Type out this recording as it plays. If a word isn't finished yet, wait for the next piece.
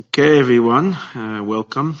Okay, everyone,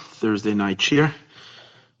 welcome. Thursday night shir.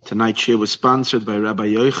 Tonight's shir was sponsored by Rabbi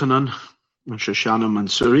Yochanan and Shoshana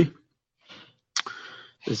Mansuri.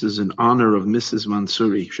 This is in honor of Mrs.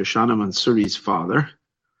 Mansuri, Shoshana Mansuri's father,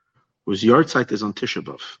 whose yahrzeit is on Tisha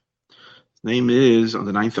B'Av. His name is, on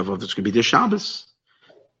the 9th of Av, it's going to be the Shabbos,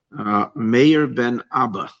 Meir ben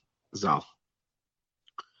Abba Zal.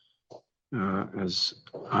 As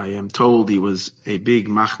I am told, he was a big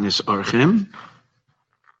Machnis Orchim.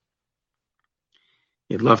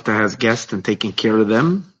 He'd love to have guests and taking care of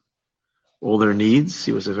them, all their needs.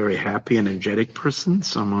 He was a very happy and energetic person,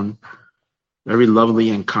 someone very lovely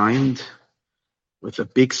and kind, with a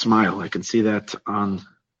big smile. I can see that on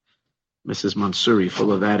Mrs. Mansuri,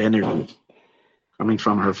 full of that energy coming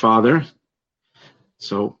from her father.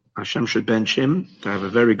 So Hashem should bench him to have a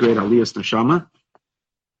very great Aliyas Neshama,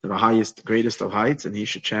 to the highest, greatest of heights, and he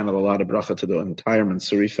should channel a lot of bracha to the entire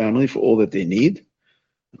Mansuri family for all that they need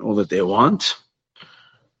and all that they want.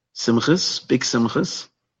 Simchas, big simchas,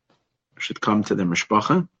 should come to the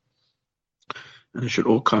mishpacha, and it should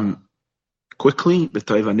all come quickly.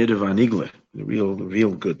 B'tayva nidva nigle,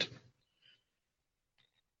 real good.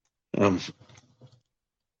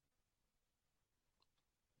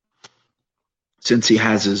 Since he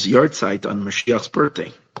has his yahrzeit on Mashiach's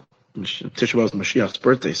birthday, Tisha B'Av is Mashiach's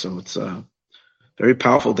birthday, so it's a very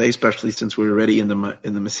powerful day, especially since we're already in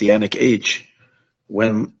the Messianic age,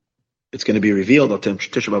 when it's going to be revealed that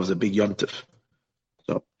Tisha B'Av is a big yontif.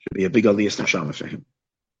 So it should be a big aliyas neshama for him.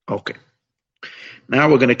 Okay. Now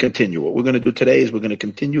we're going to continue. What we're going to do today is we're going to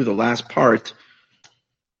continue the last part,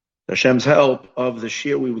 Hashem's help, of the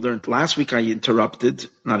shir we learned. Last week I not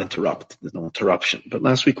interrupt, there's no interruption, but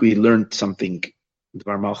last week we learned something,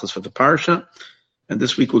 Dvar Malchus for the parsha, and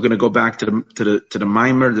this week we're going to go back to the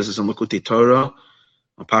Maimer. This is in Likutei Torah,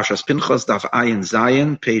 on Parshas Pinchas, Daf Ayin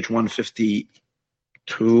Zayin, page 152.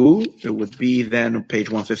 It would be then page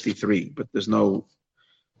 153, but there's no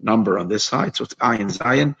number on this side, so it's Ayin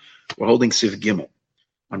Zayin. We're holding Siv Gimel.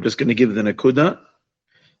 I'm just going to give the Nakuda.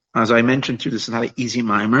 As I mentioned to you, this is not an easy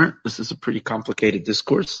mimer. This is a pretty complicated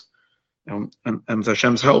discourse. And with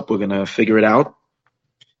Hashem's help, we're going to figure it out.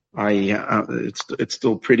 It's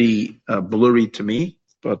still pretty blurry to me,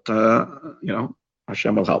 but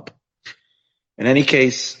Hashem will help. In any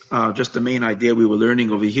case, just the main idea we were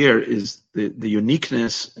learning over here is the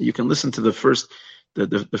uniqueness. You can listen to the first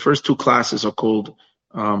two classes are called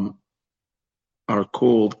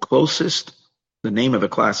closest. The name of the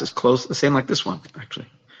class is close, the same like this one actually,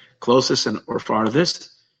 closest or farthest,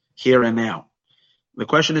 here and now. The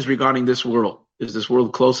question is regarding this world. Is this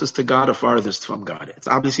world closest to God or farthest from God? It's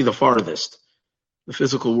obviously the farthest. The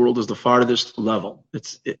physical world is the farthest level.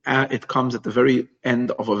 It comes at the very end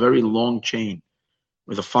of a very long chain,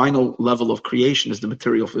 where the final level of creation is the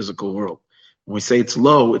material physical world. When we say it's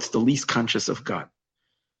low, it's the least conscious of God.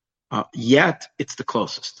 Yet, it's the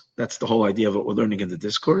closest. That's the whole idea of what we're learning in the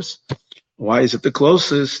discourse. Why is it the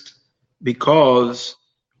closest? Because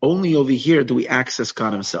only over here do we access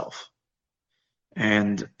God himself.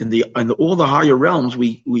 And in all the higher realms,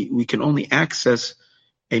 we can only access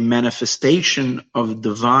a manifestation of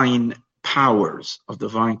divine powers, of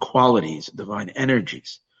divine qualities, divine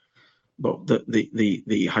energies. But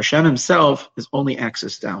the Hashem himself is only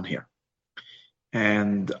accessed down here.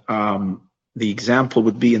 And the example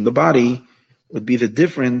would be in the body, would be the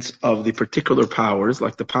difference of the particular powers,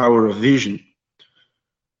 like the power of vision,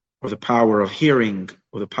 or the power of hearing,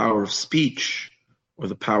 or the power of speech, or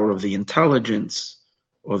the power of the intelligence,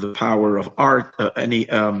 or the power of art,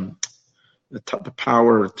 the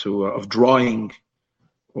power of drawing,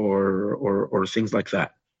 or things like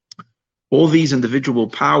that. All these individual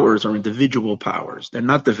powers are individual powers. They're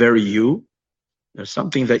not the very you. They're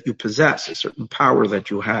something that you possess, a certain power that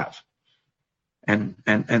you have. And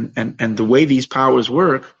the way these powers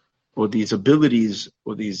work, or these abilities,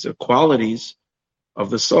 or these qualities of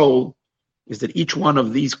the soul, is that each one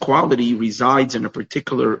of these qualities resides in a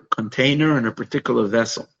particular container, in a particular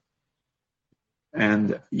vessel.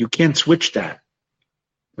 And you can't switch that,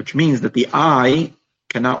 which means that the eye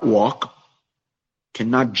cannot walk,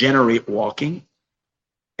 cannot generate walking,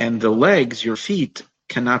 and the legs, your feet,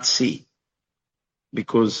 cannot see,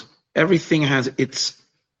 because everything has its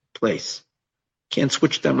place. Can't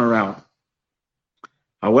switch them around.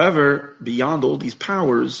 However, beyond all these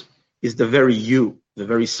powers is the very you, the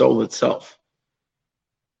very soul itself.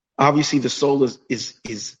 Obviously, the soul is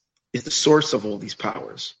the source of all these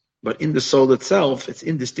powers. But in the soul itself, it's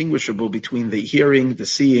indistinguishable between the hearing, the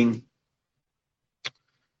seeing,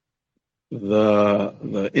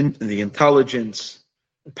 the intelligence,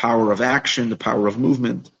 the power of action, the power of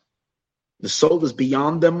movement. The soul is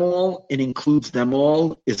beyond them all, it includes them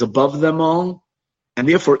all, is above them all, and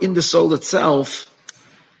therefore in the soul itself,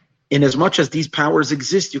 in as much as these powers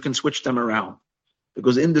exist, you can switch them around.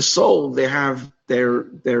 Because in the soul, they're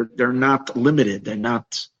not limited, they're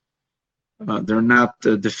not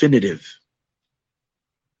definitive.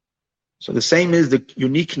 So the same is the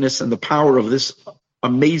uniqueness and the power of this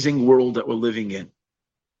amazing world that we're living in.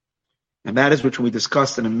 And that is which we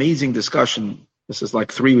discussed an amazing discussion, this is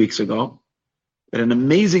like 3 weeks ago, but an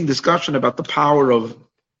amazing discussion about the power of,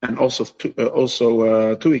 and also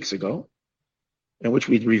 2 weeks ago, in which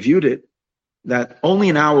we reviewed it, that only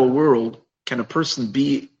in our world can a person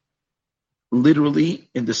be literally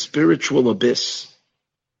in the spiritual abyss.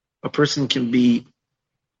 A person can be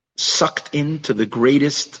sucked into the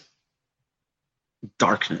greatest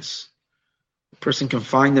darkness. A person can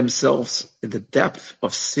find themselves in the depth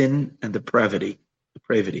of sin and depravity.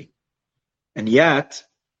 And yet,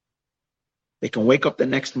 they can wake up the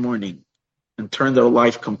next morning and turn their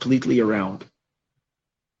life completely around.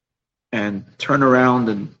 And turn around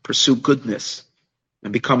and pursue goodness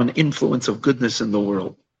and become an influence of goodness in the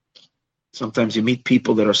world. Sometimes you meet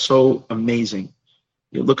people that are so amazing.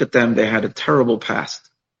 You look at them, they had a terrible past.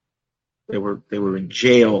 They were in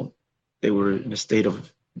jail. They were in a state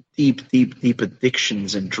of deep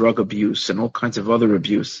addictions and drug abuse and all kinds of other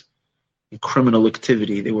abuse and criminal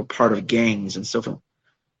activity. They were part of gangs and so forth.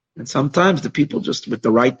 And sometimes the people just with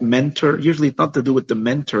the right mentor, usually it's not to do with the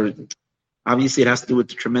mentor. Obviously, it has to do with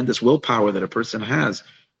the tremendous willpower that a person has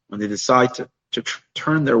when they decide to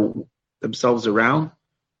turn themselves around,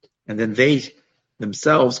 and then they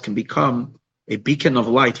themselves can become a beacon of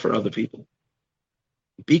light for other people.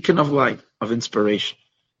 A beacon of light, of inspiration.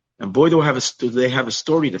 And boy, do they have a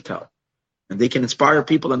story to tell. And they can inspire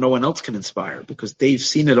people that no one else can inspire because they've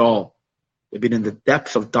seen it all. They've been in the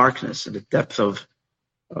depth of darkness, in the depth of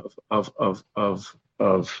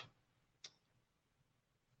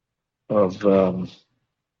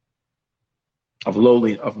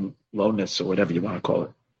lowness, or whatever you want to call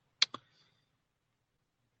it.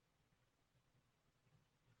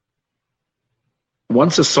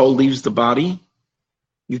 Once a soul leaves the body,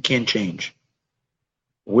 you can't change.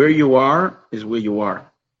 Where you are is where you are.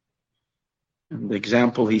 And the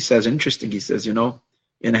example he says, interesting, he says,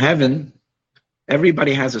 in heaven,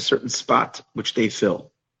 everybody has a certain spot which they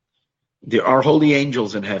fill. There are holy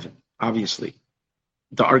angels in heaven, obviously.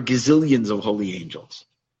 There are gazillions of holy angels.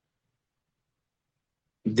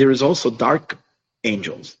 There is also dark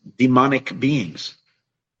angels, demonic beings,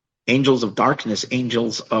 angels of darkness,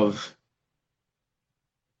 angels of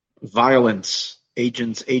violence,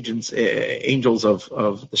 angels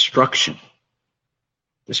of destruction,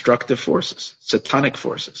 destructive forces, satanic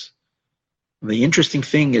forces. And the interesting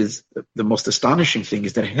thing is, the most astonishing thing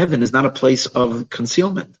is that heaven is not a place of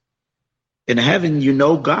concealment. In heaven, you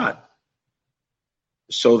know God.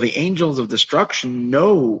 So the angels of destruction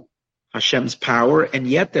know Hashem's power, and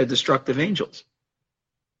yet they're destructive angels.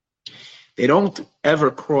 They don't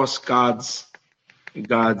ever cross God's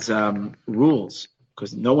rules,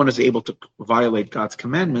 because no one is able to violate God's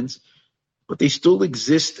commandments, but they still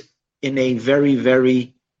exist in a very,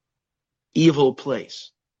 very evil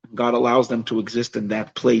place. God allows them to exist in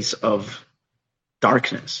that place of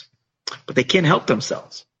darkness. But they can't help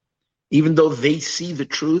themselves. Even though they see the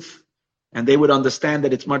truth, and they would understand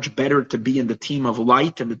that it's much better to be in the team of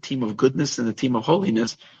light and the team of goodness and the team of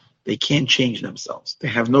holiness, they can't change themselves. They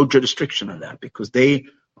have no jurisdiction on that because they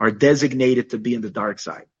are designated to be in the dark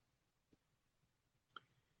side.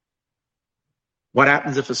 What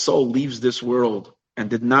happens if a soul leaves this world and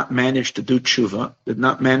did not manage to do tshuva, did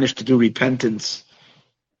not manage to do repentance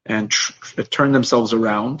and turn themselves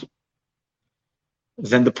around?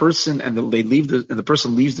 Then the person the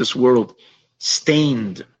person leaves this world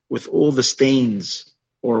stained with all the stains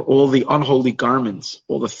or all the unholy garments,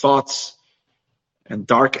 all the thoughts and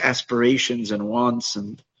dark aspirations and wants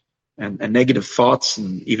and negative thoughts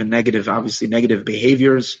and even negative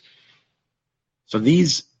behaviors. So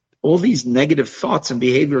all these negative thoughts and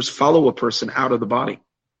behaviors follow a person out of the body.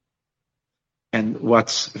 And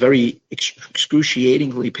what's very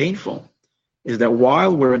excruciatingly painful is that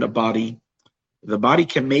while we're in a body, the body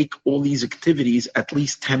can make all these activities at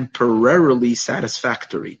least temporarily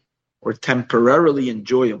satisfactory or temporarily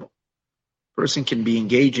enjoyable. A person can be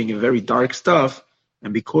engaging in very dark stuff,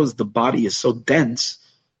 and because the body is so dense,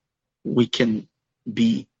 we can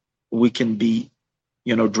be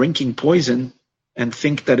drinking poison and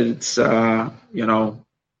think that it's that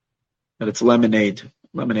it's lemonade.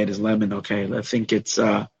 Lemonade is lemon, okay. I think it's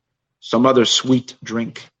some other sweet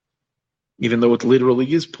drink, even though it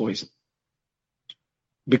literally is poison.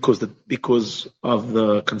 because of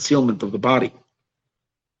the concealment of the body.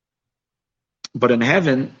 But in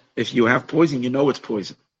heaven, if you have poison, you know it's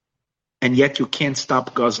poison. And yet you can't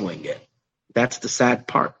stop guzzling it. That's the sad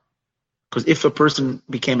part. Because if a person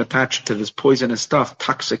became attached to this poisonous stuff,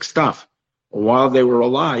 toxic stuff, while they were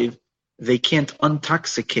alive, they can't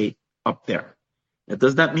intoxicate up there. Now,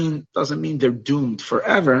 doesn't mean they're doomed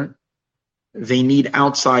forever. They need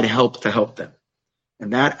outside help to help them.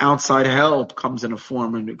 And that outside help comes in a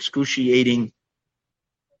form of excruciating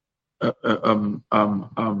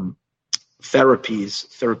therapies,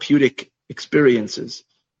 therapeutic experiences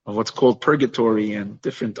of what's called purgatory and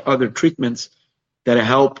different other treatments that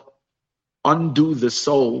help undo the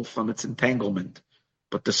soul from its entanglement.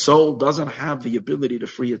 But the soul doesn't have the ability to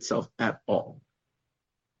free itself at all.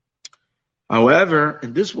 However,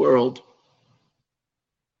 in this world,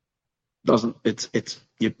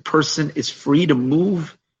 your person is free to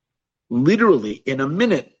move literally in a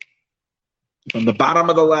minute from the bottom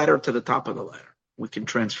of the ladder to the top of the ladder. We can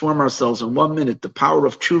transform ourselves in 1 minute. The power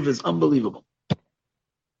of tshuva is unbelievable.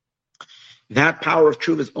 That power of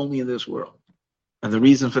tshuva is only in this world. And the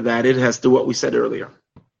reason for that, it has to do what we said earlier.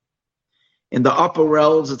 In the upper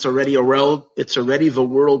realms, it's already the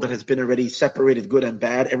world that has been already separated, good and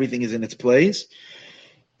bad. Everything is in its place.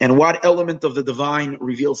 And what element of the divine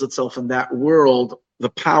reveals itself in that world? The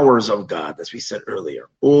powers of God, as we said earlier.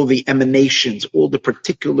 All the emanations, all the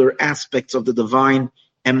particular aspects of the divine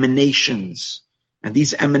emanations. And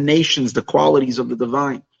these emanations, the qualities of the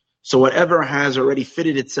divine. So whatever has already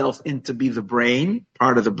fitted itself in to be the brain,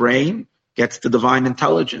 part of the brain, gets the divine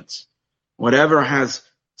intelligence. Whatever has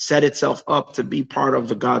set itself up to be part of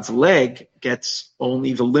the God's leg gets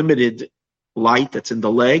only the limited light that's in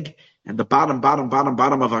the leg, and the bottom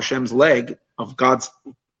of Hashem's leg, of God's,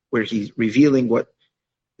 where he's revealing what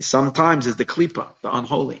sometimes is the klipa, the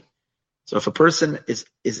unholy. So if a person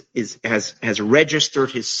has registered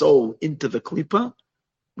his soul into the klipa,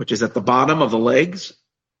 which is at the bottom of the legs,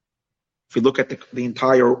 if we look at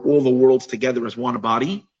all the worlds together as one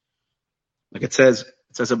body, like it says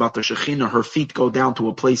about the Shekhinah, her feet go down to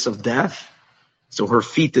a place of death. So her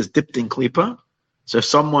feet is dipped in klipa. So if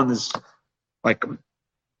someone is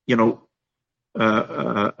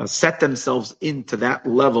set themselves into that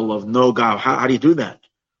level of no God, how do you do that?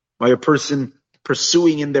 By a person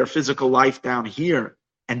pursuing in their physical life down here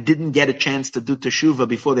and didn't get a chance to do teshuvah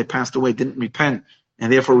before they passed away, didn't repent,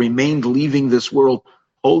 and therefore remained leaving this world,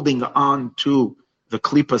 holding on to the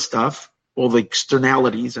klipa stuff, all the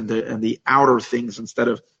externalities and the outer things instead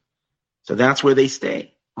of. So that's where they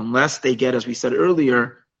stay, unless they get, as we said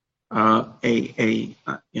earlier,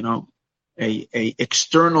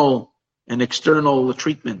 external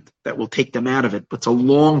treatment that will take them out of it. But it's a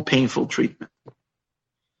long, painful treatment.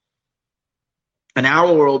 In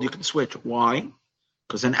our world, you can switch. Why?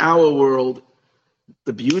 Because in our world,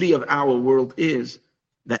 the beauty of our world is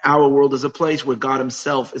that our world is a place where God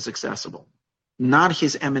himself is accessible, not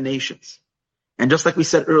his emanations. And just like we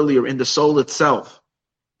said earlier, in the soul itself,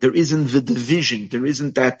 there isn't the division, there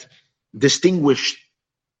isn't that distinctions,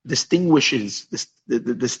 the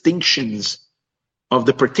distinctions of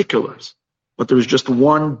the particulars, but there is just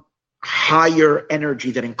one higher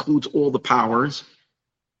energy that includes all the powers,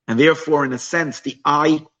 and therefore, in a sense, the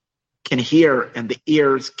eye can hear and the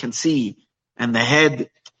ears can see, and the head,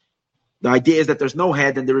 the idea is that there's no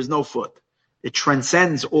head and there is no foot. It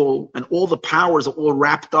transcends all, and all the powers are all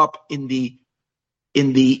wrapped up in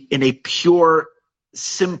a pure,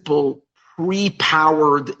 simple,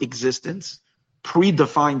 pre-powered existence,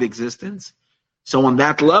 predefined existence. So on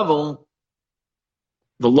that level,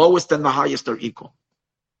 the lowest and the highest are equal.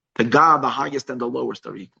 To God, the highest and the lowest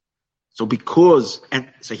are equal. So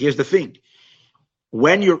here's the thing.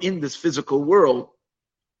 When you're in this physical world,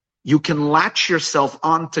 you can latch yourself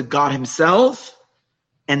onto God himself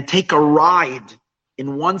and take a ride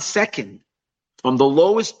in 1 second from the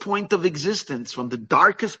lowest point of existence, from the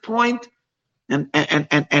darkest point, and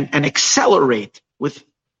accelerate with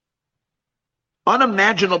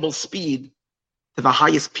unimaginable speed to the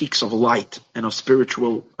highest peaks of light and of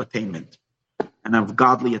spiritual attainment and of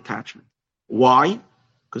godly attachment. Why?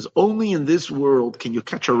 Because only in this world can you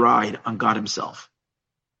catch a ride on God himself.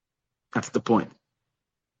 That's the point.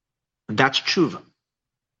 And that's tshuva.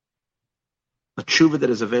 A tshuva that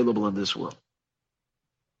is available in this world.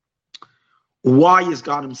 Why is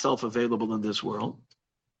God himself available in this world?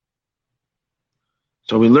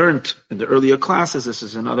 So we learned in the earlier classes, this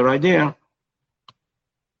is another idea,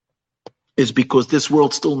 is because this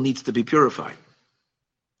world still needs to be purified.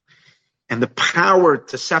 And the power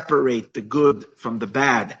to separate the good from the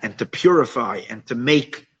bad and to purify and to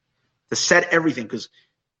set everything, because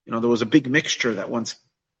there was a big mixture that once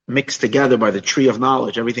mixed together by the tree of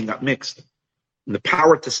knowledge. Everything got mixed. And the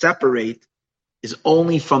power to separate is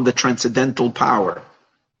only from the transcendental power.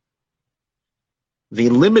 The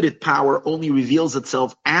limited power only reveals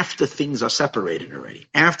itself after things are separated already.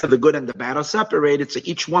 After the good and the bad are separated, so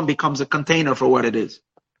each one becomes a container for what it is.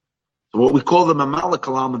 So what we call the Mamala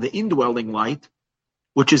Kalam, the indwelling light,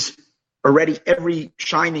 which is already every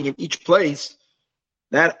shining in each place,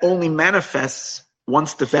 that only manifests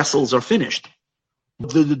once the vessels are finished.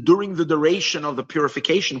 During the duration of the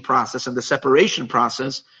purification process and the separation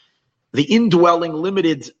process, the indwelling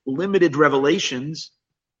limited revelations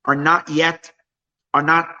don't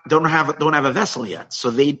have a vessel yet,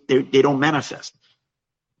 so they don't manifest.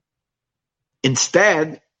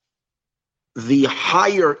 Instead, the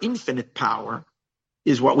higher infinite power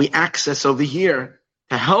is what we access over here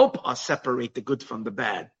to help us separate the good from the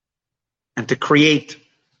bad, and to create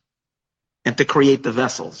the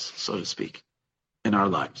vessels, so to speak, in our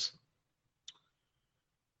lives.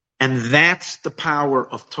 And that's the power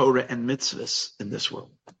of Torah and mitzvahs in this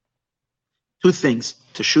world. Two things,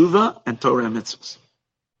 Teshuvah and Torah and mitzvahs.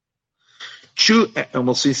 And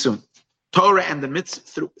we'll see soon. Torah and the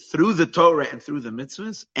mitzvahs, through the Torah and through the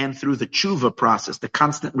mitzvahs, and through the tshuva process, the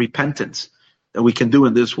constant repentance that we can do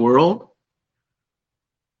in this world.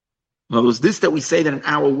 In other words, this that we say that in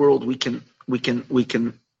our world we can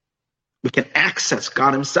access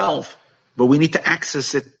God Himself, but we need to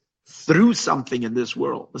access it through something in this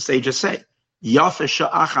world. The sages say, Yafeh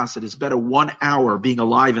sha'achas, it is better 1 hour being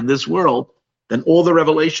alive in this world than all the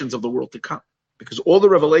revelations of the world to come. Because all the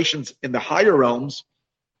revelations in the higher realms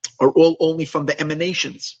are all only from the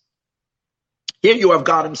emanations. Here you have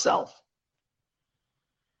God Himself.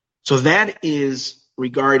 So that is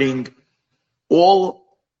regarding all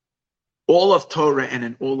of Torah and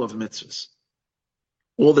in all of mitzvahs.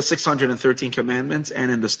 All the 613 commandments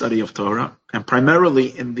and in the study of Torah, and primarily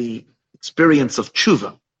in the experience of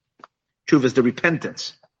tshuva. Tshuva is the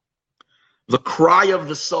repentance. The cry of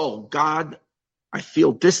the soul, God, I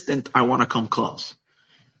feel distant, I want to come close.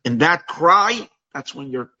 In that cry, that's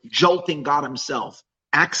when you're jolting God Himself,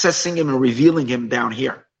 accessing Him and revealing Him down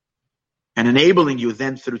here, and enabling you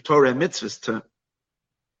then through Torah and mitzvahs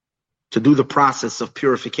to do the process of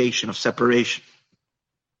purification, of separation.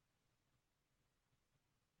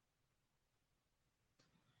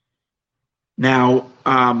 Now,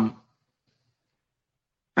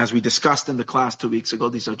 as we discussed in the class 2 weeks ago,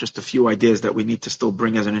 these are just a few ideas that we need to still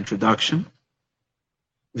bring as an introduction.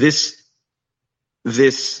 This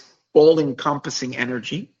all-encompassing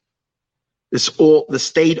energy, the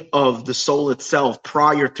state of the soul itself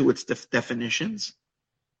prior to its definitions,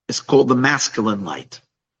 is called the masculine light.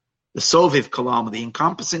 The Soviv Kalam, the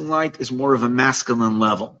encompassing light, is more of a masculine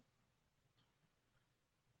level.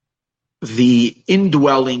 The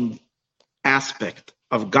indwelling aspect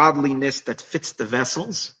of godliness that fits the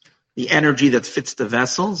vessels, the energy that fits the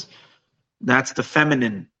vessels, that's the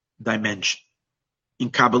feminine dimension. In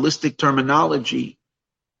Kabbalistic terminology,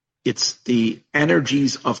 it's the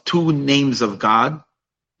energies of two names of God.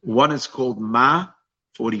 One is called Ma,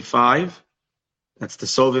 45. That's the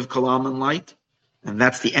Soviv Kalam light. And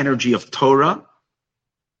that's the energy of Torah.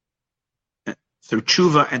 Through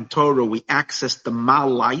Tshuva and Torah, we access the Ma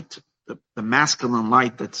light, the masculine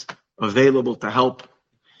light that's available to help.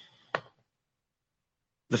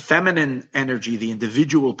 The feminine energy, the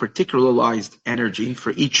individual particularized energy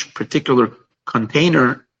for each particular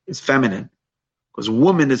container is feminine, because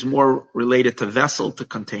woman is more related to vessel, to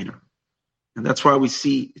container. And that's why we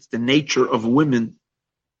see it's the nature of women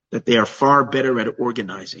that they are far better at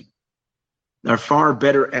organizing. They're far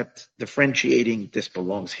better at differentiating, this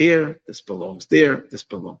belongs here, this belongs there, this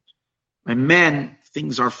belongs. And men,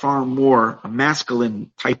 things are far more a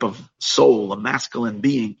masculine type of soul, a masculine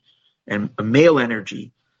being, and a male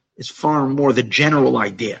energy is far more the general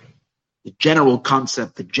idea, the general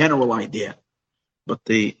concept, the general idea.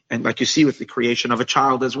 And like you see with the creation of a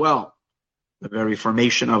child as well, the very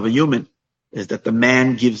formation of a human is that the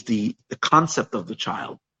man gives the concept of the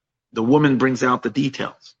child. The woman brings out the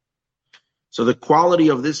details. So the quality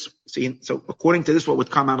of this, so according to this, what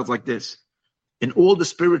would come out is like this. In all the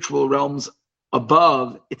spiritual realms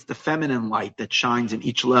above, it's the feminine light that shines in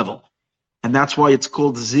each level. And that's why it's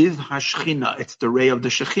called Ziv HaShechina. It's the ray of the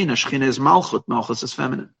Shechina. Shechina is Malchut. Malchut is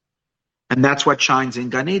feminine. And that's what shines in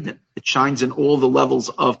Gan Eden. It shines in all the levels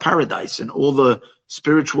of paradise, in all the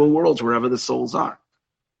spiritual worlds, wherever the souls are.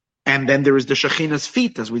 And then there is the Shechina's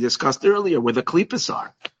feet, as we discussed earlier, where the Klippas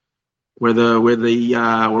are, where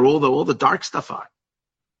all the dark stuff are.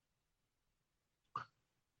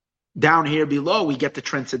 Down here below, we get the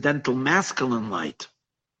transcendental masculine light,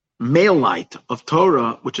 male light of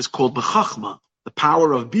Torah, which is called B'chachma, the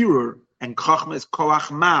power of birur, and Chachma is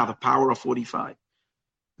koach ma, the power of 45.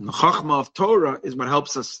 And the Chachma of Torah is what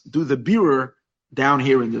helps us do the birur down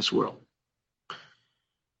here in this world.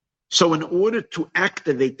 So in order to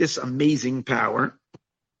activate this amazing power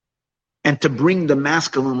and to bring the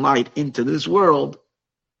masculine light into this world,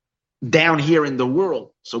 down here in the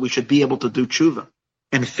world, so we should be able to do tshuva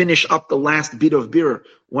and finish up the last bit of birur.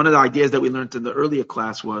 One of the ideas that we learned in the earlier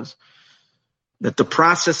class was that the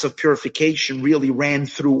process of purification really ran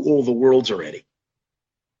through all the worlds already.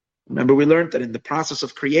 Remember, we learned that in the process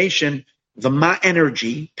of creation, the ma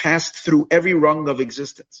energy passed through every rung of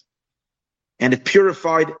existence. And it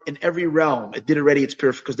purified in every realm. It did already its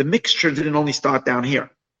purification, because the mixture didn't only start down here.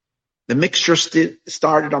 The mixture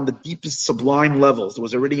started on the deepest sublime levels. There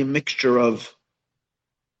was already a mixture of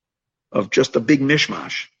just a big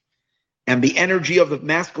mishmash. And the energy of the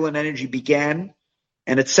masculine energy began,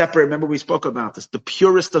 and it's separate. Remember, we spoke about this. The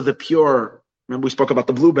purest of the pure. Remember, we spoke about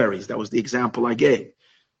the blueberries. That was the example I gave.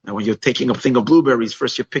 Now, when you're taking a thing of blueberries,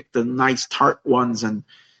 first you pick the nice tart ones, and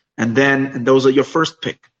those are your first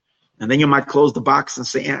pick. And then you might close the box and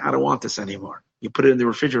say, I don't want this anymore. You put it in the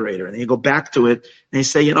refrigerator, and then you go back to it, and you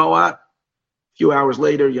say, you know what? A few hours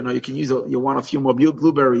later, you can you want a few more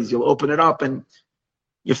blueberries. You'll open it up, and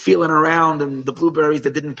you're feeling around, and the blueberries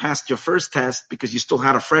that didn't pass your first test because you still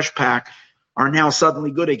had a fresh pack are now suddenly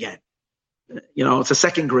good again. It's a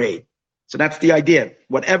second grade. So that's the idea.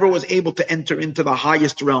 Whatever was able to enter into the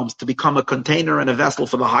highest realms to become a container and a vessel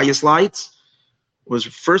for the highest lights was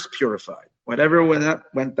first purified. Whatever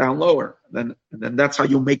went down lower, then that's how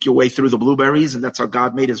you make your way through the blueberries, and that's how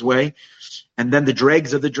God made his way. And then the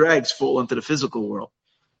dregs of the dregs fall into the physical world.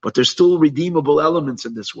 But there's still redeemable elements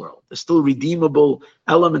in this world. There's still redeemable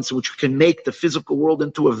elements which can make the physical world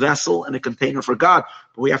into a vessel and a container for God.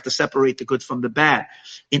 But we have to separate the good from the bad.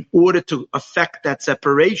 In order to affect that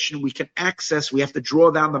separation, we have to draw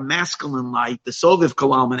down the masculine light, the Soviv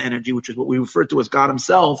Kalaman energy, which is what we refer to as God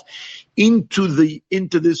himself, into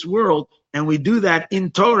this world. And we do that in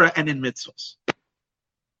Torah and in mitzvahs.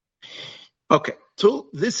 Okay, so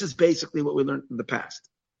this is basically what we learned in the past.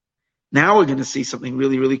 Now we're going to see something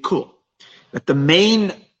really, really cool. That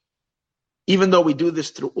even though we do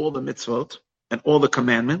this through all the mitzvot and all the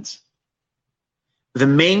commandments, the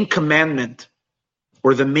main commandment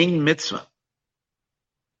or the main mitzvah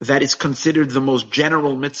that is considered the most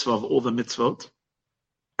general mitzvah of all the mitzvot,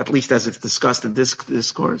 at least as it's discussed in this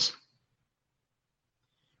discourse,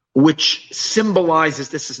 which symbolizes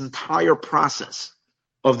this entire process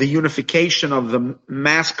of the unification of the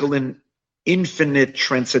masculine, infinite,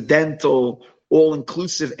 transcendental,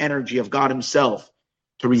 all-inclusive energy of God himself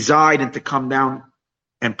to reside and to come down.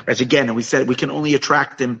 And we said we can only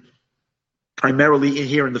attract him primarily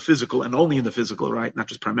here in the physical, and only in the physical, right? Not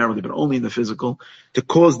just primarily, but only in the physical, to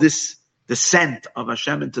cause this descent of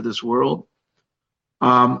Hashem into this world.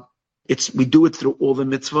 We do it through all the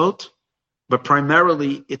mitzvot, but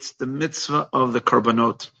primarily it's the mitzvah of the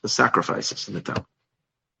korbanot, the sacrifices in the temple.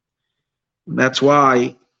 And that's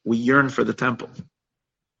why we yearn for the temple,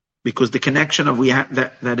 because the connection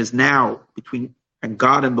that is now between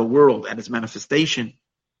God and the world and its manifestation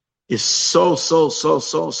is so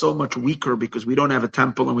much weaker because we don't have a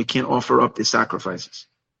temple and we can't offer up the sacrifices.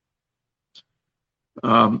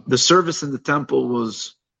 The service in the temple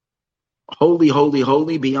was holy, holy,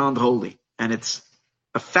 holy, beyond holy, and its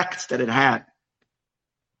effects that it had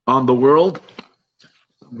on the world. For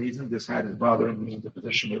some reason, this hat is bothering me in the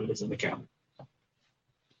position where it is in the camera.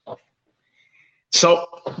 So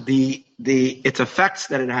its effects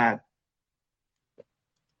that it had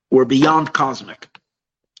were beyond cosmic.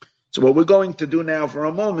 So what we're going to do now for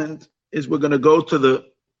a moment is we're going to go to the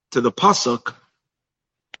pasuk,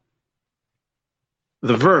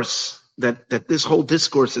 the verse that this whole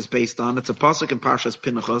discourse is based on. It's a pasuk in Parshas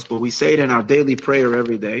Pinchas, but we say it in our daily prayer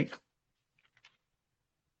every day.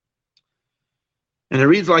 And it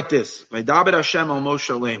reads like this: Vaydaber Hashem al Moshe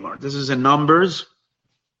Lemar. This is in Numbers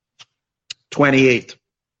 28.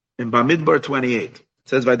 In Bamidbar 28. It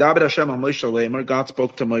says, Vaydaber Hashem al Moshe Lemar. God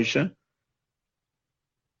spoke to Moshe.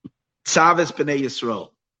 Tzaves b'nei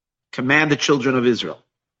Yisrael. Command the children of Israel.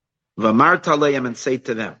 V'amar taleim, and say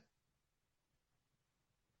to them,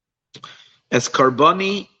 Es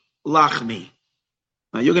karboni lachmi.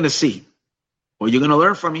 Now you're going to see, what you're going to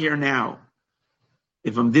learn from here now,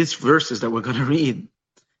 from these verses that we're going to read,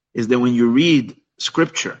 is that when you read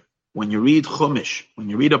scripture, when you read Chumash, when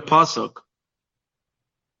you read a pasuk,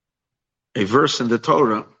 a verse in the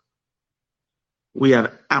Torah, we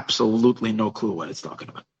have absolutely no clue what it's talking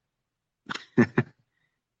about.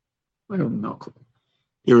 We have no clue.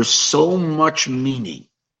 There is so much meaning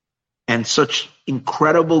and such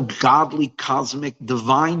incredible, godly, cosmic,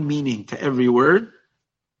 divine meaning to every word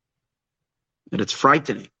that it's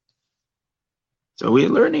frightening. So we're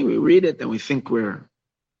learning, we read it, and we think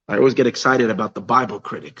I always get excited about the Bible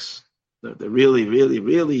critics. They're really, really,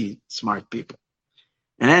 really smart people.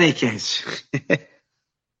 In any case,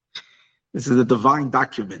 this is a divine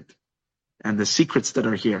document and the secrets that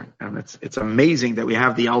are here. And it's amazing that we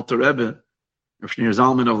have the Alter Rebbe, Rav Shneur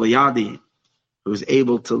Zalman of Liadi, who's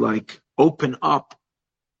able to open up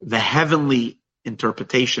the heavenly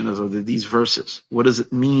interpretation of these verses. What does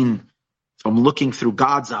it mean from looking through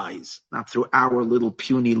God's eyes, not through our little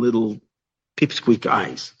puny little pipsqueak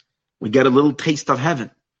eyes? We get a little taste of heaven.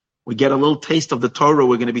 We get a little taste of the Torah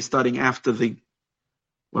we're going to be studying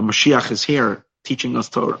when Mashiach is here teaching us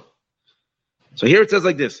Torah. So here it says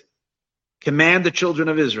like this: command the children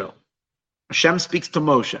of Israel. Hashem speaks to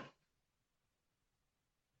Moshe.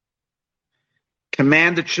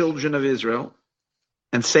 Command the children of Israel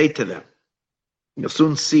and say to them. You'll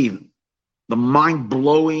soon see the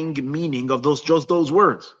mind-blowing meaning of just those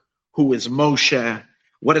words. Who is Moshe?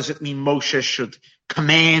 What does it mean Moshe should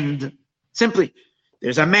command? Simply,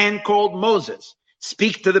 there's a man called Moses.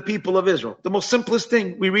 Speak to the people of Israel. The most simplest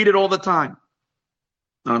thing. We read it all the time.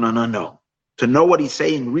 No. To know what he's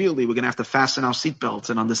saying, really, we're going to have to fasten our seatbelts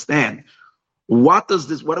and understand. What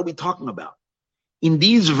are we talking about? In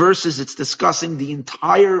these verses, it's discussing the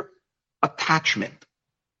entire attachment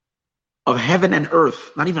of heaven and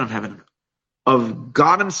earth, not even of heaven and earth, of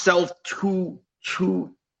God himself to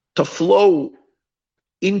flow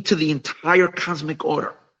into the entire cosmic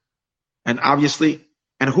order. And obviously,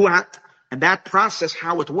 and that process,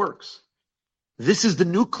 how it works. This is the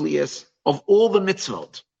nucleus of all the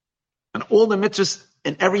mitzvot. And all the mitzvahs,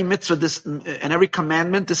 and every mitzvah, and every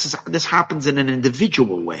commandment, this happens in an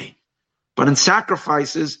individual way. But in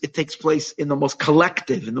sacrifices, it takes place in the most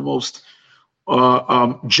collective, in the most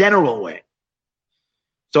general way.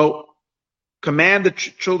 So, command the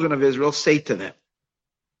children of Israel, say to them,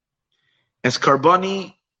 as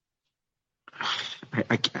Karbani,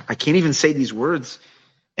 I can't even say these words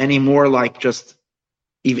anymore, just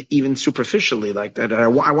even superficially like that.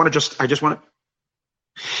 I just want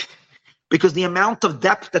to, because the amount of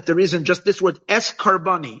depth that there is in just this word, es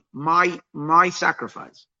Karbani, my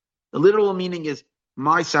sacrifice. The literal meaning is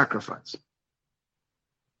my sacrifice.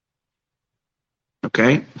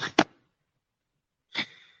 Okay?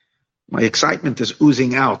 My excitement is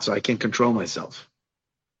oozing out, so I can't control myself.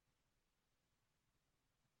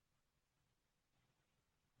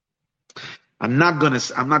 I'm not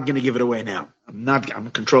gonna give it away now. I'm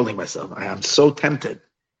controlling myself. I am so tempted.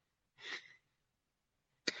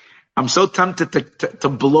 I'm so tempted to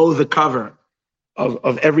blow the cover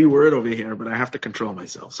of every word over here, but I have to control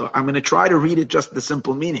myself. So I'm going to try to read it just the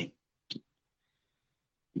simple meaning.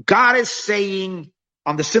 God is saying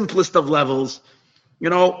on the simplest of levels,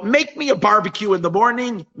 make me a barbecue in the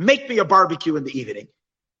morning, make me a barbecue in the evening.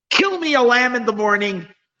 Kill me a lamb in the morning,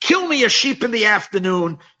 kill me a sheep in the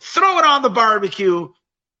afternoon, throw it on the barbecue,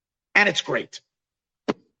 and it's great.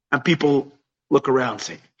 And people look around and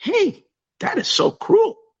say, hey, that is so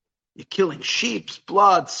cruel. You're killing sheep's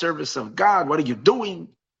blood, service of God. What are you doing?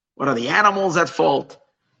 What are the animals at fault?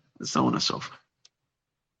 And so on and so forth.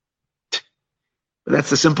 But that's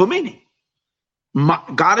the simple meaning.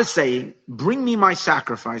 God is saying, bring me my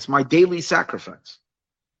sacrifice, my daily sacrifice.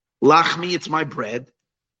 Lachmi, it's my bread.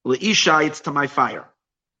 Le'ishai, it's to my fire.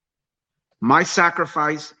 My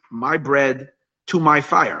sacrifice, my bread, to my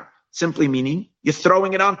fire. Simply meaning, you're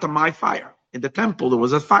throwing it onto my fire. In the temple, there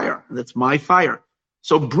was a fire. And that's my fire.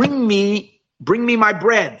 So bring me my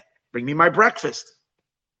bread. Bring me my breakfast.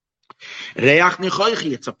 Reach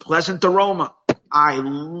nichoichi, it's a pleasant aroma. I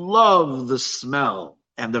love the smell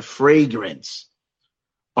and the fragrance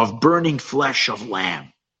of burning flesh of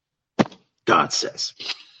lamb. God says,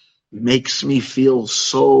 makes me feel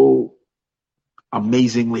so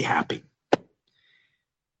amazingly happy.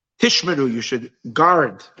 Tishmeru, you should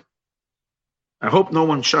guard. I hope no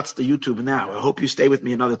one shuts the YouTube now. I hope you stay with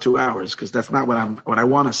me another 2 hours, because that's not what I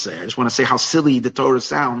want to say. I just want to say how silly the Torah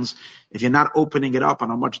sounds if you're not opening it up on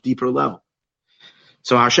a much deeper level.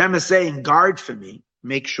 So Hashem is saying, guard for me,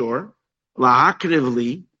 make sure,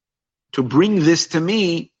 lahakrivli, to bring this to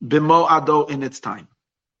me, bimo ado, in its time.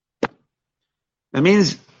 That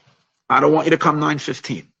means I don't want you to come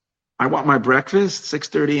 9:15. I want my breakfast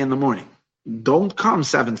 6:30 in the morning. Don't come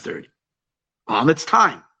 7:30. On its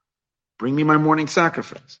time. Bring me my morning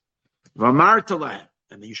sacrifice. V'amar talahem,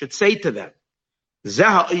 and you should say to them,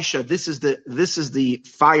 Zeha Isha, this is the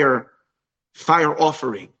fire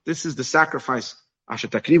offering. This is the sacrifice. Asher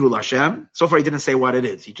takrivu l'Hashem. So far he didn't say what it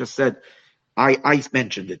is. He just said, I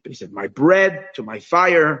mentioned it, but he said, my bread to my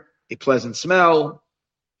fire, a pleasant smell,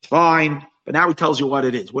 fine. But now he tells you what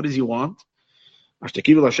it is. What does he want?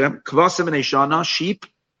 Sheep,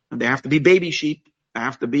 and they have to be baby sheep.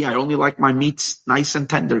 I only like my meats nice and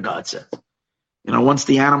tender, God says. Once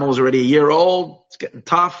the animal is already a year old, it's getting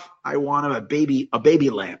tough. I want a baby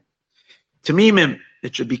lamb. Tamimim,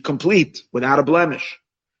 it should be complete, without a blemish.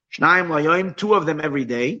 Shnayim layoim, 2 of them every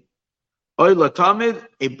day. Oy latamid,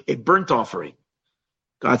 a burnt offering.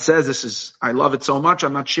 God says, I love it so much,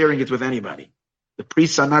 I'm not sharing it with anybody. The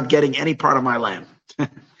priests are not getting any part of my lamb.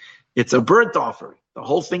 It's a burnt offering. The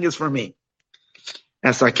whole thing is for me.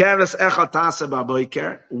 1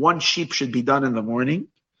 sheep should be done in the morning.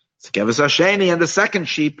 And the second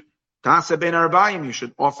sheep, you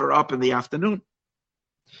should offer up in the afternoon.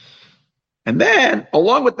 And then,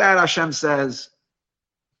 along with that, Hashem says,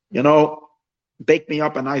 bake me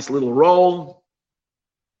up a nice little roll,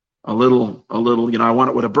 a little, I want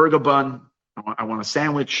it with a burger bun. I want a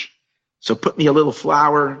sandwich. So put me a little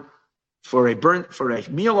flour for a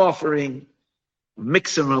meal offering,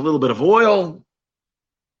 mix in a little bit of oil,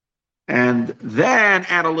 and then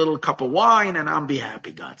add a little cup of wine, and I'll be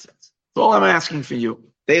happy, God says. That's all I'm asking for you.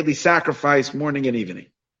 Daily sacrifice, morning and evening.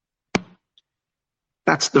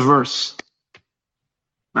 That's the verse.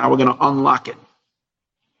 Now we're going to unlock it.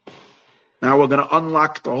 Now we're going to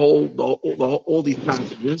unlock all these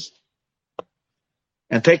passages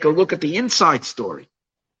and take a look at the inside story.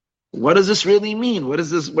 What does this really mean? What is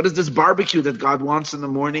this barbecue that God wants in the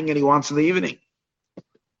morning and he wants in the evening?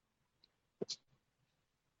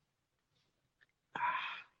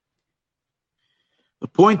 The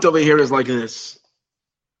point over here is like this.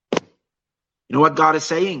 You know what God is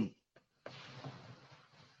saying?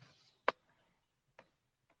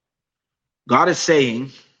 God is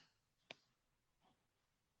saying,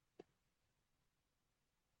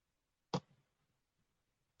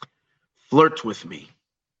 flirt with me.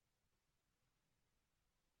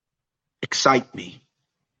 Excite me.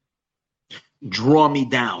 Draw me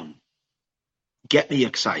down. Get me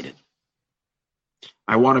excited.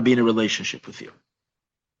 I want to be in a relationship with you.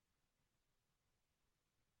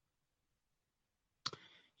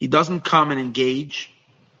 He doesn't come and engage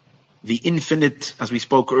the infinite, as we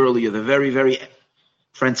spoke earlier, the very, very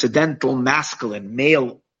transcendental, masculine,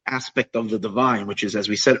 male aspect of the divine, which is, as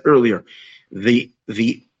we said earlier, the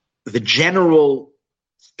general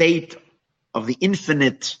state of the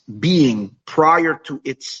infinite being prior to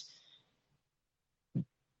its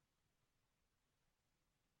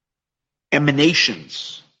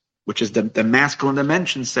emanations, which is the masculine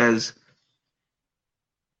dimension, says,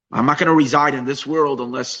 I'm not going to reside in this world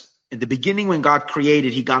unless in the beginning when God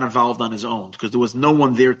created, he got involved on his own because there was no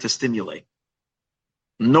one there to stimulate.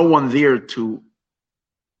 No one there to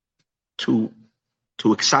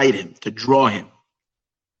excite him, to draw him.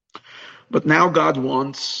 But now God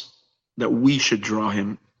wants that we should draw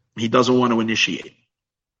him. He doesn't want to initiate.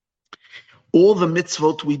 All the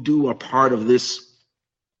mitzvot we do are part of this.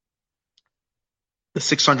 The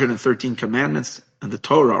 613 commandments and the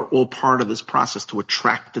Torah are all part of this process to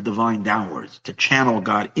attract the divine downwards, to channel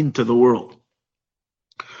God into the world.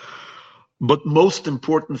 But most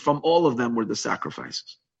important from all of them were the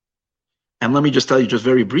sacrifices. And let me just tell you just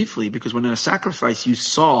very briefly, because when in a sacrifice, you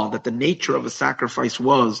saw that the nature of a sacrifice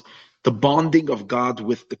was the bonding of God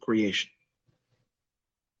with the creation.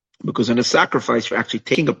 Because in a sacrifice, you're actually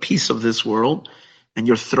taking a piece of this world and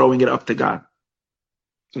you're throwing it up to God.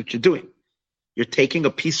 That's what you're doing. You're taking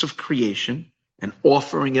a piece of creation and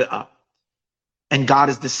offering it up. And God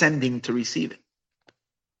is descending to receive it.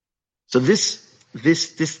 So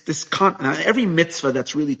now every mitzvah,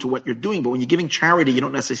 that's really to what you're doing. But when you're giving charity, you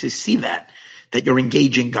don't necessarily see that you're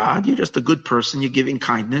engaging God. You're just a good person. You're giving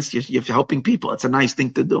kindness. You're helping people. It's a nice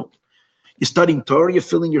thing to do. You're studying Torah. You're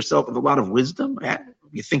filling yourself with a lot of wisdom.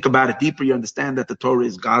 You think about it deeper. You understand that the Torah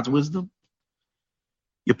is God's wisdom.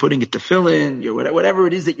 You're putting it to fill in. Whatever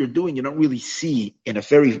it is that you're doing, you don't really see in a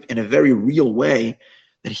very real way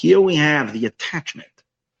that here we have the attachment,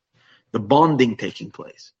 the bonding taking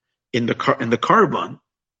place. In the carbon,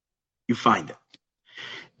 you find it.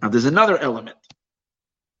 Now there's another element.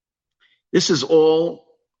 This is all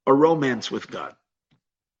a romance with God.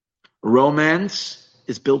 Romance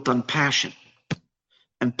is built on passion.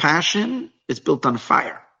 And passion is built on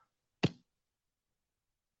fire.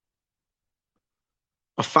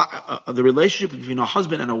 The relationship between a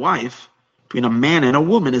husband and a wife, between a man and a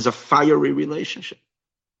woman, is a fiery relationship.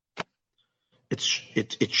 It's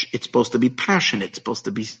supposed to be passionate.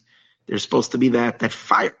 There's supposed to be that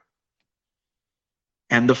fire.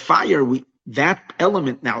 And the fire, that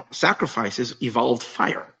element now, sacrifices evolved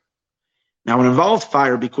fire. Now, it involved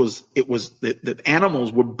fire because it was the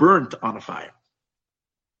animals were burnt on a fire.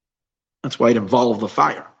 That's why it involved the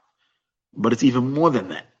fire. But it's even more than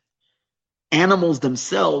that. Animals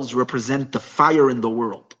themselves represent the fire in the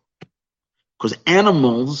world. Because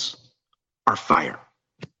animals are fire.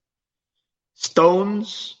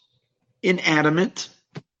 Stones, inanimate.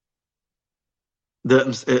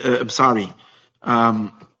 I'm sorry.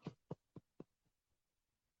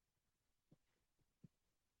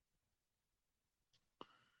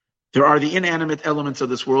 There are the inanimate elements of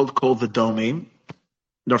this world called the domain.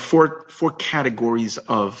 There are four categories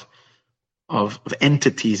of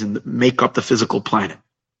entities and make up the physical planet.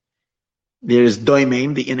 There's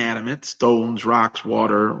domain, the inanimate, stones, rocks,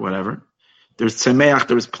 water, whatever. There's tzemeach,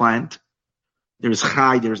 there's plant. There's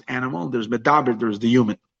chai, there's animal. There's medaber, there's the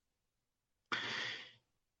human.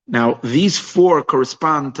 Now, these four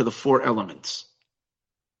correspond to the four elements: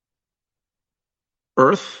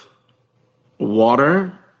 earth,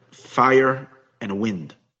 water, fire, and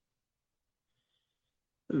wind.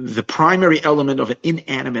 The primary element of an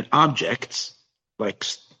inanimate object, like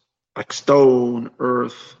stone,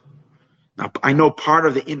 earth. Now, I know part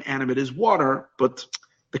of the inanimate is water, but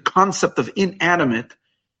the concept of inanimate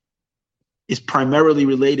is primarily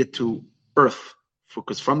related to earth,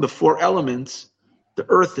 because from the four elements, the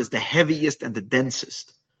earth is the heaviest and the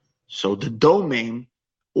densest. So the domain,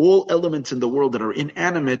 all elements in the world that are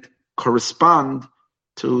inanimate, correspond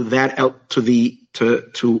to that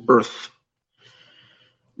to earth.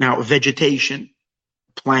 Now, vegetation,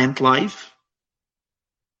 plant life.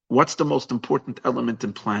 What's the most important element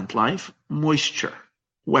in plant life? Moisture,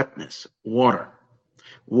 wetness, water.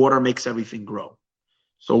 Water makes everything grow.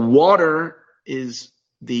 So water is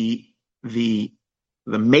the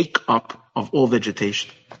makeup of all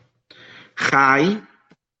vegetation. Chai,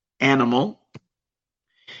 animal.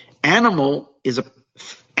 Animals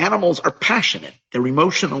are passionate. They're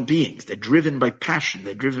emotional beings. They're driven by passion.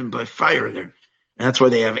 They're driven by fire. And that's why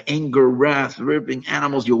they have anger, wrath, ripping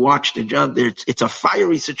animals. You watch it's a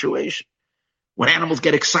fiery situation. When animals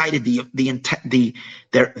get excited,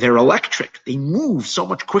 they're electric. They move so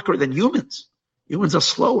much quicker than humans. Humans are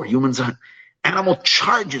slower. Animal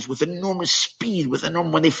charges with enormous speed,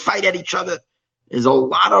 when they fight at each other, it's a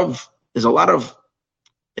wild.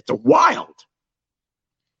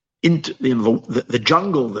 Into the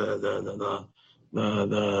jungle,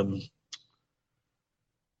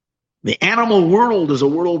 the animal world is a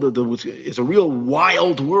world is a real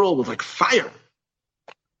wild world with like fire,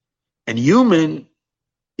 and human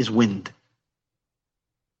is wind.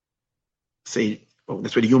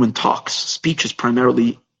 That's why the human talks. Speech is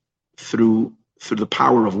primarily through the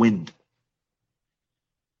power of wind.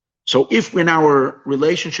 So if in our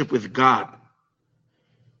relationship with God,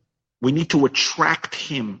 we need to attract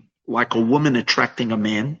him like a woman attracting a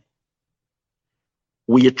man,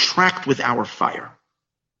 we attract with our fire.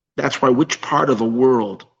 That's why which part of the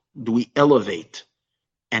world do we elevate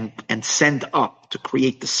and send up to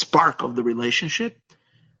create the spark of the relationship?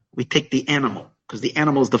 We take the animal, because the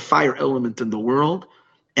animal is the fire element in the world,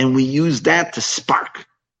 and we use that to spark.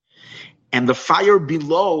 And the fire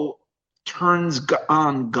below turns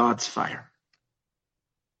on God's fire.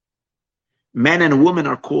 Men and women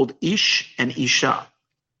are called Ish and Isha.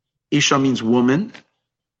 Isha means woman,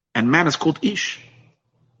 and man is called Ish.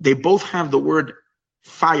 They both have the word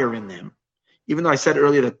fire in them, even though I said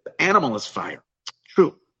earlier that the animal is fire.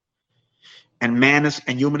 True. And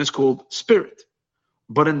human is called spirit.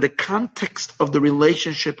 But in the context of the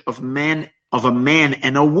relationship of a man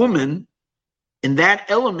and a woman, in that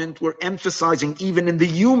element, we're emphasizing even in the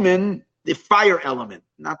human, the fire element,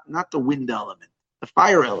 not the wind element, the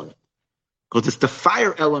fire element. Because it's the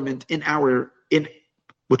fire element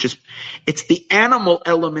it's the animal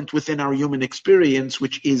element within our human experience,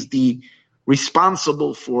 which is the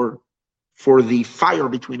responsible for the fire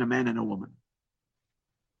between a man and a woman.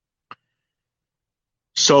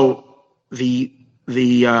 So the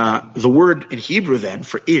word in Hebrew then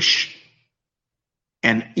for Ish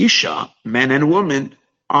and Isha, man and woman,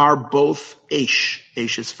 are both Ish.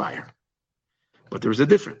 Ish is fire. But there's a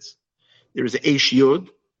difference. There is Ish Yud.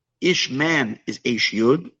 Ish man is Ish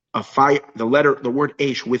Yud, a fire, the word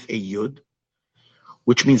Ish with a Yud,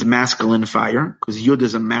 which means masculine fire, because Yud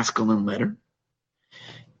is a masculine letter.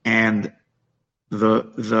 And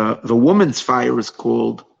the woman's fire is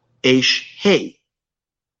called Ish Hey.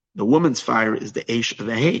 The woman's fire is the Ish of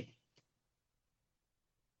the Hey.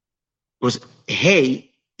 Because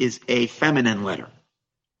Hey is a feminine letter.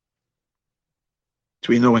 So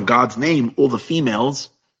we know in God's name, all the females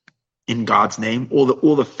in God's name, all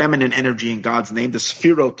the feminine energy in God's name, the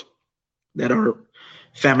sphirot that are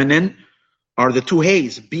feminine, are the two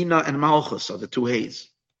hays. Bina and Malchus are the two hays.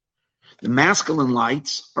 The masculine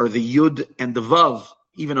lights are the Yud and the Vav.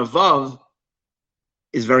 Even a Vav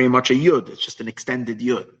is very much a Yud. It's just an extended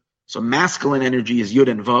Yud. So masculine energy is Yud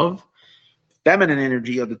and Vav. Feminine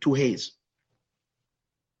energy are the two hays.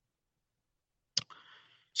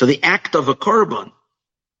 So the act of a korban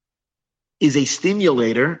is a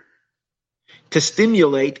stimulator to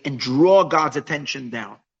stimulate and draw God's attention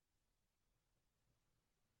down.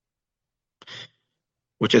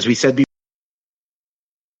 Which, as we said before,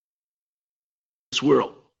 this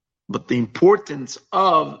world. But the importance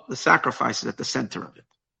of the sacrifice is at the center of it.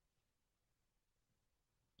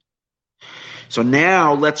 So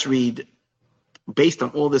now let's read, based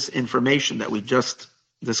on all this information that we just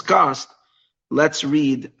discussed, let's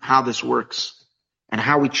read how this works and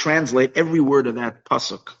how we translate every word of that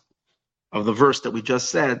pasuk, of the verse that we just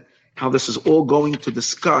said, how this is all going to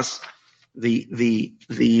discuss the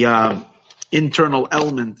internal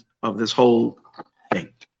element of this whole thing.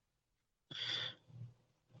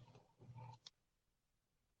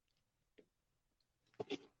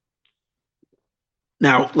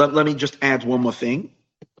 Now, let me just add one more thing.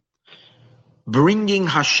 Bringing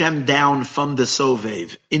Hashem down from the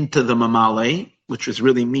Sovev into the Mamale, which is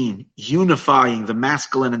really mean, unifying the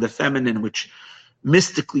masculine and the feminine, which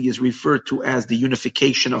mystically is referred to as the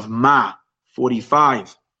unification of Ma,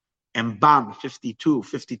 45, and Ban, 52.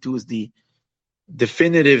 52 is the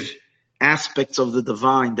definitive aspects of the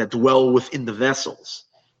divine that dwell within the vessels,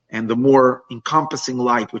 and the more encompassing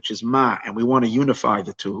light, which is Ma, and we want to unify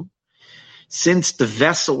the two. Since the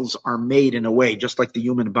vessels are made in a way, just like the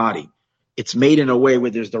human body, it's made in a way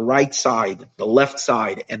where there's the right side, the left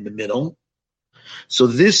side, and the middle. So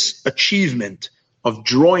this achievement of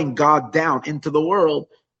drawing God down into the world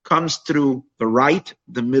comes through the right,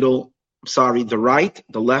 the right,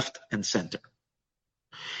 the left, and center.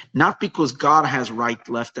 Not because God has right,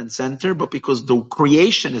 left, and center, but because the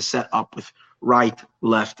creation is set up with right,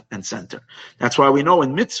 left, and center. That's why we know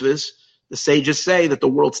in mitzvahs, the sages say that the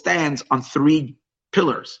world stands on three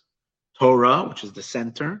pillars. Torah, which is the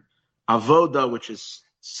center. Avoda, which is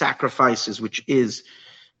sacrifices, which is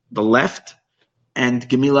the left. And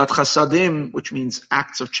Gemilat Chasadim, which means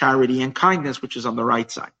acts of charity and kindness, which is on the right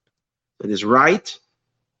side. It is right,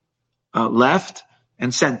 left,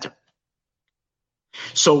 and center.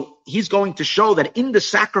 So he's going to show that in the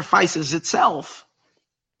sacrifices itself,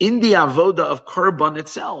 in the Avoda of Korban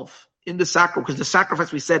itself, in the sacrifice, because the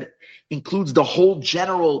sacrifice, we said, includes the whole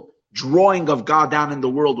general drawing of God down in the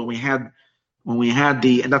world. When we had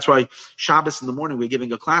and that's why Shabbos in the morning we're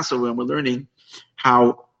giving a class over and we're learning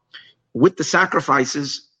how with the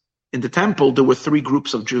sacrifices in the temple there were three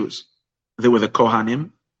groups of Jews. There were the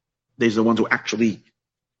Kohanim. These are the ones who actually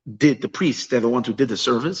did, the priests, they're the ones who did the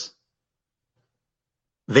service.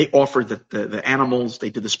 They offered the animals, they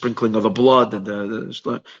did the sprinkling of the blood, and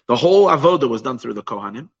the whole avoda was done through the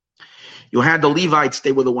Kohanim. You had the Levites,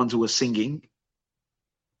 they were the ones who were singing,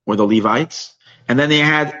 or the Levites. And then they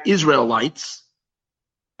had Israelites,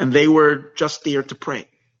 and they were just there to pray,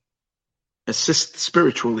 assist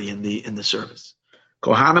spiritually in the service.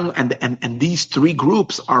 Kohanim and these three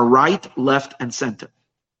groups are right, left, and center.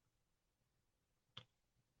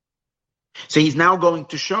 So he's now going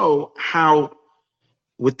to show how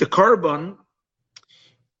with the Korban,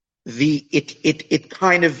 it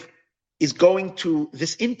kind of is going to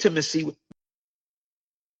this intimacy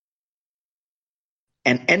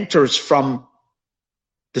and enters from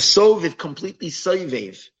the Sovev, completely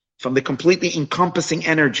Sovev, from the completely encompassing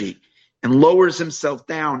energy, and lowers himself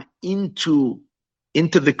down into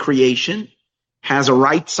the creation, has a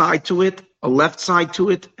right side to it, a left side to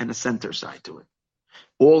it, and a center side to it.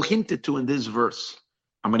 All hinted to in this verse.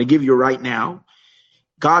 I'm going to give you right now.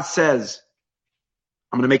 God says,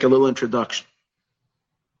 I'm going to make a little introduction.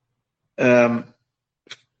 From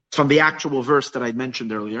the actual verse that I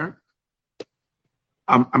mentioned earlier.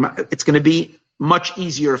 It's going to be much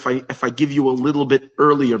easier if I give you a little bit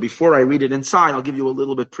earlier. Before I read it inside, I'll give you a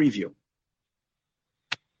little bit preview.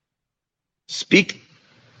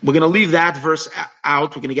 We're going to leave that verse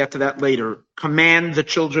out. We're going to get to that later. Command the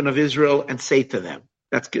children of Israel and say to them.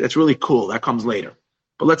 That's really cool. That comes later.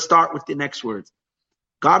 But let's start with the next words.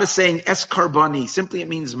 God is saying, Es Karbani. Simply it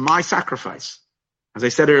means my sacrifice. As I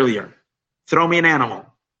said earlier, throw me an animal,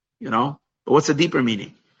 But what's the deeper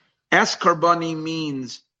meaning? Es Karbani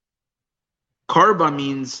means, Karba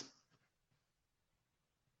means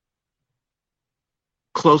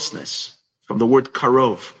closeness, from the word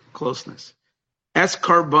karov, closeness. Es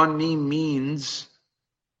Karbani means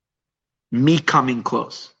me coming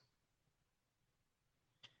close.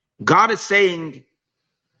 God is saying,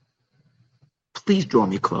 please draw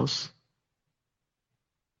me close.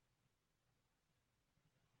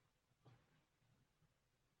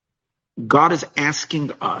 God is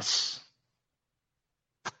asking us.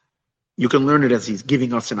 You can learn it as he's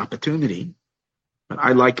giving us an opportunity, but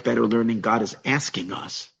I like better learning God is asking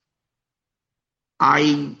us.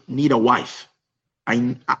 I need a wife.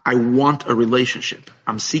 I want a relationship.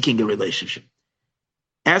 I'm seeking a relationship.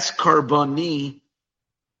 Es karbani,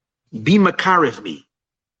 be makarev me.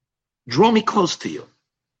 Draw me close to you.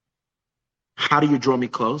 How do you draw me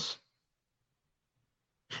close?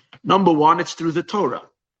 Number one, it's through the Torah.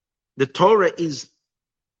 The Torah is,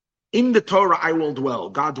 in the Torah I will dwell.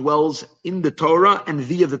 God dwells in the Torah and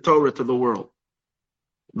via the Torah to the world.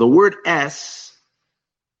 The word es,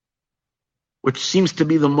 which seems to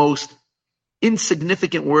be the most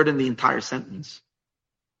insignificant word in the entire sentence.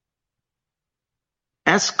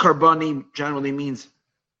 Es karbani generally means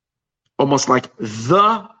almost like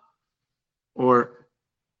the, or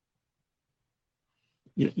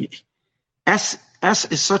es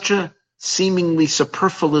is such a seemingly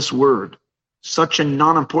superfluous word, such a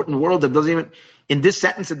non-important word that doesn't even, in this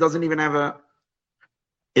sentence, it doesn't even have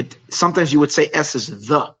sometimes you would say es is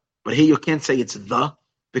the, but here you can't say it's the,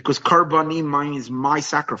 because karbani means my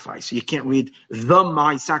sacrifice. So you can't read the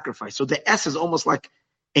my sacrifice. So the S is almost like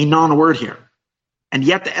a non-word here. And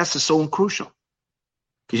yet the S is so crucial.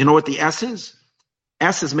 Because you know what the S is?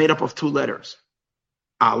 S is made up of two letters.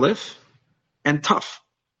 Aleph and Taf.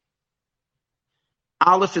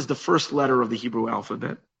 Aleph is the first letter of the Hebrew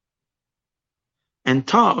alphabet. And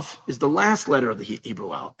Taf is the last letter of the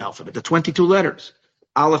Hebrew alphabet, the 22 letters.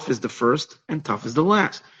 Aleph is the first and Taf is the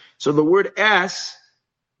last. So the word S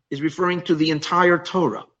is referring to the entire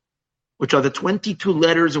Torah, which are the 22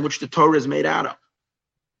 letters in which the Torah is made out of.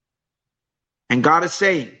 And God is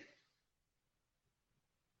saying,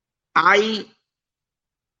 I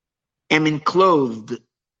am enclosed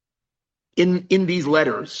in these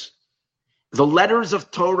letters. The letters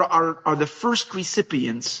of Torah are the first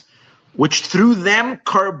recipients, which through them,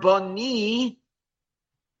 karbani,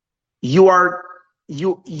 you are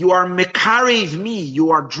mekarev me,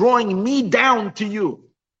 you are drawing me down to you.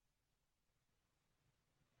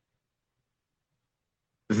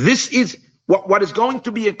 This is what is going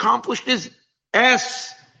to be accomplished is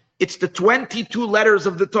S. It's the 22 letters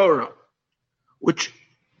of the Torah, which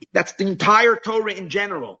that's the entire Torah in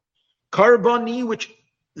general. Karbani, which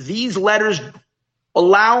these letters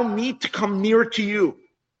allow me to come near to you.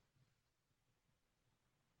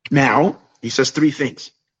 Now, he says three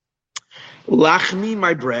things. Lachmi,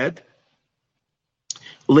 my bread.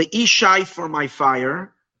 Leishai, for my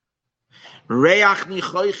fire. Reach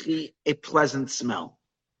nichoichi, a pleasant smell,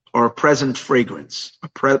 or a pleasant fragrance, a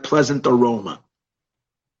pleasant aroma.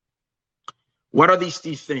 What are these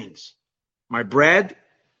three things? My bread,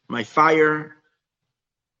 my fire,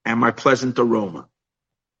 and my pleasant aroma,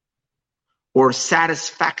 or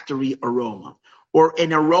satisfactory aroma, or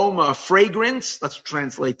an aroma, a fragrance. Let's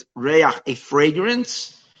translate reach, a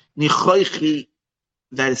fragrance. Nichoichi,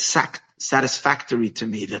 that is satisfactory to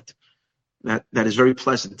me, that is very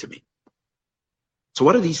pleasant to me. So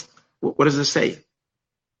what are these? What does this say?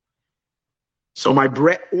 So my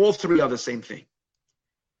bread, all three are the same thing.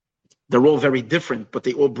 They're all very different, but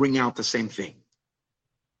they all bring out the same thing.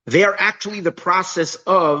 They are actually the process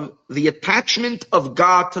of the attachment of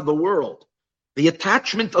God to the world, the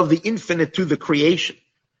attachment of the infinite to the creation,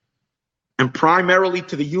 and primarily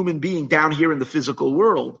to the human being down here in the physical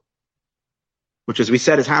world, which, as we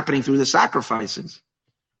said, is happening through the sacrifices.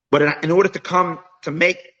 But in order to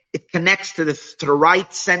make it connects to the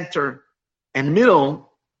right center and middle,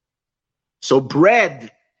 so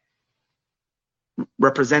bread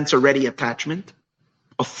represents already attachment,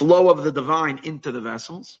 a flow of the divine into the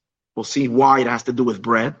vessels. We'll see why it has to do with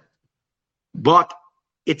bread. But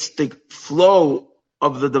it's the flow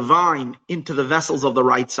of the divine into the vessels of the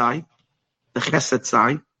right side, the chesed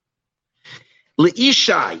side.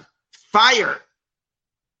 Leishai, fire,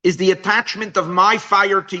 is the attachment of my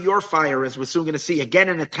fire to your fire, as we're soon going to see. Again,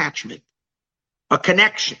 an attachment, a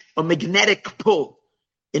connection, a magnetic pull,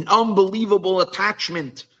 an unbelievable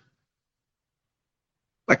attachment.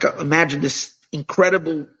 Imagine this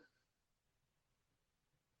incredible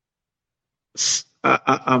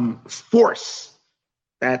force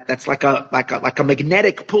that's like a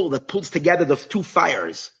magnetic pull that pulls together the two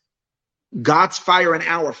fires, God's fire and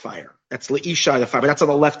our fire. That's Leishai, the fire, but that's on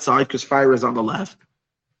the left side because fire is on the left.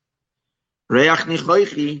 Reach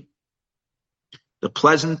nichoichi, the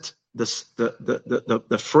pleasant,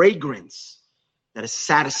 the fragrance that is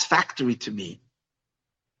satisfactory to me,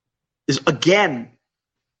 is again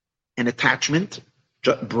an attachment.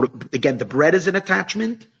 Again, the bread is an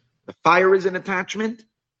attachment, the fire is an attachment.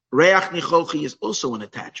 Reach nichoichi is also an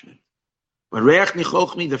attachment. But reach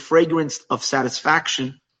nichoichi, the fragrance of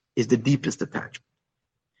satisfaction, is the deepest attachment.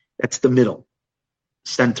 That's the middle,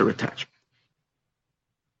 center attachment.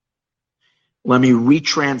 Let me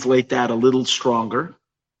retranslate that a little stronger.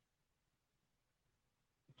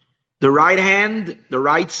 The right hand, the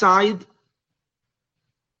right side,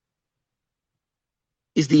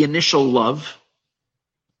 is the initial love.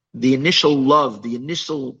 The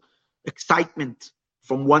initial excitement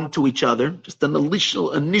from one to each other, just an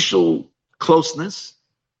initial closeness.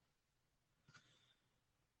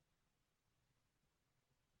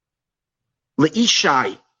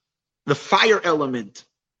 Leishai, the fire element,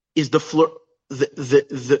 is the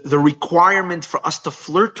requirement for us to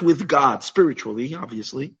flirt with God spiritually,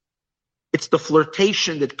 obviously. It's the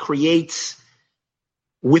flirtation that creates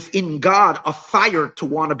within God a fire to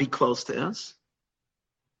want to be close to us.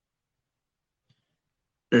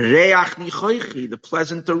 Reach nichoichi, the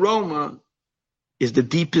pleasant aroma, is the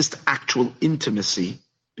deepest actual intimacy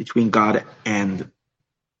between God and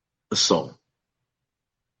the soul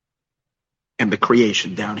and the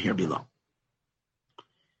creation down here below.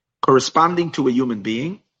 Corresponding to a human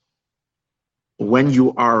being, when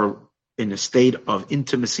you are in a state of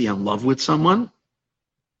intimacy and love with someone,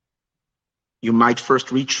 you might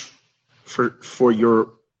first reach for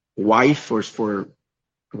your wife or for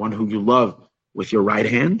one who you love with your right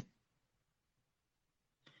hand.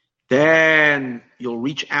 Then you'll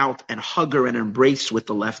reach out and hug her and embrace with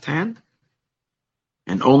the left hand.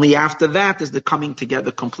 And only after that is the coming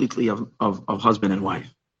together completely of husband and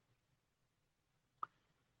wife.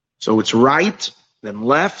 So it's right, then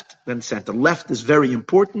left, then center. Left is very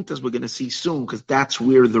important, as we're going to see soon, because that's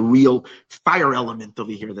where the real fire element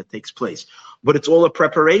over here that takes place. But it's all a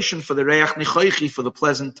preparation for the Reach Nichoichi, for the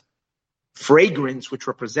pleasant fragrance, which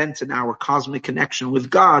represents in our cosmic connection with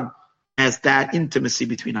God as that intimacy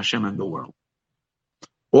between Hashem and the world.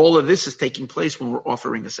 All of this is taking place when we're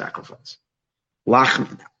offering a sacrifice.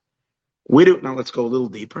 Lachmi now. Now let's go a little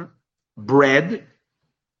deeper. Bread.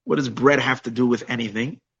 What does bread have to do with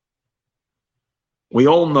anything? We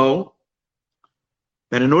all know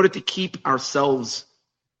that in order to keep ourselves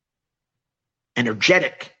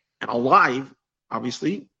energetic and alive,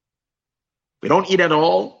 obviously, if we don't eat at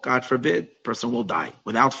all, God forbid, person will die.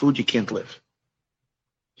 Without food, you can't live.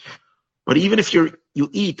 But even if you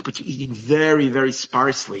eat, but you're eating very, very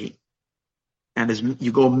sparsely, and as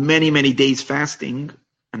you go many, many days fasting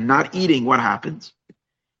and not eating, what happens?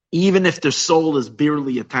 Even if the soul is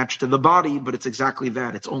barely attached to the body, but it's exactly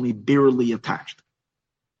that, it's only barely attached.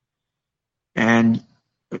 And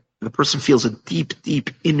the person feels a deep, deep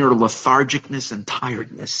inner lethargicness and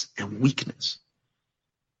tiredness and weakness.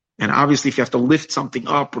 And obviously, if you have to lift something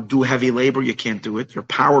up or do heavy labor, you can't do it. Your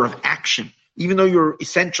power of action, even though you're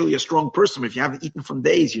essentially a strong person, if you haven't eaten for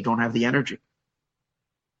days, you don't have the energy.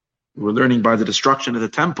 We're learning by the destruction of the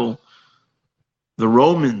temple, the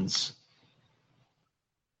Romans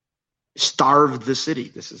starved the city.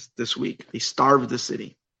 This is this week. They starved the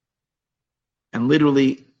city. And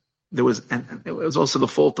literally, and it was also the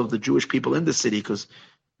fault of the Jewish people in the city, because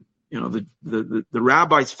the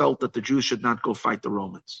rabbis felt that the Jews should not go fight the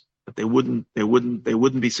Romans, that they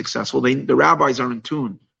wouldn't be successful. The rabbis are in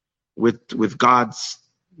tune with God's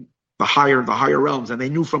the higher realms, and they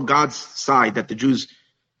knew from God's side that the Jews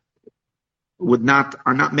are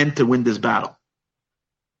not meant to win this battle.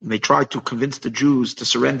 And they tried to convince the Jews to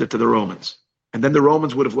surrender to the Romans, and then the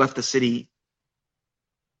Romans would have left the city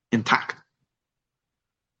intact.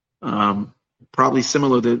 Probably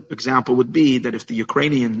similar, the example would be that if the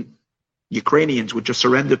Ukrainians would just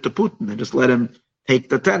surrender to Putin and just let him take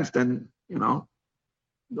the tents, then,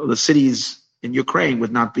 the cities in Ukraine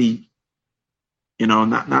would not be,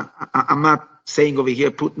 I'm not saying over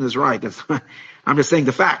here Putin is right. I'm just saying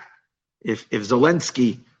the fact. If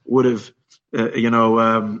Zelensky would have,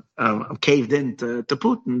 caved in to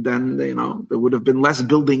Putin, then, there would have been less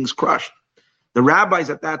buildings crushed. The rabbis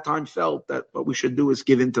at that time felt that what we should do is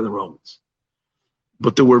give in to the Romans.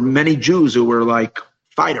 But there were many Jews who were like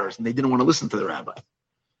fighters, and they didn't want to listen to the rabbi.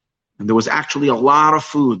 And there was actually a lot of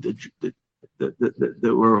food.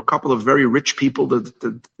 There were a couple of very rich people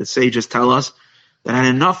that the sages tell us that had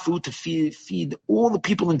enough food to feed all the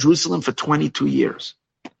people in Jerusalem for 22 years.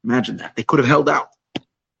 Imagine that. They could have held out.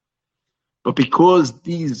 But because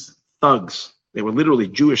these thugs, they were literally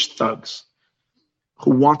Jewish thugs,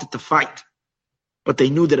 who wanted to fight, but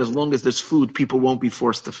they knew that as long as there's food, people won't be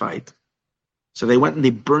forced to fight. So they went and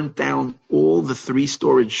they burnt down all the 3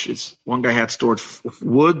 storages. One guy had stored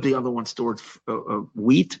wood, the other one stored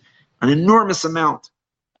wheat, an enormous amount.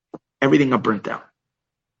 Everything got burnt down.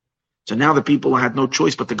 So now the people had no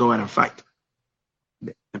choice but to go out and fight.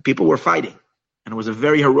 And people were fighting. And it was a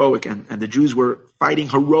very heroic, and the Jews were fighting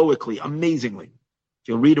heroically, amazingly. If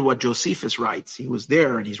you read what Josephus writes, he was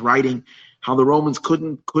there and he's writing how the Romans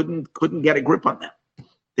couldn't get a grip on them.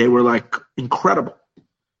 They were like incredible,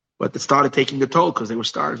 but they started taking the toll because they were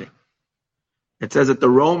starving. It says that the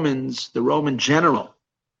Roman general,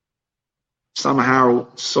 somehow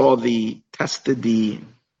tested the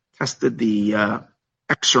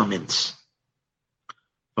excrements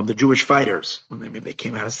of the Jewish fighters when they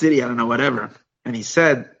came out of the city, I don't know, whatever. And he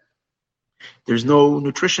said, there's no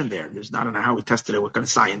nutrition there. I don't know how he tested it, what kind of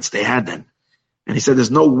science they had then. And he said, there's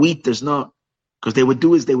no wheat, because they would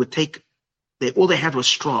do is all they had was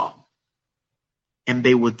straw. And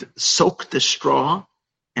they would soak the straw,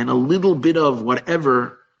 and a little bit of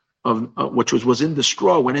whatever which was in the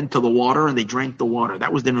straw went into the water, and they drank the water.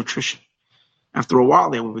 That was their nutrition. After a while,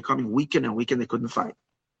 they were becoming weakened, they couldn't fight.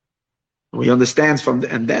 We understand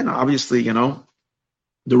and then obviously, the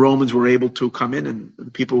Romans were able to come in, and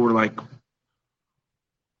the people were like,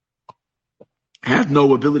 had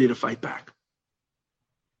no ability to fight back.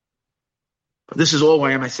 But this is all,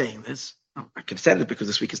 why am I saying this? I can say it because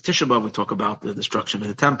this week is Tisha B'Av, we talk about the destruction of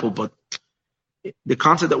the temple, but the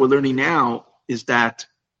concept that we're learning now is that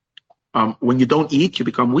when you don't eat, you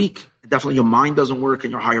become weak. Definitely your mind doesn't work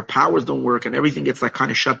and your higher powers don't work and everything gets like kind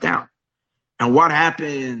of shut down. And what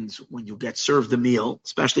happens when you get served a meal,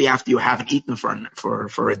 especially after you haven't eaten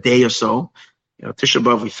for a day or so? Tisha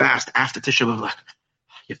B'Av, we fast. After Tisha B'Av, like,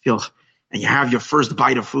 you feel, and you have your first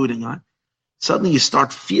bite of food and suddenly you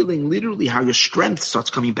start feeling literally how your strength starts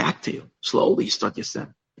coming back to you. Slowly you start your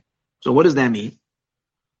sin. So what does that mean?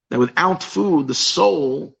 That without food, the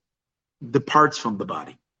soul departs from the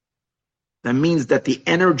body. That means that the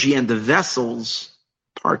energy and the vessels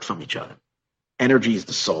part from each other. Energy is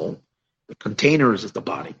the soul. The containers is the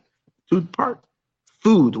body. Two part.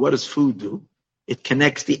 Food, what does food do? It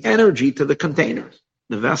connects the energy to the containers,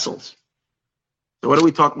 the vessels. So what are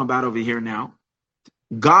we talking about over here now?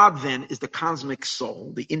 God then is the cosmic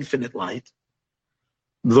soul, the infinite light.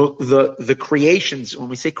 The creations, when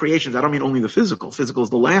we say creations, I don't mean only the physical. Physical is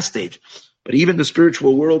the last stage. But even the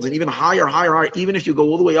spiritual worlds and even higher, even if you go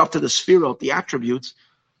all the way up to the sphirot, the attributes,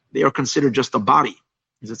 they are considered just a body.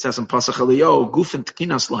 As it says in Pasach Eliyahu, Guf and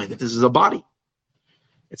Tkinas line, that this is a body.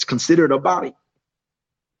 It's considered a body.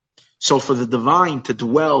 So for the divine to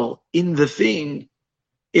dwell in the thing,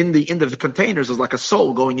 in the containers, is like a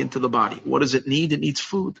soul going into the body. What does it need? It needs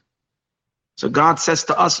food. So God says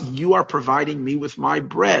to us, you are providing me with my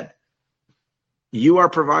bread. You are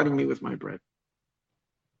providing me with my bread.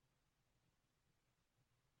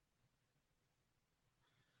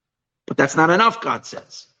 But that's not enough, God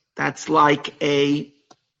says. That's like a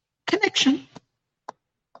connection.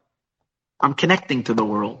 I'm connecting to the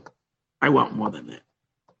world. I want more than that.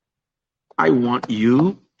 I want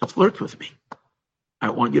you to flirt with me. I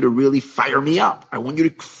want you to really fire me up. I want you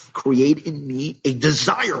to create in me a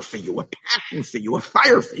desire for you, a passion for you, a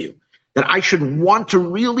fire for you, that I should want to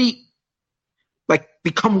really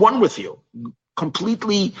become one with you,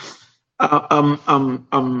 completely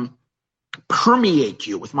permeate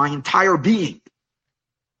you with my entire being.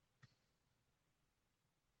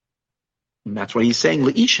 And that's what he's saying,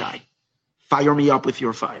 Le'ishai, fire me up with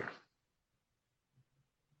your fire.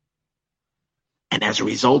 And as a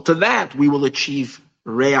result of that, we will achieve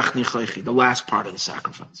Reach Nichochi, the last part of the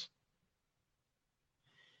sacrifice.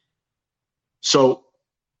 So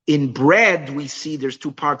in bread, we see there's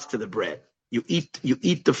two parts to the bread. You eat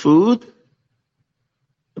the food,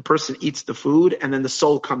 the person eats the food, and then the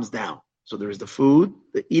soul comes down. So there is the food.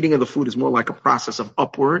 The eating of the food is more like a process of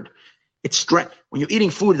upward. It's strength. When you're eating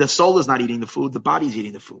food, the soul is not eating the food, the body is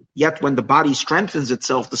eating the food. Yet when the body strengthens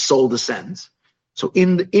itself, the soul descends. So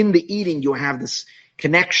in the eating, you have this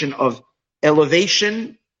connection of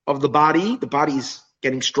elevation of the body is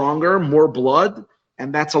getting stronger, more blood,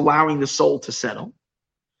 and that's allowing the soul to settle.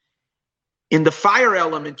 In the fire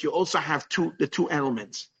element, you also have the two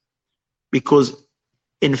elements, because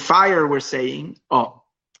in fire we're saying,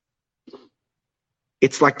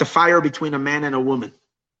 it's like the fire between a man and a woman.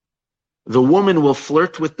 The woman will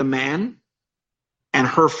flirt with the man, and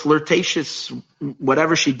her flirtatious,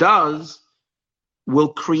 whatever she does, will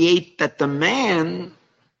create that the man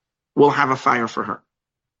will have a fire for her.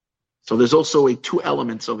 So there's also two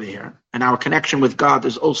elements over here. And our connection with God,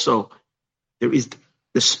 there is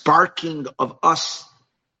the sparking of us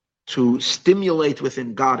to stimulate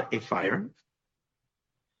within God a fire.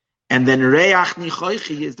 And then Reach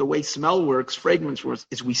Nichochi is the way smell works, fragrance works,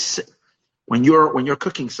 is we sit. When you're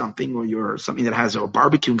cooking something, or you're something that has, or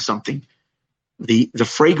barbecuing something, the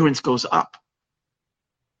fragrance goes up.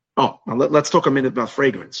 Now let's talk a minute about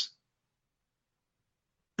fragrance.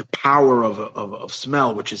 The power of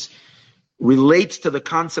smell, which relates to the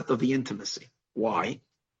concept of the intimacy. Why?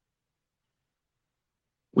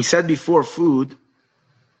 We said before, food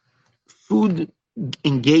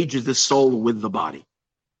engages the soul with the body.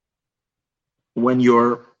 When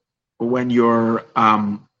you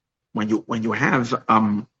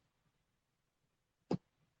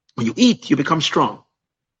eat, you become strong.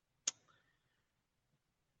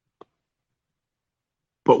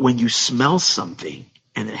 But when you smell something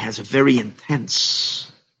and it has a very intense,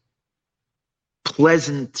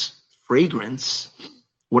 pleasant fragrance,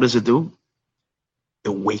 what does it do? It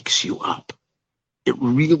wakes you up. It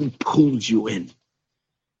really pulls you in.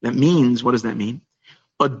 That means, what does that mean?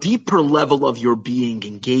 A deeper level of your being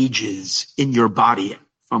engages in your body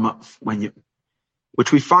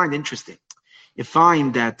which we find interesting. You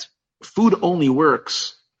find that food only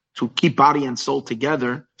works to keep body and soul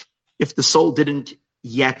together if the soul didn't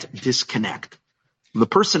yet disconnect. The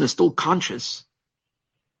person is still conscious.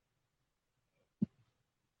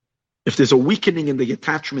 If there's a weakening in the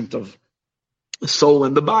attachment of the soul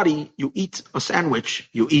and the body, you eat a sandwich,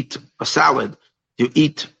 you eat a salad, you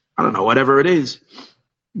eat, I don't know, whatever it is,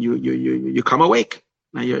 you come awake.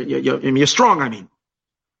 Now you're strong, I mean.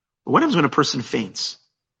 But what happens when a person faints?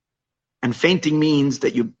 And fainting means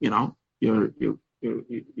that you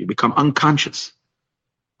become unconscious.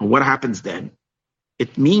 And what happens then?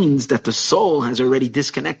 It means that the soul has already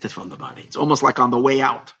disconnected from the body. It's almost like on the way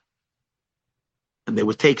out. And they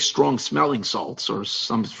would take strong smelling salts or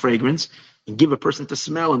some fragrance and give a person to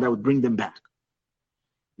smell, and that would bring them back.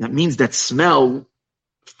 That means that smell,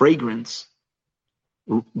 fragrance,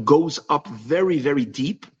 goes up very, very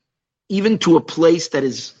deep, even to a place that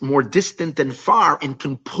is more distant and far, and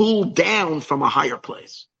can pull down from a higher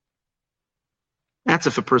place. That's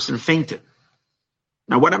if a person fainted.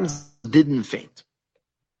 Now, what happens if didn't faint?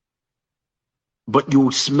 But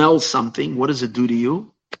you smell something, what does it do to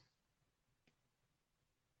you?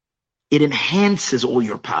 It enhances all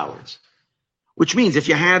your powers. Which means if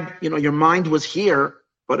you had, your mind was here,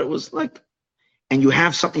 but it was like, and you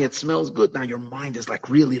have something that smells good, now your mind is like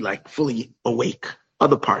really like fully awake.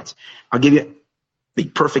 Other parts. I'll give you the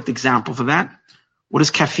perfect example for that. What does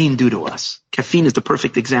caffeine do to us? Caffeine is the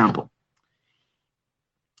perfect example.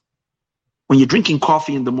 When you're drinking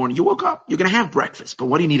coffee in the morning, you woke up, you're going to have breakfast, but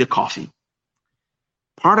what do you need a coffee?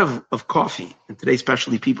 Part of coffee, and today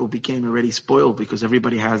especially people became already spoiled because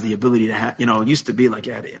everybody has the ability to have, it used to be like,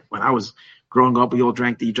 when I was growing up, we all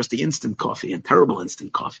drank just the instant coffee and terrible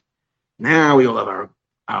instant coffee. Now we all have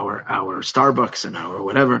our Starbucks and our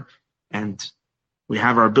whatever, and we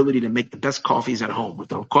have our ability to make the best coffees at home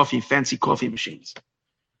with our fancy coffee machines.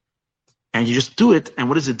 And you just do it, and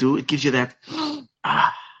what does it do? It gives you that,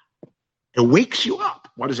 it wakes you up.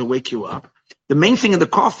 Why does it wake you up? The main thing in the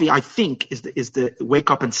coffee, I think, is the wake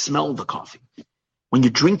up and smell the coffee. When you're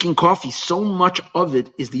drinking coffee, so much of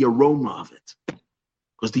it is the aroma of it.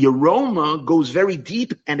 Because the aroma goes very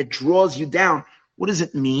deep and it draws you down. What does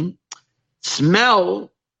it mean?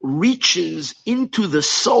 Smell reaches into the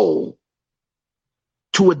soul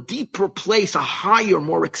to a deeper place, a higher,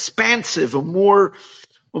 more expansive, a more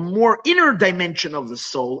inner dimension of the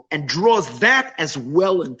soul, and draws that as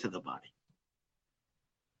well into the body.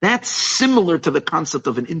 That's similar to the concept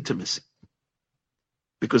of an intimacy.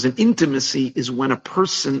 Because an intimacy is when a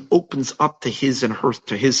person opens up to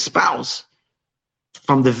his spouse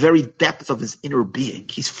from the very depth of his inner being.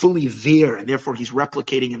 He's fully there, and therefore he's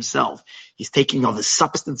replicating himself. He's taking all the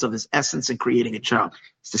substance of his essence and creating a child.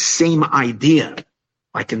 It's the same idea,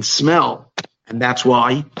 like in smell. And that's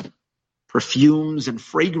why perfumes and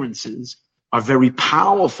fragrances are very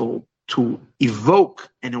powerful to evoke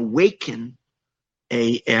and awaken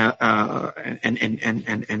and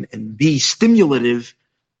be stimulative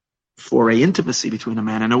for a intimacy between a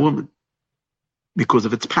man and a woman because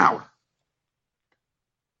of its power.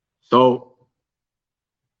 So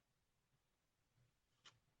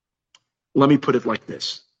let me put it like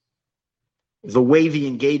this. The way the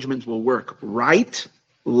engagement will work: right,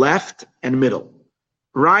 left, and middle.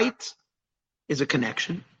 Right is a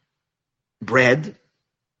connection, bread.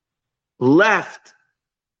 Left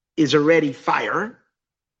is already fire.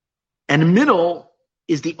 And middle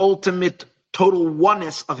is the ultimate total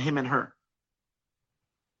oneness of him and her.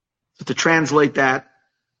 So to translate that,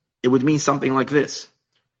 it would mean something like this.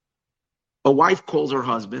 A wife calls her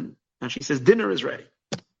husband and she says, dinner is ready.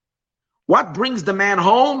 What brings the man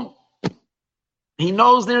home? He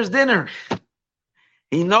knows there's dinner.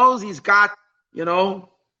 He knows he's got,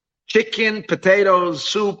 chicken, potatoes,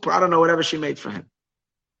 soup, I don't know, whatever she made for him.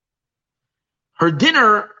 Her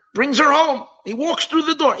dinner brings her home. He walks through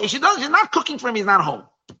the door. She's not cooking for him. He's not home.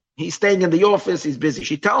 He's staying in the office. He's busy.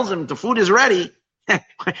 She tells him the food is ready.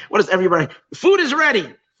 What is everybody? The food is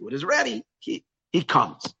ready. Food is ready. he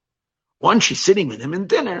comes. Once she's sitting with him in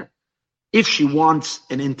dinner, if she wants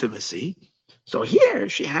an intimacy, so here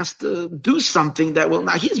she has to do something that will,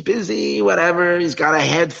 now he's busy, whatever, he's got a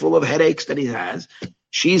head full of headaches that he has.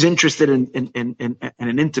 She's interested in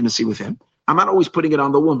an intimacy with him. I'm not always putting it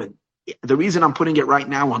on the woman. The reason I'm putting it right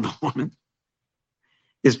now on the woman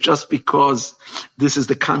is just because this is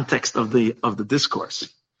the context of the discourse.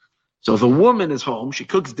 So the woman is home, she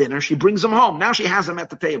cooks dinner, she brings him home. Now she has him at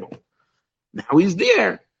the table. Now he's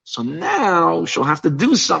there. So now she'll have to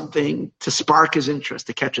do something to spark his interest,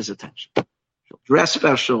 to catch his attention. She'll dress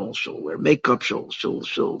special, she'll wear makeup, she'll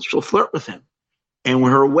flirt with him. And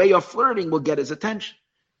her way of flirting will get his attention.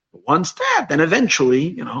 Once that, then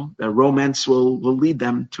eventually, the romance will lead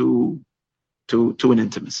them to an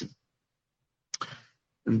intimacy.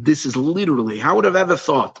 And this is literally, how would I have ever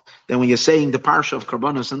thought that when you're saying the Parsha of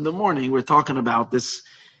Karbanos in the morning, we're talking about this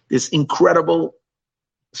incredible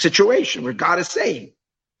situation where God is saying,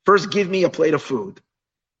 first give me a plate of food.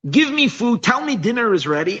 Give me food, tell me dinner is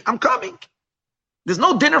ready, I'm coming. There's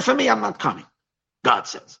no dinner for me, I'm not coming. God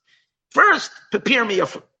says. First, prepare me a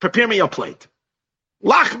plate.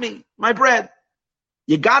 Lachmi, my bread.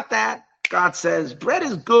 You got that? God says, bread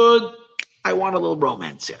is good, I want a little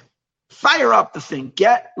romance here. Fire up the thing.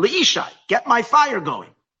 Get my fire going.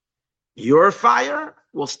 Your fire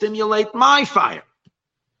will stimulate my fire.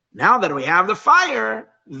 Now that we have the fire,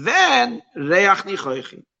 then through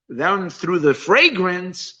the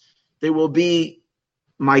fragrance, there will be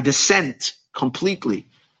my descent completely.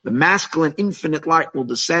 The masculine infinite light will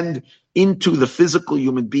descend into the physical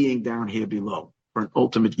human being down here below for an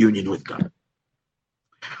ultimate union with God.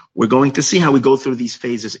 We're going to see how we go through these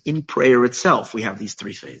phases. In prayer itself, we have these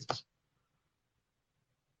three phases.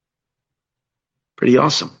 Pretty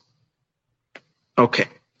awesome. Okay,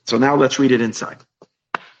 so now let's read it inside.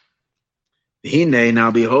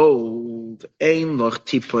 Now behold, there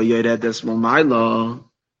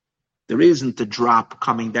isn't a drop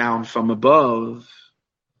coming down from above.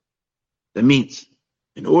 That means,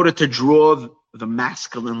 in order to draw the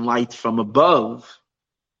masculine light from above,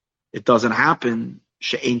 it doesn't happen,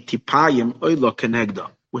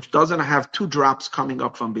 which doesn't have two drops coming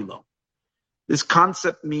up from below. This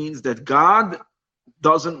concept means that God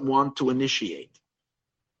doesn't want to initiate.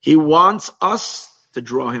 He wants us to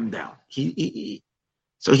draw him down.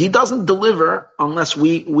 So he doesn't deliver unless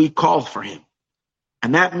we call for him.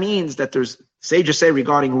 And that means that there's, sages say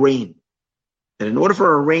regarding rain, that in order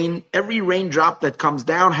for a rain, every raindrop that comes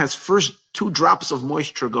down has first two drops of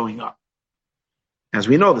moisture going up. As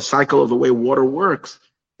we know, the cycle of the way water works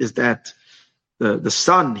is that the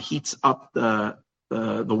sun heats up the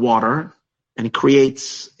water and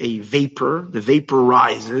creates a vapor. The vapor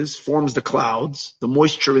rises, forms the clouds, the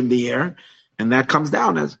moisture in the air, and that comes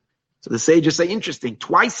down. So the sages say, interesting,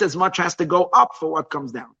 twice as much has to go up for what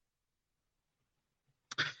comes down.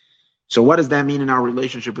 So what does that mean in our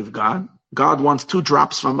relationship with God? God wants two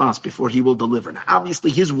drops from us before he will deliver. Now,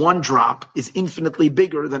 obviously, his one drop is infinitely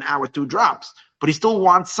bigger than our two drops, but he still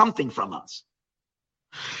wants something from us.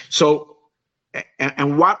 So,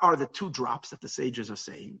 and what are the two drops that the sages are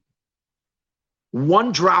saying?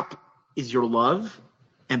 One drop is your love,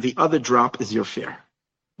 and the other drop is your fear.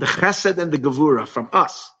 The chesed and the gevura from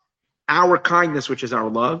us, our kindness, which is our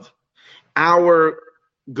love, our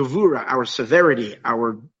gevura, our severity,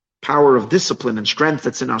 our power of discipline and strength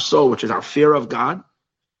that's in our soul, which is our fear of God.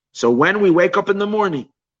 So when we wake up in the morning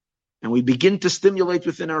and we begin to stimulate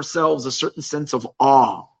within ourselves a certain sense of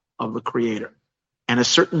awe of the Creator and a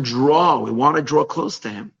certain draw, we want to draw close to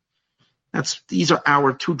him. These are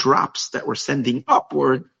our two drops that we're sending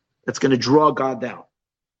upward that's going to draw God down.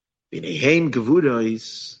 These 5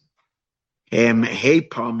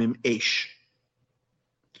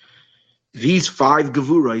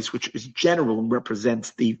 gevurais, which is general and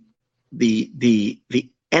represents the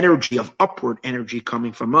energy of upward energy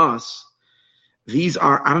coming from us. These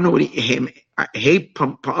are, I don't know what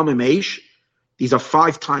these are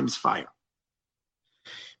 5 times fire.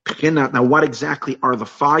 Now, what exactly are the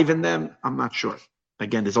 5 in them? I'm not sure.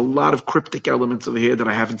 Again, there's a lot of cryptic elements over here that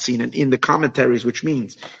I haven't seen in the commentaries, which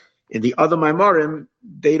means in the other Maimarim,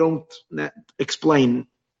 they don't explain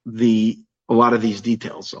a lot of these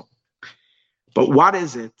details. So, but what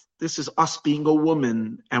is it? This is us being a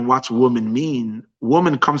woman, and what's woman mean?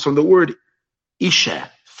 Woman comes from the word isha,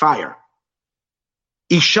 fire.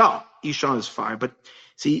 Isha is fire, but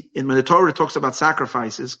see, when the Torah talks about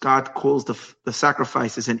sacrifices, God calls the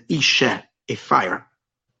sacrifices an isha, a fire.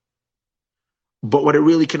 But what it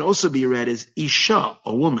really can also be read is isha,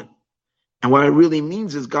 a woman. And what it really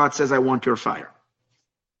means is God says, I want your fire.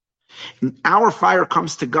 And our fire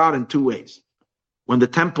comes to God in 2 ways. when the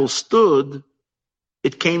temple stood,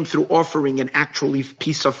 it came through offering an actual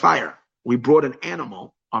piece of fire. We brought an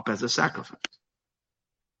animal up as a sacrifice.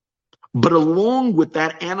 But along with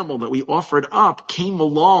that animal that we offered up came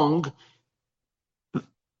along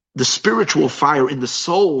the spiritual fire in the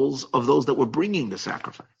souls of those that were bringing the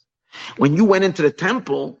sacrifice. When you went into the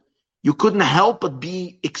temple, you couldn't help but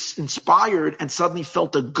be inspired and suddenly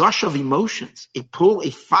felt a gush of emotions, a pull,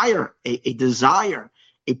 a fire, a desire,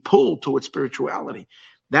 a pull towards spirituality.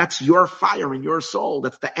 That's your fire in your soul.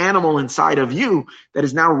 That's the animal inside of you that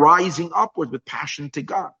is now rising upward with passion to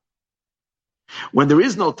God. When there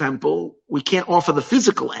is no temple, we can't offer the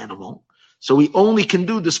physical animal, so we only can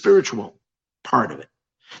do the spiritual part of it.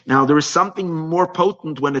 Now, there is something more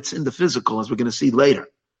potent when it's in the physical, as we're going to see later,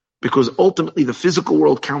 because ultimately the physical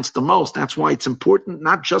world counts the most. That's why it's important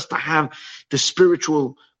not just to have the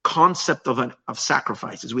spiritual concept of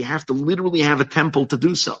sacrifices. We have to literally have a temple to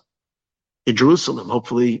do so. In Jerusalem,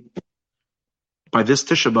 hopefully by this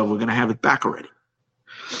Tisha B'Av, we're going to have it back already.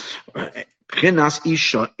 There has to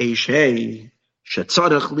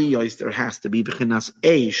be b'chinas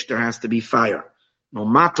eish, there has to be fire. No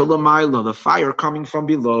mata l'mayla, the fire coming from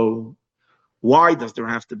below. Why does there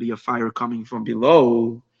have to be a fire coming from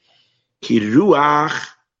below? Ki ruach,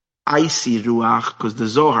 icy ruach, because the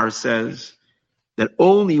Zohar says that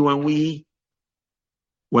only when we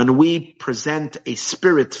present a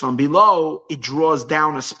spirit from below, it draws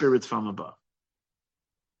down a spirit from above.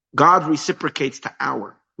 God reciprocates to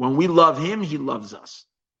our. When we love him, he loves us.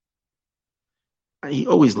 He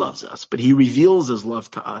always loves us, but he reveals his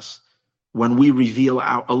love to us. When we reveal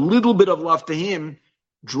a little bit of love to him,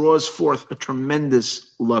 draws forth a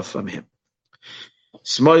tremendous love from him.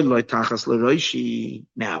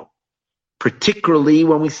 Now, particularly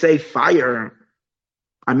when we say fire,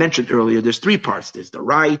 I mentioned earlier, there's three parts. There's the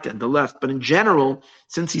right and the left. But in general,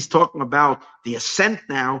 since he's talking about the ascent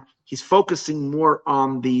now, he's focusing more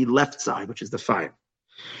on the left side, which is the fire.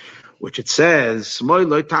 Which it says,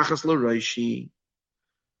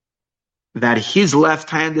 that his left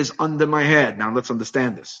hand is under my head. Now let's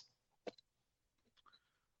understand this.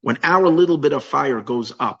 When our little bit of fire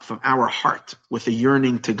goes up from our heart with a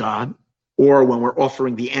yearning to God, or when we're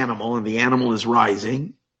offering the animal and the animal is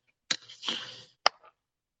rising,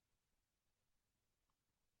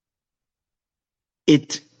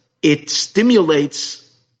 it stimulates,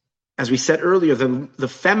 as we said earlier, the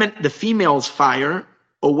female's fire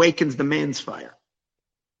awakens the man's fire.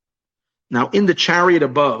 Now, in the chariot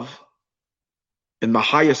above, in the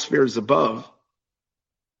highest spheres above,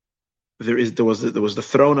 there was the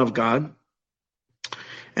throne of God,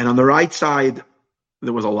 and on the right side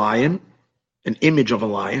there was a lion, an image of a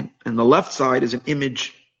lion, and the left side is an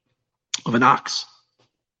image of an ox.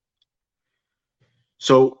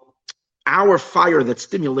 So our fire that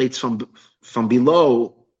stimulates from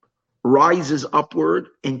below rises upward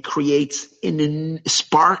and creates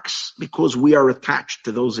sparks because we are attached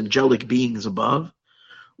to those angelic beings above.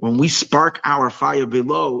 When we spark our fire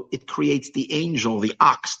below, it creates the angel, the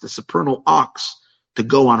ox, the supernal ox, to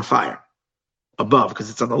go on fire above, because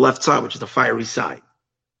it's on the left side, which is the fiery side.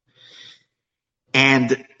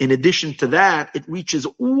 And in addition to that, it reaches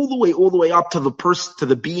all the way up to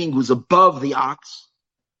the being who's above the ox,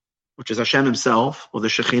 which is Hashem himself, or the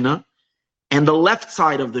Shekhinah, and the left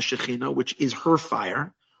side of the Shekhinah, which is her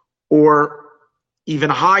fire, or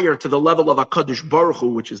even higher to the level of HaKadosh Baruch Hu,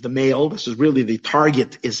 which is the male. This is really the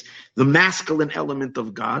target, is the masculine element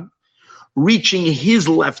of God, reaching his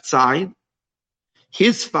left side,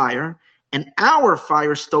 his fire, and our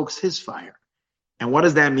fire stokes his fire. And what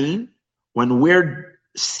does that mean? When we're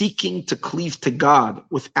seeking to cleave to God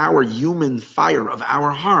with our human fire of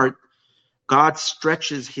our heart, God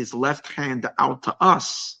stretches his left hand out to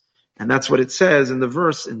us. And that's what it says in the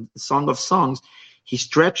verse in the Song of Songs. He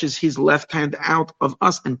stretches his left hand out of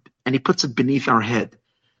us and he puts it beneath our head.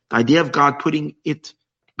 The idea of God putting it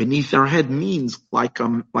beneath our head means like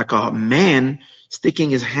a man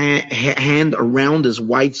sticking his hand around his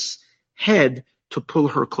wife's head to pull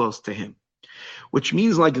her close to him. Which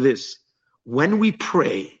means like this: when we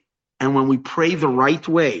pray, and when we pray the right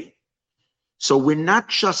way, so we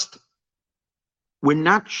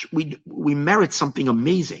merit something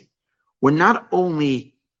amazing. We're not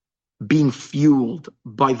only being fueled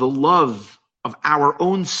by the love of our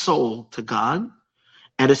own soul to God.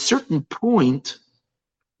 At a certain point,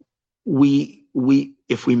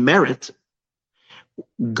 if we merit,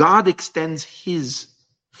 God extends his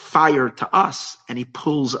fire to us and he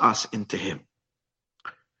pulls us into him.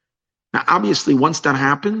 Now, obviously, once that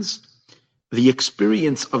happens, the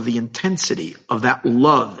experience of the intensity of that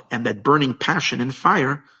love and that burning passion and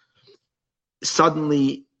fire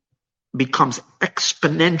suddenly becomes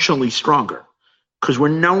exponentially stronger because we're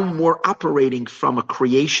no more operating from a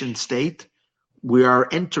creation state. We are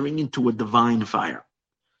entering into a divine fire.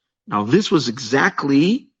 Now, this was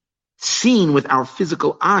exactly seen with our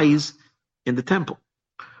physical eyes in the temple.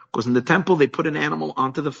 Because in the temple, they put an animal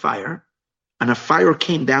onto the fire, and a fire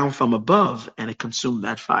came down from above, and it consumed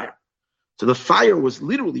that fire. So the fire was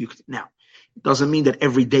literally, now, it doesn't mean that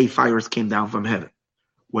every day fires came down from heaven.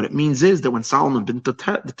 What it means is that when Solomon built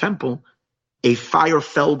the temple, a fire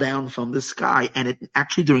fell down from the sky, and it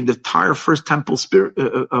actually during the entire first temple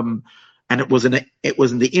and it was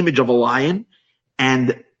in the image of a lion,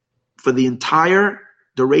 and for the entire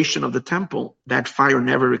duration of the temple, that fire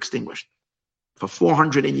never extinguished for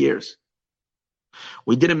 400 years.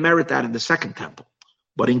 We didn't merit that in the second temple,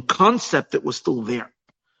 but in concept, it was still there.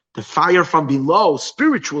 The fire from below,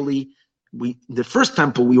 spiritually, the first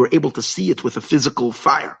temple, we were able to see it with a physical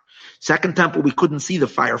fire. Second temple, we couldn't see the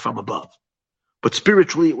fire from above. But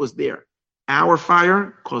spiritually, it was there. Our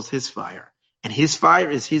fire caused his fire. And his fire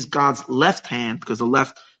is his God's left hand, because the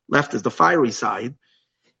left is the fiery side,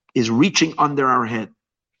 is reaching under our head.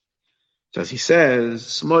 So as he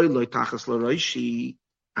says,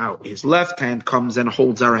 his left hand comes and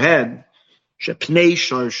holds our head.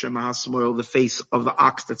 The face of the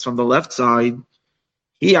ox that's on the left side.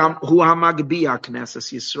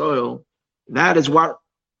 That is what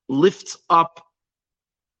lifts up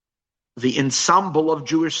the ensemble of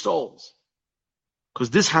Jewish souls. Because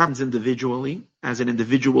this happens individually, as an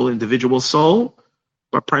individual soul,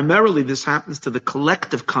 but primarily this happens to the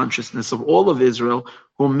collective consciousness of all of Israel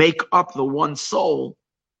who make up the one soul,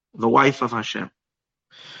 the wife of Hashem.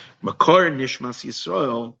 Makor Nishmas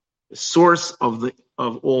Yisrael, the source of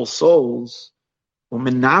all souls,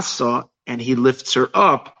 Umenasa, and he lifts her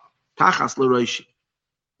up, Tachas L'Roishi.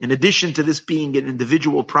 In addition to this being an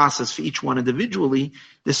individual process for each one individually,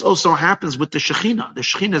 this also happens with the Shekhinah. The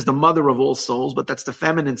Shekhinah is the mother of all souls, but that's the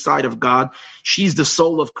feminine side of God. She's the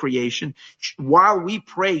soul of creation. While we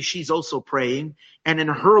pray, she's also praying. And in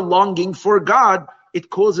her longing for God, it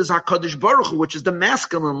causes HaKadosh Baruch Hu, which is the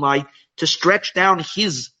masculine light, to stretch down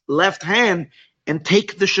his left hand and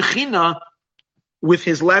take the Shekhinah with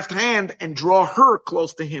his left hand and draw her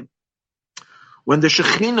close to him. When the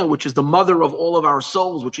Shekhinah, which is the mother of all of our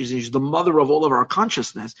souls, which is the mother of all of our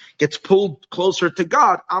consciousness, gets pulled closer to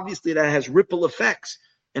God, obviously that has ripple effects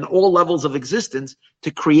in all levels of existence to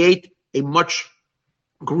create a much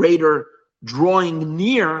greater drawing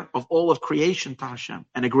near of all of creation to Hashem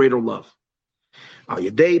and a greater love. And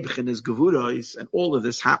all of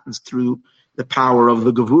this happens through the power of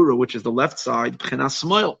the Gevura, which is the left side, B'chinas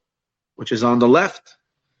Smoil, which is on the left.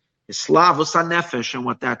 Slavos HaNefesh, and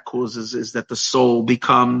what that causes is that the soul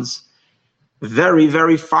becomes very,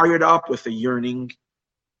 very fired up with a yearning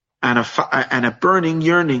and a burning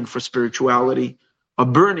yearning for spirituality, a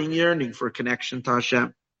burning yearning for connection to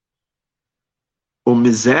Hashem.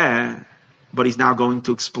 But he's now going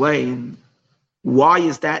to explain why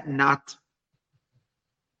is that not,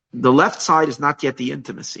 the left side is not yet the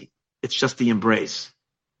intimacy. It's just the embrace.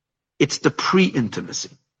 It's the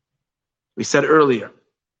pre-intimacy. We said earlier,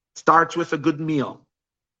 starts with a good meal.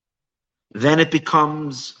 Then it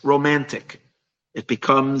becomes romantic. It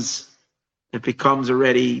becomes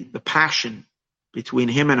already, the passion between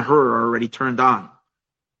him and her are already turned on.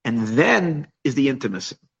 And then is the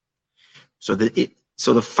intimacy. So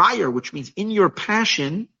the fire, which means in your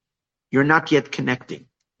passion, you're not yet connecting.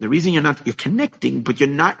 The reason you're connecting, but you're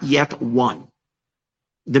not yet one.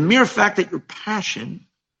 The mere fact that your passion,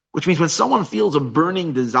 which means when someone feels a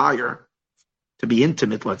burning desire to be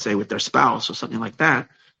intimate, let's say, with their spouse or something like that,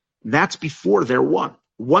 that's before they're one.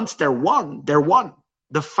 Once they're one, they're one.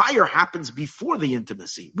 The fire happens before the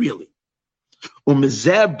intimacy, really.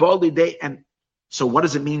 And so what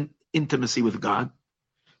does it mean, intimacy with God?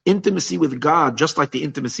 Intimacy with God, just like the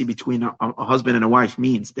intimacy between a husband and a wife,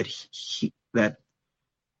 means that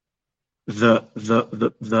the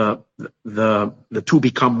two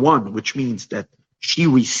become one, which means that she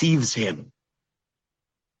receives him.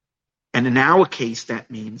 And in our case,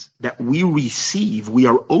 that means that we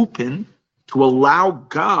are open to allow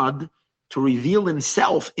God to reveal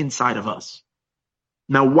himself inside of us.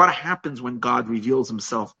 Now, what happens when God reveals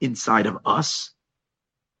himself inside of us?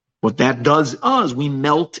 What that does is we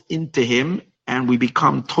melt into him and we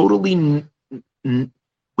become totally,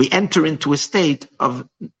 we enter into a state of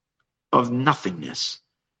nothingness.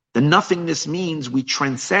 The nothingness means we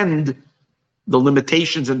transcend the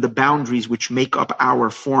limitations and the boundaries which make up our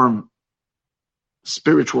form,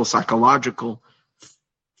 spiritual, psychological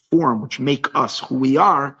form, which make us who we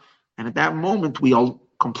are. And at that moment, we are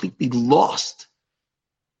completely lost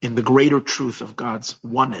in the greater truth of God's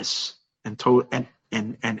oneness and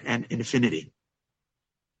infinity.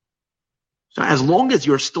 So as long as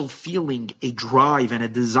you're still feeling a drive and a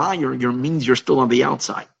desire, it means you're still on the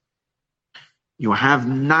outside. You have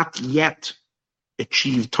not yet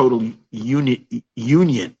achieved total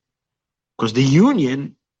union. Because the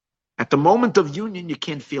union, at the moment of union, you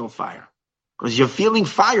can't feel fire. Because you're feeling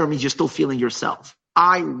fire means you're still feeling yourself.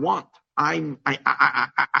 I want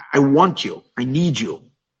you. I need you.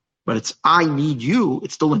 But it's I need you.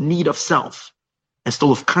 It's still a need of self. And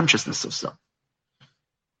still of consciousness of self.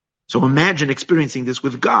 So imagine experiencing this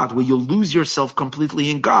with God, where you lose yourself completely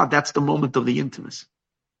in God. That's the moment of the intimacy.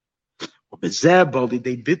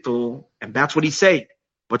 And that's what he's saying.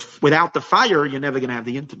 But without the fire, you're never going to have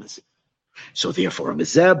the intimacy. So therefore,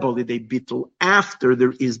 after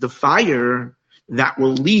there is the fire, that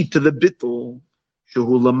will lead to the bittul,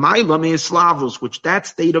 which that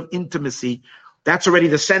state of intimacy, that's already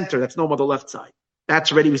the center. That's no more the left side.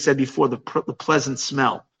 That's already, we said before, the pleasant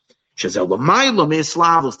smell. That's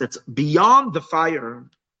beyond the fire,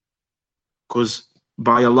 because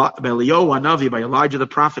by Elijah the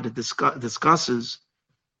prophet, it discusses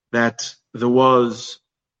that there was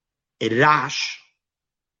a rash,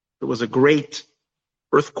 there was a great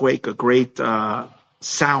earthquake, a great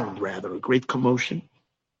sound, rather, a great commotion.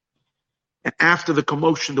 And after the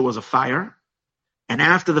commotion, there was a fire. And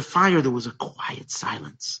after the fire, there was a quiet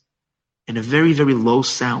silence and a very, very low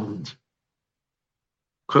sound.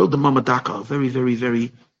 Called the mamadaka, very, very,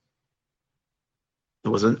 very.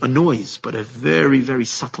 There was a noise, but a very, very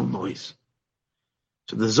subtle noise.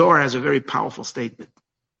 So the Zohar has a very powerful statement.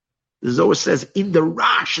 The Zohar says, in the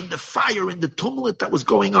rash, in the fire, in the tumult that was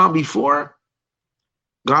going on before,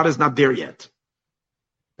 God is not there yet.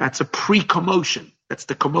 That's a pre-commotion. That's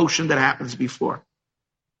the commotion that happens before.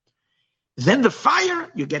 Then the fire,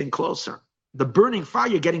 you're getting closer. The burning fire,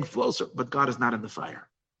 you're getting closer, but God is not in the fire.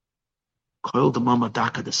 Koil the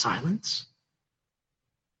mamadaka, the silence.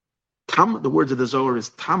 The words of the Zohar is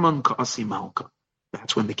Taman Ka'asi Malka.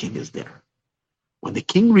 That's when the king is there. When the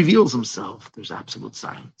king reveals himself, there's absolute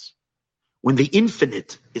silence. When the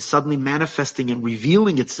infinite is suddenly manifesting and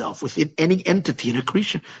revealing itself within any entity in a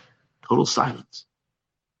creation, total silence.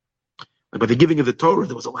 Like by the giving of the Torah,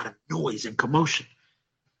 there was a lot of noise and commotion.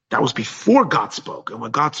 That was before God spoke. And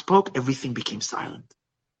when God spoke, everything became silent.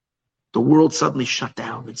 The world suddenly shut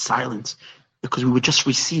down in silence because we were just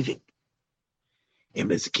receiving.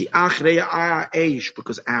 Because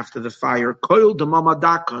after the fire, koil the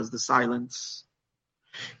mamadaka is the silence.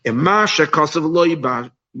 Emasha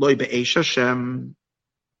kasav loy be'esh Hashem.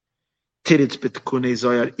 Tiritz betkune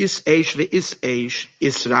zoyar is eish ve'is eish,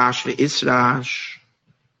 isrash ve'isrash.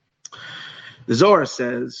 The Zohar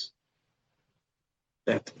says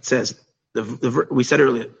that it says we said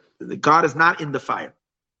earlier that God is not in the fire.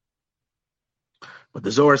 But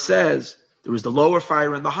the Zohar says there is the lower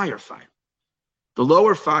fire and the higher fire. The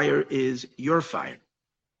lower fire is your fire.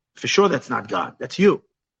 For sure that's not God, that's you.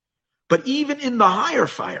 But even in the higher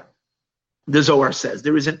fire, the Zohar says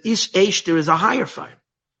there is an ish, there is a higher fire.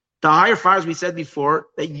 The higher fire, as we said before,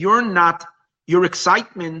 that your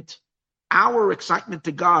excitement, our excitement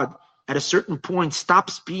to God at a certain point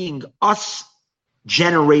stops being us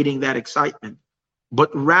generating that excitement, but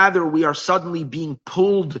rather we are suddenly being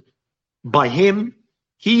pulled by Him.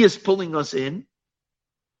 He is pulling us in.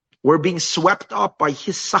 We're being swept up by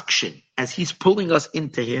His suction as He's pulling us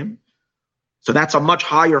into Him. So that's a much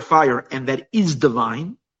higher fire, and that is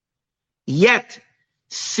divine. Yet,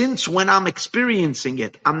 since when I'm experiencing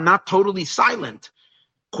it, I'm not totally silent.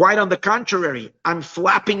 Quite on the contrary, I'm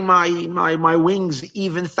flapping my wings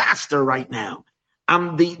even faster right now.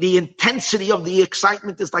 The intensity of the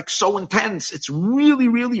excitement is like so intense. It's really,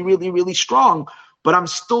 really, really, really strong. But I'm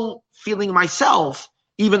still feeling myself,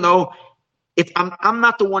 even though I'm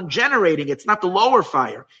not the one generating. It's not the lower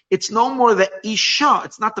fire. It's no more the Isha.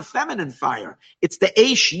 It's not the feminine fire. It's the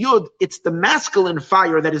Eish Yud. It's the masculine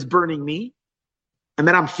fire that is burning me, and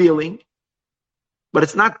that I'm feeling. But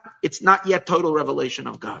it's not yet total revelation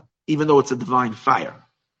of God, even though it's a divine fire.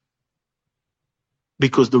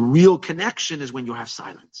 Because the real connection is when you have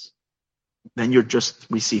silence. Then you're just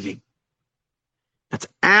receiving. That's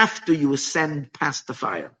after you ascend past the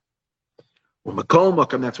fire.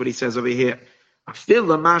 That's what he says over here.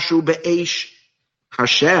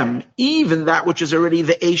 Hashem, even that which is already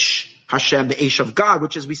the Eish Hashem, the Eish of God,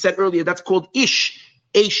 which as we said earlier, that's called Eish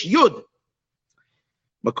Yud.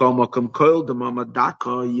 The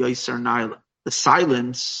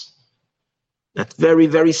silence, that very,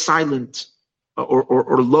 very silent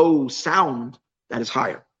or low sound, that is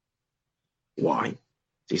higher. Why?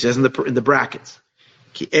 He says in the brackets,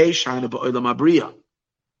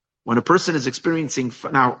 when a person is experiencing,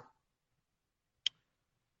 now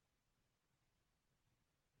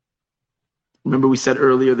Remember we said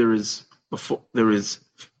earlier there is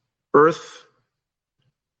earth,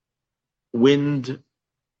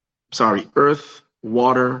 earth,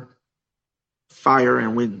 water, fire,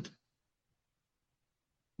 and wind.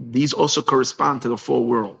 These also correspond to the four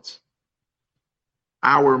worlds.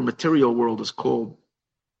 Our material world is called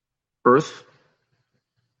earth.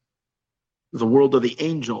 The world of the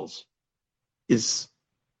angels is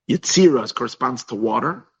Yetzirah, corresponds to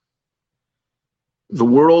water. The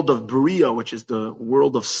world of Bria, which is the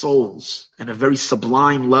world of souls, and a very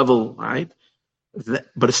sublime level, right?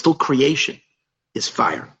 But it's still creation, is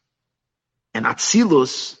fire. And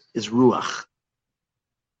Atzilus is Ruach,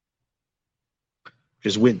 which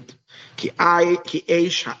is wind. Ki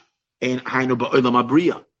Eish hainu ba'olam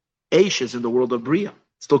haBria. Eish is in the world of Bria,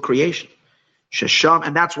 still creation. Shesham,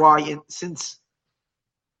 and that's why since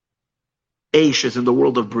Eish is in the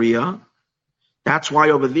world of Bria, that's why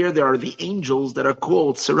over there are the angels that are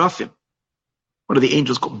called seraphim. What are the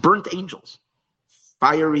angels called? Burnt angels.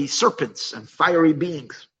 Fiery serpents and fiery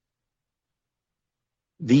beings.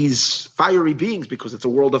 These fiery beings, because it's a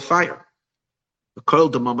world of fire. The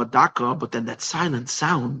koil de mamadaka, but then that silent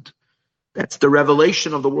sound, that's the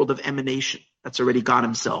revelation of the world of emanation. That's already God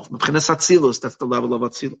himself. M'chinas Atzilus, that's the level of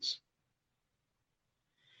Atzilus.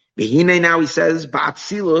 Behine, now he says,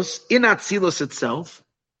 Ba'atzilus, in Atzilus itself,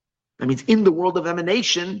 that means in the world of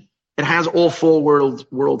emanation, it has all four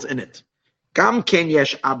worlds in it. Gam ken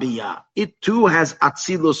yesh abiyah. It too has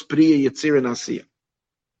Atzilus, Priya, Yetzirah, and Asiyah.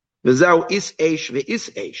 V'zau is eish ve'is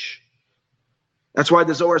eish. That's why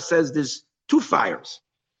the Zohar says there's two fires.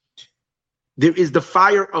 There is the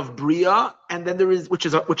fire of Bria, and then there is which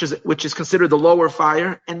is considered the lower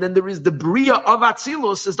fire, and then there is the Bria of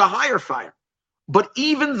Atzilus is the higher fire. But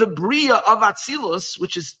even the Bria of Atzilus,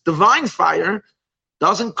 which is divine fire,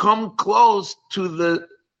 doesn't come close to the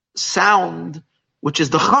sound, which is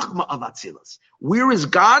the Chachma of Atzilus. Where is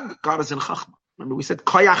God? God is in Chachma. Remember we said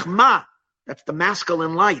Koyach Ma, that's the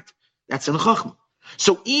masculine light. That's in Chachma.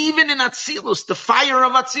 So even in Atzilus, the fire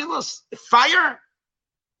of Atzilus, fire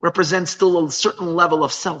represents still a certain level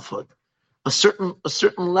of selfhood. A certain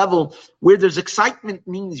level where there's excitement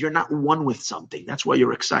means you're not one with something. That's why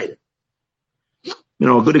you're excited. You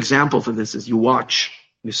know, a good example for this is you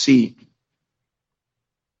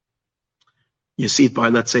see it by,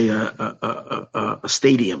 let's say, a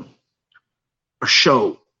stadium, a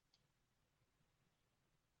show.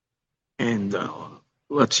 And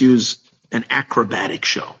let's use an acrobatic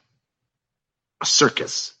show, a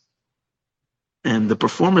circus. And the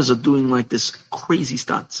performers are doing like this crazy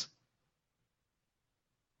stunts.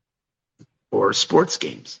 Or sports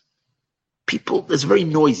games. It's very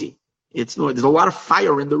noisy. There's a lot of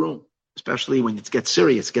fire in the room, especially when it gets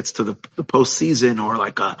serious, gets to the postseason, or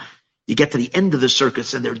like you get to the end of the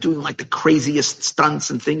circus and they're doing like the craziest stunts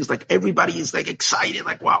and things. Like everybody is like excited,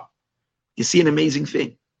 like wow. You see an amazing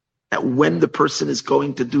thing that when the person is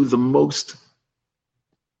going to do the most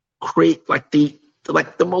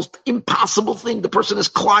the most impossible thing, the person is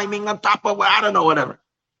climbing on top of whatever.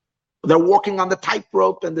 They're walking on the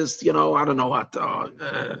tightrope and there's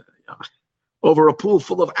over a pool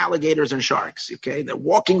full of alligators and sharks. Okay, they're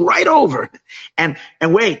walking right over, and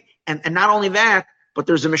not only that, but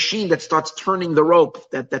there's a machine that starts turning the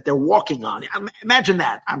rope that they're walking on. Imagine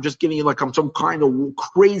that. I'm just giving you like some kind of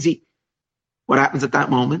crazy. What happens at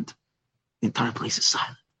that moment? The entire place is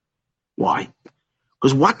silent. Why?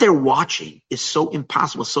 Because what they're watching is so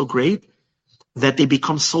impossible, so great, that they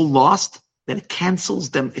become so lost that it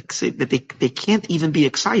cancels them, that they can't even be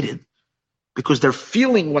excited, because they're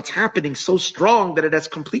feeling what's happening so strong that it has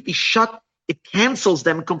completely shut. It cancels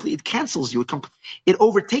them completely. It cancels you. It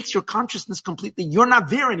overtakes your consciousness completely. You're not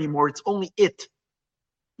there anymore. It's only it.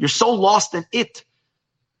 You're so lost in it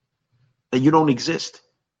that you don't exist.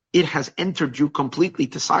 It has entered you completely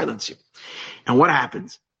to silence you. And what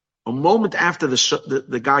happens? A moment after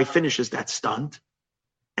the guy finishes that stunt,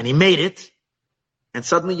 and he made it, and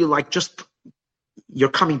suddenly you're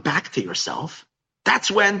coming back to yourself.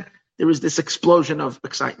 That's when there is this explosion of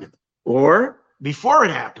excitement. Or before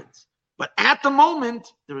it happens. But at the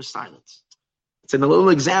moment, there is silence. It's a little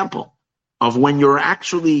example of when you're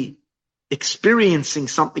actually experiencing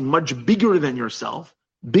something much bigger than yourself,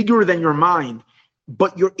 bigger than your mind,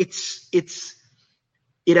 but it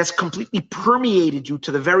has completely permeated you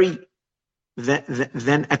to the very.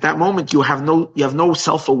 Then at that moment you have no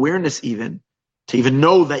self-awareness even to even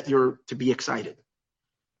know that you're to be excited.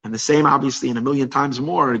 And the same, obviously, in a million times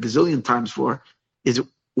more, a gazillion times more, is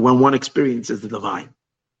when one experiences the divine.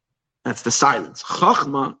 That's the silence.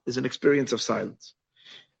 Chachma is an experience of silence.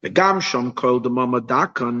 Even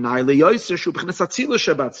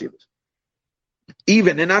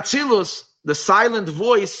in Atzilus, the silent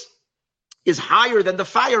voice is higher than the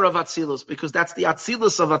fire of Atzilus, because that's the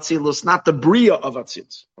Atzilus of Atzilus, not the Bria of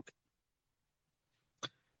Atzilus. Okay.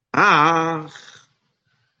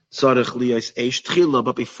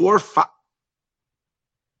 But before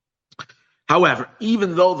however,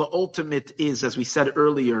 even though the ultimate is, as we said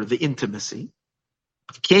earlier, the intimacy,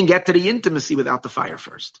 you can't get to the intimacy without the fire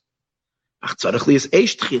first.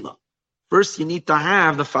 First, you need to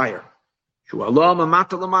have the fire.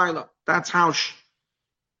 That's how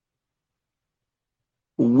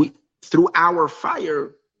through our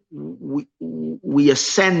fire, we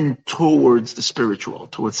ascend towards the spiritual,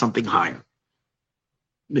 towards something higher.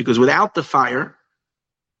 Because without the fire,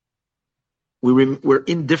 we're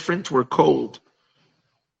indifferent, we're cold.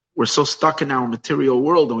 We're so stuck in our material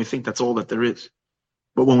world, and we think that's all that there is.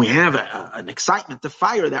 But when we have an excitement, the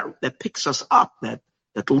fire that picks us up, that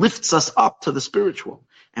lifts us up to the spiritual,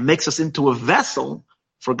 and makes us into a vessel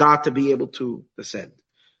for God to be able to descend.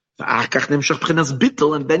 And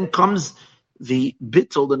then comes the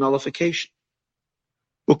bittul, the nullification.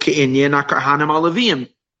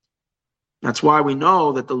 That's why we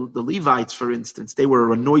know that the Levites, for instance, they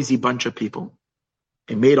were a noisy bunch of people.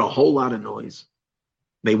 They made a whole lot of noise.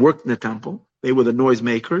 They worked in the temple. They were the noise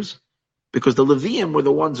makers, because the Leviim were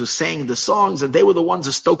the ones who sang the songs, and they were the ones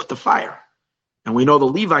who stoked the fire. And we know the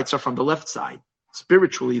Levites are from the left side.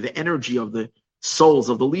 Spiritually, the energy of the souls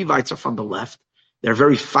of the Levites are from the left. They're a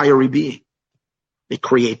very fiery being. They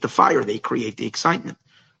create the fire. They create the excitement.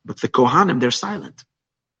 But the Kohanim, they're silent.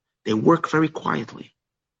 They work very quietly,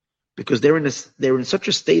 because they're in such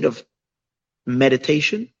a state of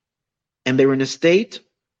meditation, and they're in a state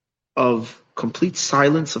of complete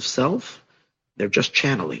silence of self. They're just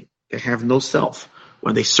channeling. They have no self.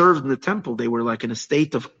 When they served in the temple, they were like in a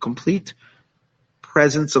state of complete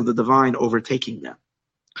presence of the divine overtaking them.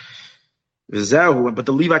 But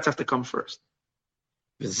the Levites have to come first.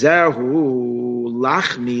 And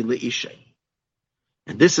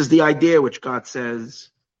this is the idea which God says,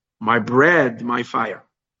 my bread, my fire.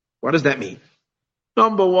 What does that mean?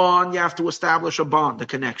 Number one, you have to establish a bond, a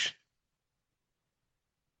connection.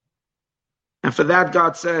 And for that,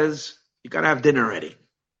 God says, you got to have dinner ready.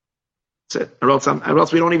 That's it. Or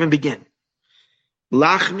else we don't even begin.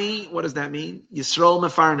 Lachmi, what does that mean? Yisrael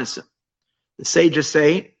mefarnesim. The sages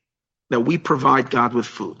say that we provide God with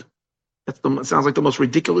food. It sounds like the most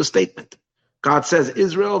ridiculous statement. God says,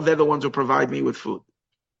 Israel, they're the ones who provide me with food.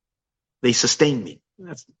 They sustain me.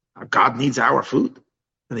 God needs our food.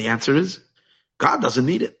 And the answer is, God doesn't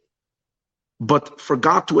need it. But for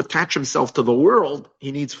God to attach himself to the world,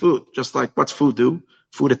 he needs food. Just like, what's food do?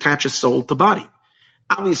 Food attaches soul to body.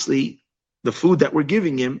 Obviously, the food that we're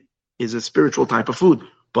giving him is a spiritual type of food.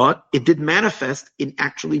 But it did manifest in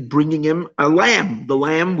actually bringing him a lamb. The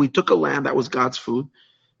lamb, we took a lamb that was God's food,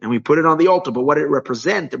 and we put it on the altar. But what did it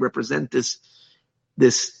represent? It represents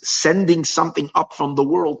this sending something up from the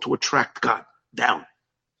world to attract God down.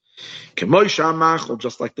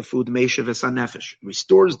 Just like the food Meisha v'sanefesh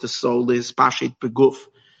restores the soul, is pashit beguf,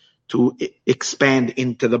 to expand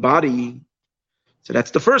into the body. So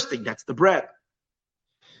that's the first thing. That's the bread.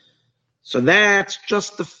 So that's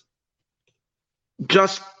just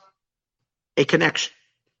a connection.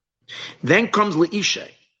 Then comes leisha.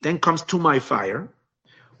 Then comes to my fire,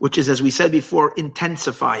 which is, as we said before,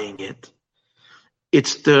 intensifying it.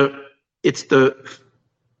 It's the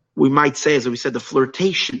we might say, as we said, the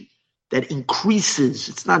flirtation that increases.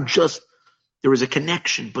 It's not just there is a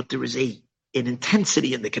connection, but there is an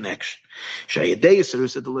intensity in the connection.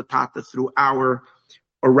 Through our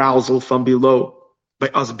arousal from below, by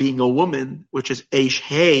us being a woman, which is Eish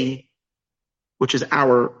Hey, which is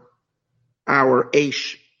our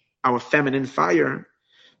Eish, our feminine fire.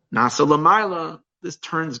 Nasa Lamaila, this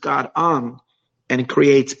turns God on and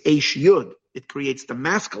creates Eish Yud. It creates the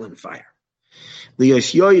masculine fire.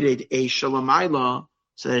 Liyos Yoyred Eish Lamaila,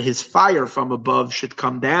 so that his fire from above should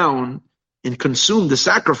come down and consume the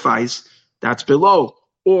sacrifice that's below.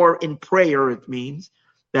 Or in prayer, it means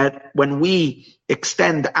that when we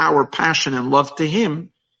extend our passion and love to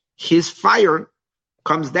him, his fire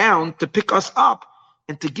comes down to pick us up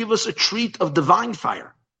and to give us a treat of divine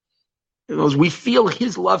fire. Because we feel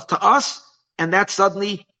his love to us, and that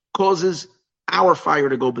suddenly causes our fire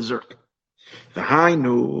to go berserk.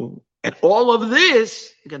 And all of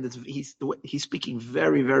this, again, he's speaking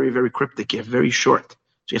very, very, very cryptic here, very short.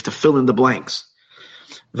 So you have to fill in the blanks.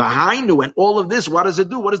 V'hainu, and all of this, what does it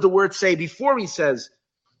do? What does the word say before he says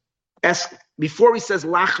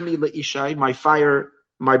lachmi leishai, my fire,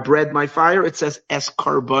 my bread, my fire? It says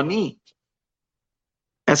eskarbani.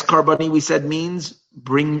 Eskarbani, we said, means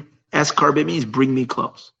bring me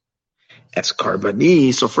close.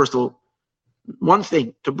 Eskarbani. So first of all, One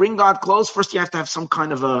thing, to bring God close, first you have to have some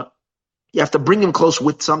kind of you have to bring him close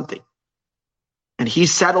with something. And he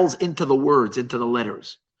settles into the words, into the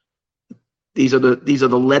letters. These are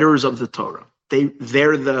the letters of the Torah.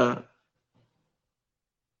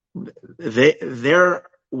 They're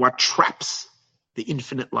what traps the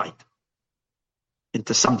infinite light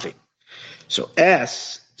into something. So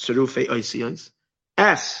S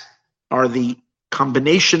are the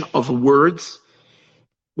combination of words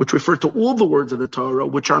which refer to all the words of the Torah,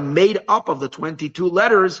 which are made up of the 22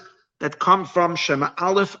 letters that come from Shema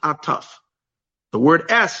Aleph Ataf. The word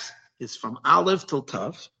S is from Aleph till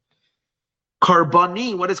Tav.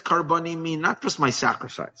 Karbani, what does Karbani mean? Not just my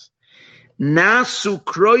sacrifice. Nasu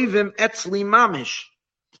kroivim etzli mamish.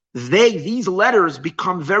 These letters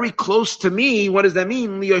become very close to me. What does that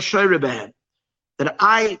mean?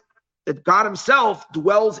 That God himself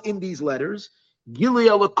dwells in these letters. Gili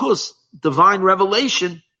alakus, divine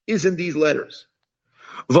revelation, is in these letters.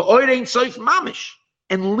 V'oirein soif mamish.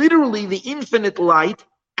 And literally the infinite light,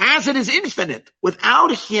 as it is infinite,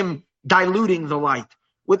 without him diluting the light,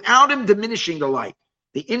 without him diminishing the light.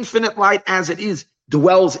 The infinite light as it is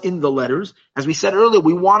dwells in the letters. As we said earlier,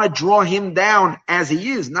 we want to draw him down as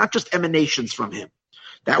he is, not just emanations from him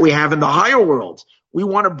that we have in the higher worlds. We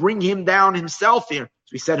want to bring him down himself here.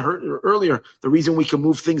 As we said earlier, the reason we can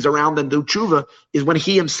move things around and do tshuva is when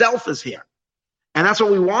he himself is here. And that's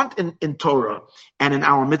what we want in Torah and in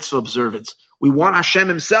our mitzvah observance. We want Hashem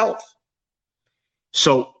himself.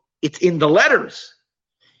 So it's in the letters.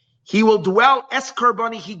 He will dwell,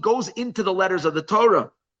 Eskarbani, he goes into the letters of the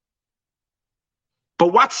Torah.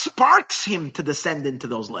 But what sparks him to descend into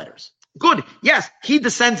those letters? Good, yes, he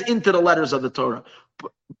descends into the letters of the Torah.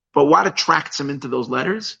 But what attracts him into those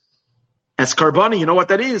letters? Eskarbani, you know what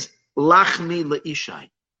that is? Lachmi leishai.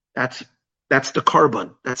 That's the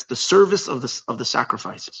carbon. That's the service of the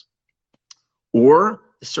sacrifices. Or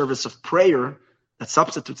the service of prayer that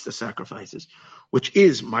substitutes the sacrifices, which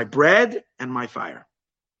is my bread and my fire.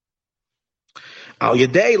 Al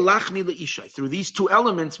yedei lachmi leishai. Through these two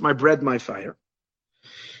elements, my bread, my fire.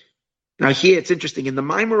 Now here it's interesting. In the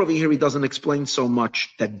Maimer over here, he doesn't explain so much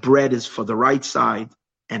that bread is for the right side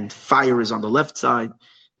and fire is on the left side.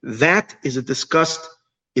 That is discussed.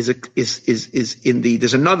 Is in the.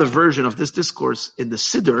 There's another version of this discourse in the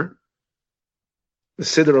Siddur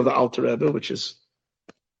of the Alter Rebbe, which is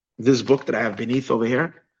this book that I have beneath over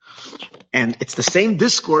here, and it's the same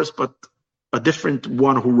discourse, but a different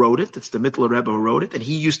one who wrote it. It's the Mittler Rebbe who wrote it, and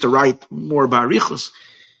he used to write more barichus.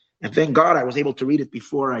 And thank God I was able to read it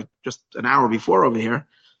just an hour before over here,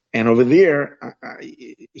 and over there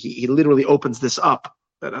he literally opens this up.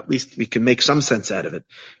 That at least we can make some sense out of it.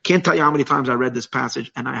 Can't tell you how many times I read this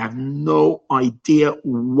passage and I have no idea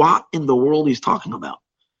what in the world he's talking about.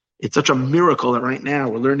 It's such a miracle that right now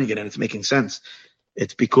we're learning it and it's making sense.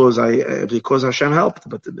 It's because Hashem helped.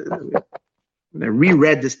 But when I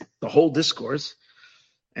reread the whole discourse,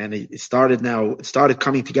 and it started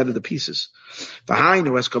coming together, the pieces. How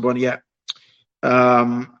does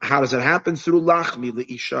it happen? Through lachmi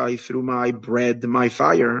leishai, through my bread, my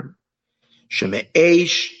fire.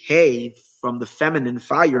 Sheme'esh hey, from the feminine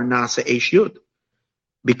fire, nasa esh yud,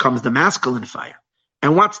 becomes the masculine fire.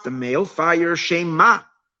 And what's the male fire? Shema.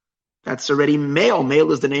 That's already male.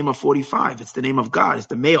 Male is the name of 45. It's the name of God. It's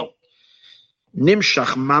the male.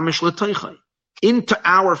 Nimshach mamish l'toichai. Into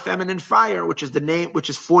our feminine fire, which is the name, which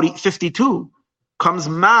is 52, comes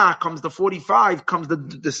the 45, comes the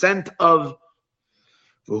descent of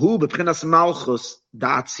V'hu b'pchinas malchus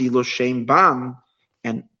da'atzilo shem bam,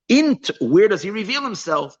 and into, where does he reveal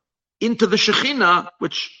himself? Into the Shekhinah,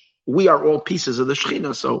 which we are all pieces of the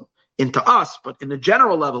Shekhinah, so into us, but in a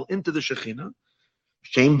general level, into the Shekhinah.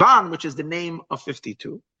 Shem Ban, which is the name of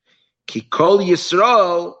 52. Ki kol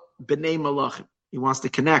Yisrael b'nei malachim. He wants to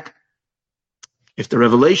connect. If the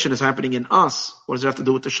revelation is happening in us, what does it have to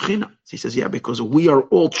do with the Shekhinah? He says, yeah, because we are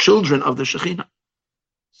all children of the Shekhinah.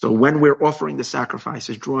 So when we're offering the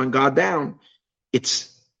sacrifices, drawing God down, it's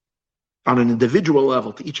on an individual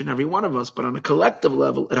level to each and every one of us, but on a collective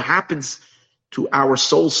level, it happens to our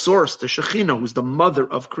soul source, the Shekhinah, who's the mother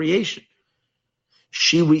of creation.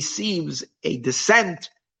 She receives a descent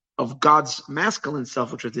of God's masculine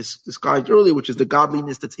self, which was described earlier, which is the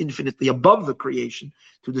godliness that's infinitely above the creation,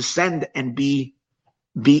 to descend and be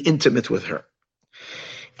intimate with her.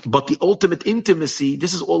 But the ultimate intimacy,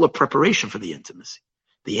 this is all a preparation for the intimacy.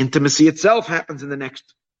 The intimacy itself happens in the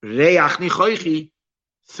next Reach Nichoichi,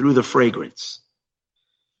 through the fragrance.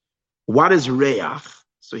 What is Reach?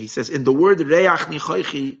 So he says, in the word Reach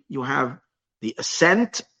Nichoichi, you have the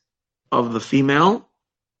ascent of the female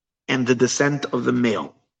and the descent of the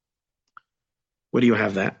male. Where do you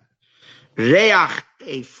have that? Reach,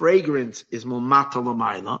 a fragrance, is mulmata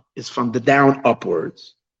l'mayla, is from the down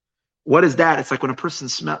upwards. What is that? It's like when a person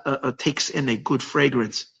takes in a good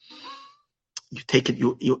fragrance. You take it,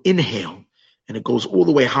 you inhale, and it goes all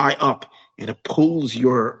the way high up, and it pulls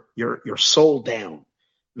your soul down,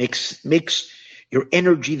 makes your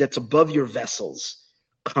energy that's above your vessels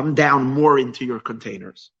come down more into your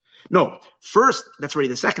containers. No, first, that's already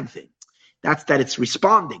the second thing. That's that it's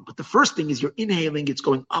responding. But the first thing is you're inhaling, it's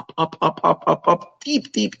going up, up, up, up, up, up,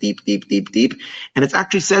 deep, deep, deep, deep, deep, deep. And it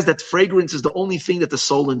actually says that fragrance is the only thing that the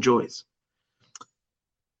soul enjoys.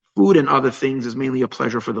 Food and other things is mainly a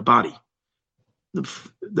pleasure for the body.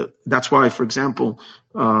 That's why, for example,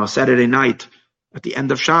 Saturday night, at the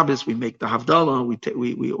end of Shabbos, we make the Havdalah,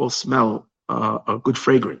 we all smell a good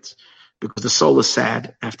fragrance. Because the soul is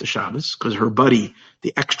sad after Shabbos, because her buddy,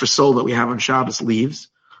 the extra soul that we have on Shabbos, leaves.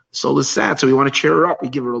 The soul is sad, so we want to cheer her up. We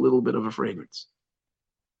give her a little bit of a fragrance.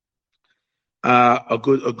 A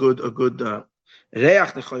good. What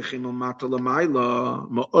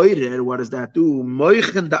does that do?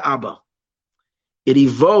 It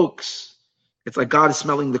evokes. It's like God is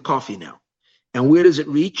smelling the coffee now. And where does it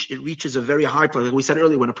reach? It reaches a very high place. Like we said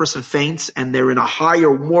earlier, when a person faints and they're in a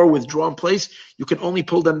higher, more withdrawn place, you can only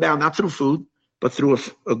pull them down, not through food, but through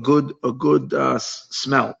a good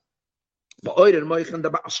smell.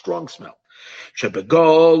 A strong smell.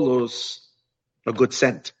 A good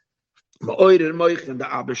scent. Because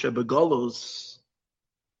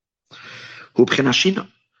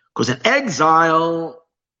in exile,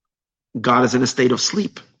 God is in a state of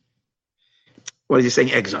sleep. What is he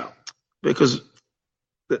saying, exile? Because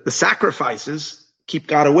the sacrifices keep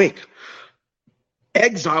God awake.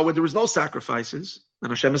 Exile, where there is no sacrifices,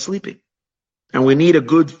 and Hashem is sleeping. And we need a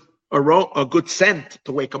good scent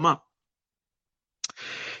to wake him up.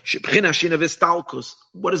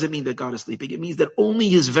 What does it mean that God is sleeping? It means that only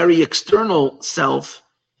his very external self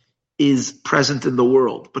is present in the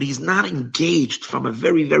world, but he's not engaged from a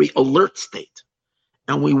very, very alert state.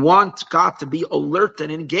 And we want God to be alert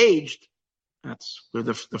and engaged. That's where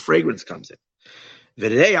the fragrance comes in.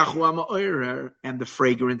 And the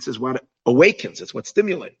fragrance is what awakens, it's what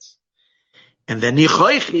stimulates. And then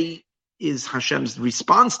Nichoichi is Hashem's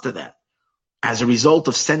response to that. As a result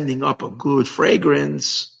of sending up a good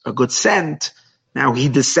fragrance, a good scent, now he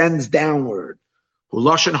descends downward.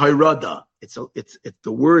 Huloshan hayrada.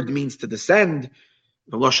 The word means to descend.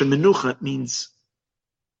 The loshan menucha means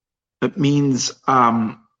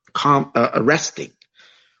resting,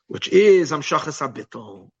 which is amshachas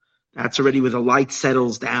habitul. That's already where the light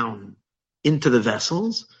settles down into the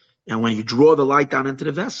vessels, and when you draw the light down into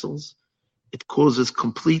the vessels, it causes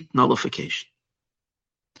complete nullification.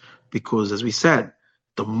 Because, as we said,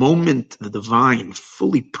 the moment the divine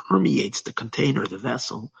fully permeates the container, the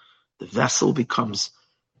vessel becomes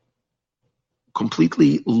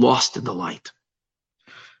completely lost in the light.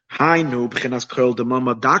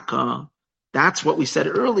 That's what we said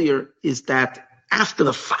earlier, is that after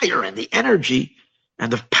the fire and the energy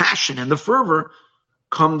and the passion and the fervor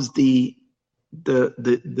comes the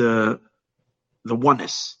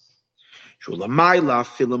oneness. Which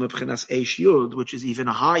is even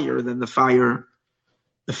higher than the fire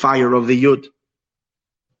of the Yud.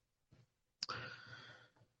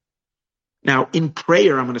 Now, in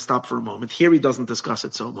prayer, I'm going to stop for a moment. Here he doesn't discuss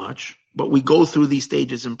it so much, but we go through these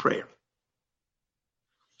stages in prayer.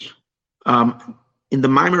 In the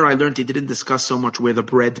Maimer I learned he didn't discuss so much where the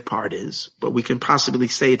bread part is, but we can possibly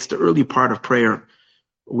say it's the early part of prayer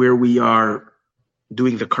where we are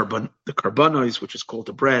doing the karbanos, which is called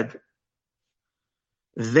the bread.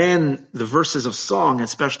 Then the verses of song,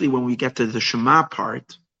 especially when we get to the Shema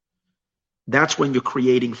part, that's when you're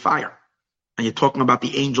creating fire. And you're talking about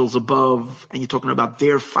the angels above, and you're talking about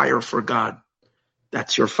their fire for God.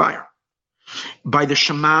 That's your fire. By the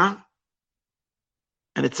Shema,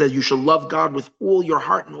 and it says you shall love God with all your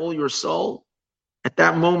heart and all your soul. At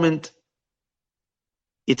that moment,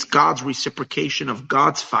 it's God's reciprocation of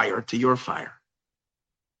God's fire to your fire.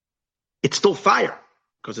 It's still fire,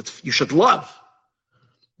 because you should love.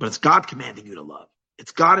 But it's God commanding you to love.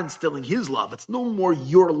 It's God instilling his love. It's no more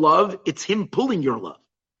your love. It's him pulling your love.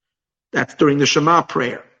 That's during the Shema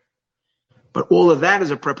prayer. But all of that is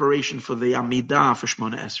a preparation for the Amidah for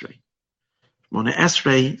Shmona Esrei. Shmona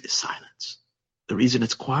Esrei is silence. The reason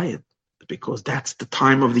it's quiet is because that's the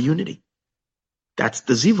time of the unity. That's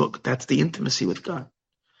the zivug. That's the intimacy with God.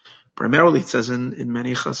 Primarily, it says in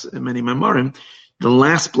many memorim, the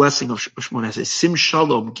last blessing of Shmona Esrei, Sim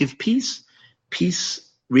Shalom, give peace. Peace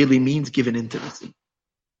really means give an intimacy.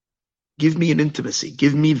 Give me an intimacy.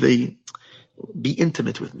 Be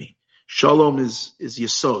intimate with me. Shalom is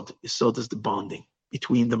yesod. Yesod is the bonding.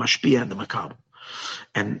 between the mashpia and the makabel.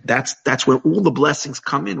 And that's where all the blessings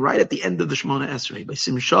come in, right at the end of the Shemona Esrei.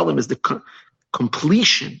 Besim Shalom is the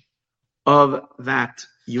completion of that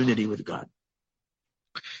unity with God.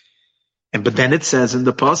 But then it says in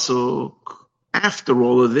the pasuk, after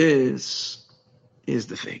all of this is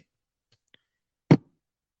the thing.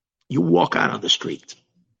 You walk out on the street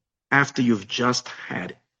after you've just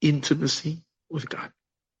had intimacy with God.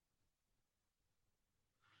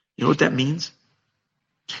 You know what that means?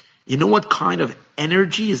 You know what kind of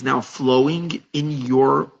energy is now flowing in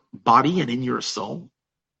your body and in your soul?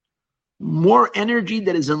 More energy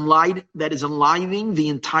that is enlivening the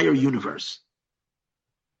entire universe.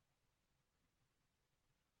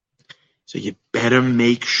 So you better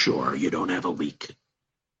make sure you don't have a leak.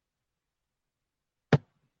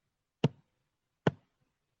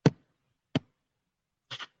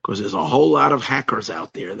 Because there's a whole lot of hackers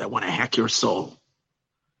out there that want to hack your soul.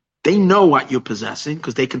 They know what you're possessing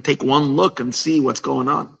because they can take one look and see what's going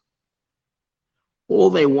on.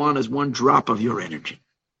 All they want is one drop of your energy.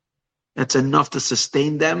 That's enough to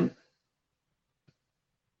sustain them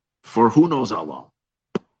for who knows how long.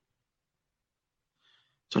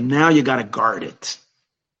 So now you got to guard it.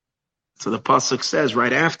 So the pasuk says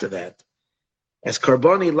right after that, as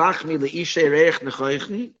karboni lachmi leishe reich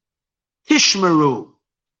nechoichni tishmeru.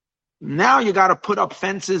 Now you got to put up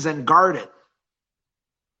fences and guard it,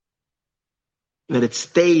 that it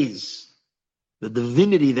stays. The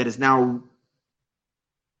divinity that has now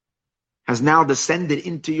descended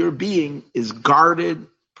into your being is guarded,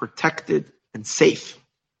 protected, and safe.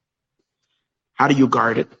 How do you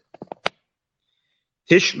guard it?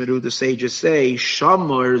 Tishmeru, the sages say,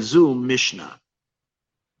 Shamor Zu Mishnah.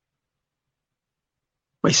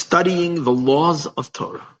 By studying the laws of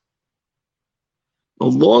Torah. The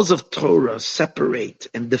laws of Torah separate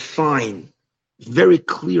and define very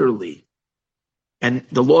clearly. And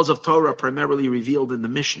the laws of Torah are primarily revealed in the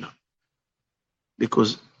Mishnah.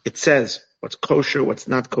 Because it says what's kosher, what's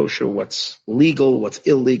not kosher, what's legal, what's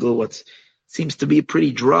illegal, what seems to be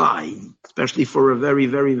pretty dry, especially for a very,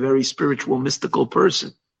 very, very spiritual, mystical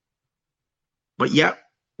person. But yet,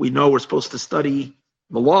 we know we're supposed to study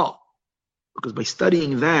the law. Because by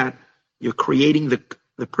studying that, you're creating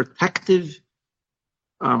the protective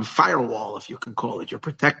firewall, if you can call it. You're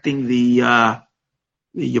protecting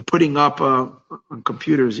you're putting up on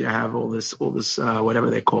computers. You have all this whatever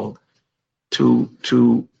they're called, to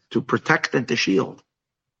protect and to shield.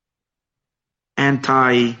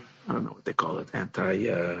 I don't know what they call it.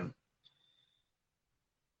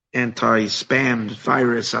 Anti-spam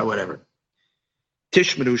virus or whatever.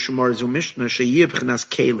 Tishmeru Shemar Zu Mishnah Sheyeh B'chinas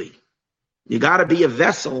Keli. You got to be a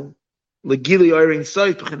vessel, legili oirin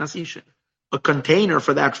soit b'chinas isha, a container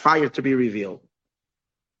for that fire to be revealed.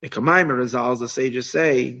 The Kamayim Razals, the sages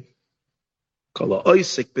say, Kala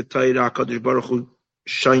oisik b'tayra Kadosh Baruch Hu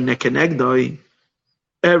shayne kenegdoi.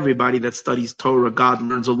 Everybody that studies Torah, God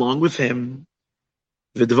learns along with him.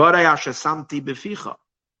 V'dvarei asher samti b'ficha.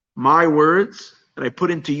 My words that I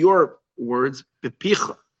put into your words,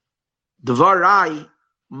 b'picha. Dvarai,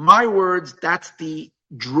 my words, that's the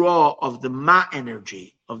draw of the ma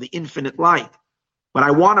energy, of the infinite light. But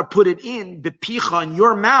I want to put it in, b'picha, in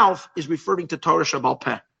your mouth, is referring to Torah Shabbal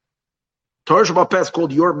Peh. Torah Shabbal Peh is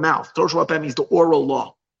called your mouth. Torah Shabbal Peh means the oral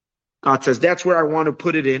law. God says, that's where I want to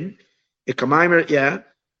put it in.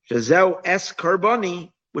 Shazeu es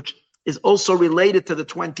karbani, which is also related to the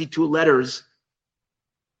 22 letters.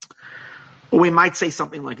 Or we might say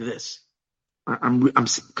something like this.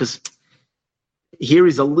 Because here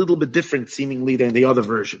is a little bit different, seemingly, than the other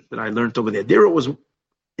version that I learned over there. There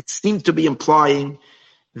it seemed to be implying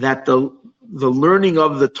that the learning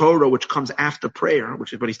of the Torah, which comes after prayer,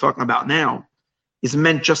 which is what he's talking about now, is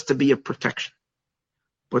meant just to be a protection.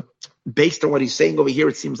 But based on what he's saying over here,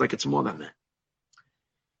 it seems like it's more than that.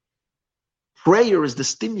 Prayer is the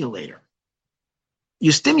stimulator.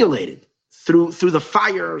 You're stimulated through the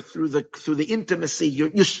fire, through the intimacy.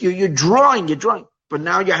 You're drawing. But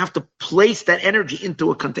now you have to place that energy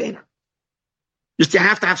into a container. You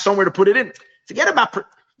have to have somewhere to put it in. Forget about,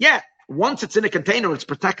 once it's in a container, it's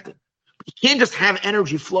protected. But you can't just have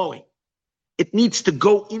energy flowing. It needs to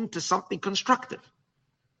go into something constructive.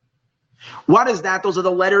 What is that? Those are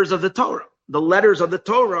the letters of the Torah. The letters of the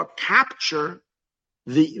Torah capture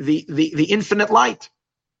the infinite light.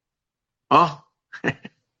 Oh.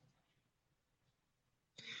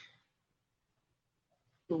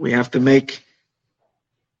 We have to make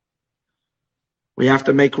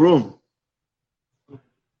room.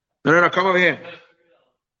 No, come over here.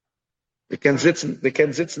 They can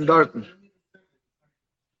sitzen dort.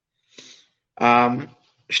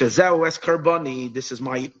 Shazau es karbani, this is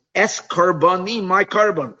my Es karbani, my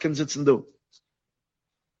carbon, can sitzen do.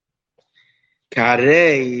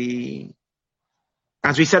 Karei.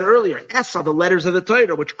 As we said earlier, Es are the letters of the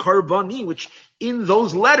Torah, which karbani, which in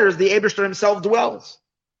those letters the Eibishter himself dwells.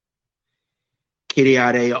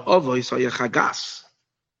 Kiriyarei ovois hayachagas.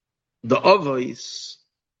 The ovois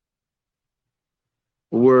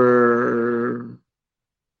were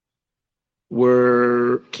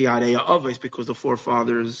Kiarei ovois because the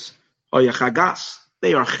forefathers hayachagas.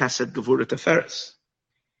 They are chesed, gevura, teferes.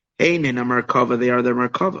 Einen a merkava, they are the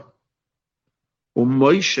merkava.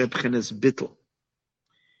 U'Moshe b'chenes bittel.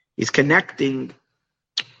 He's connecting.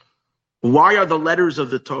 Why are the letters of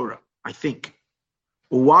the Torah? I think.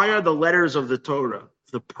 Why are the letters of the Torah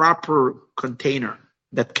the proper container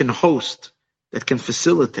that can host, that can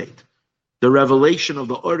facilitate the revelation of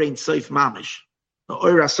the Orein Seif Mamish, the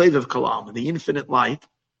Oira Seif of Kalam, the infinite light,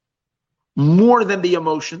 more than the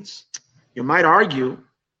emotions? You might argue,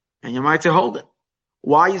 and you might say, hold it.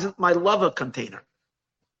 Why isn't my love a container?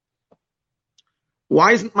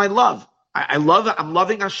 Why isn't my love? I'm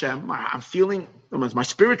loving Hashem. I'm feeling my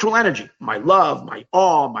spiritual energy, my love, my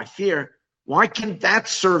awe, my fear. Why can't that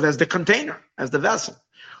serve as the container, as the vessel?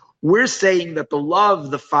 We're saying that the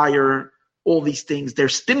love, the fire, all these things, they're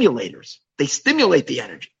stimulators. They stimulate the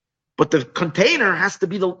energy. But the container has to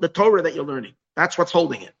be the Torah that you're learning. That's what's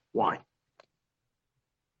holding it. Why?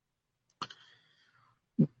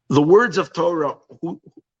 The words of Torah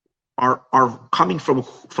are coming from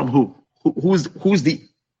who? Who's the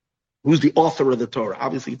author of the Torah?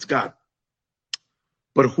 Obviously, it's God.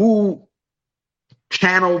 But who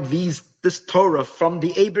channeled this Torah from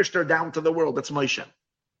the Eibishter down to the world? That's Moshe.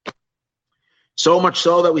 So much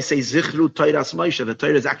so that we say Zichru Torahs Moshe. The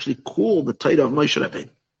Torah is actually called the Torah of Moshe Rabbeinu.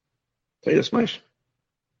 Torahs Moshe.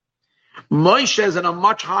 Moshe is on a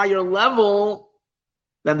much higher level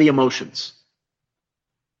than the emotions.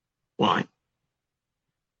 Why?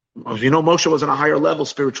 As you know, Moshe was on a higher level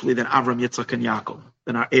spiritually than Avram, Yitzchak, and Yaakov,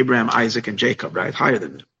 than Abraham, Isaac, and Jacob, right? Higher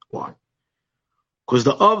than them. Why? Because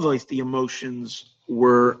the avos, the emotions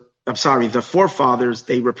the forefathers,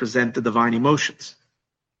 they represent the divine emotions.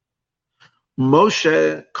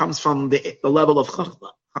 Moshe comes from the level of Chachma.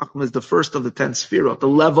 Chachma is the first of the 10 sefirot. The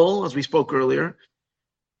level, as we spoke earlier,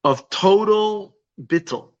 of total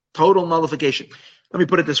bittul, total nullification. Let me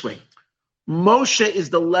put it this way. Moshe is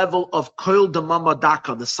the level of Kol Damama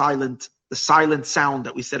Daka, the silent sound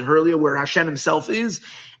that we said earlier, where Hashem himself is,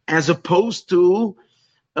 as opposed to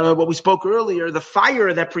what we spoke earlier, the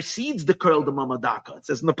fire that precedes the Kol Damama Daka. It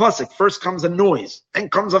says in the pasuk, first comes a noise, then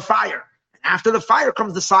comes a fire. And after the fire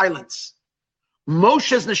comes the silence.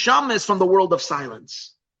 Moshe's neshama is from the world of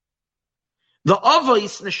silence. The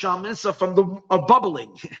Avos neshamas are from the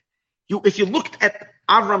bubbling. If you looked at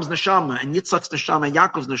Avram's neshama and Yitzchak's neshama and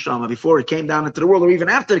Yaakov's neshama before it came down into the world, or even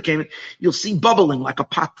after it came, you'll see bubbling like a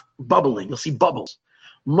pot bubbling. You'll see bubbles.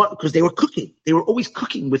 Because they were cooking. They were always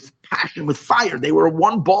cooking with passion, with fire. They were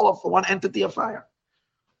one entity of fire.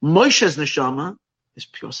 Moshe's neshama is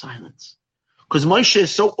pure silence. Because Moshe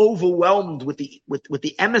is so overwhelmed with the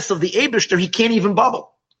emes of the Eibishter, he can't even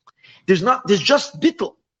bubble. There's just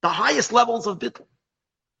bittul, the highest levels of bittul.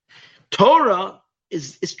 Torah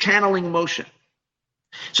is channeling Moshe.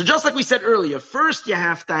 So just like we said earlier, first you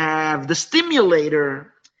have to have the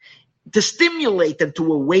stimulator to stimulate and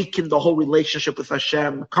to awaken the whole relationship with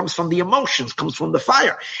Hashem. Comes from the emotions, comes from the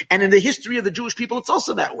fire. And in the history of the Jewish people, it's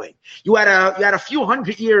also that way. You had a few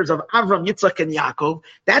hundred years of Avram, Yitzchak, and Yaakov.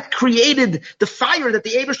 That created the fire that the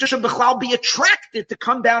Eibishter should be attracted to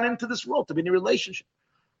come down into this world, to be in a relationship.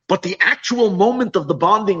 But the actual moment of the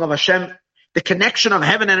bonding of Hashem, the connection of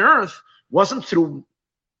heaven and earth, wasn't through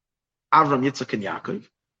Avram, Yitzchak, and Yaakov.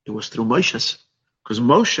 It was through Moshe. Because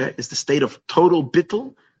Moshe is the state of total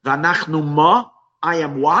bittul. V'anachnu ma, I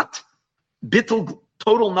am what? Bittul,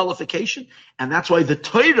 total nullification. And that's why the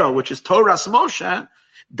Torah, which is Torahs Moshe,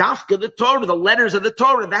 Dafka, the Torah, the letters of the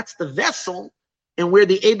Torah, that's the vessel and where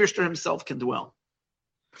the Eibishter himself can dwell.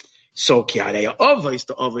 So, Kiarei Avos,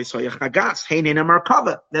 the Avos Hayachagas, Heinen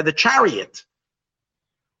Merkava, they're the chariot.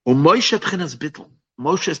 Moshe B'chinas Bittul.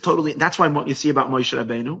 Moshe is totally, that's why what you see about Moshe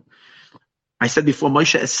Rabbeinu. I said before,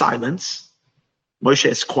 Moshe is silence. Moshe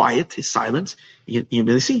is quiet, his silence. You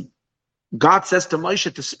really see. God says to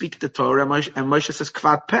Moshe to speak the Torah, and Moshe says,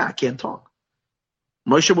 Kvad peh, I can't talk.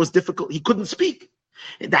 Moshe was difficult. He couldn't speak.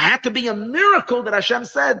 There had to be a miracle that Hashem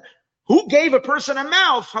said, who gave a person a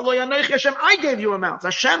mouth? Hashem, I gave you a mouth.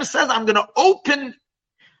 Hashem says, I'm going to open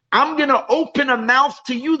a mouth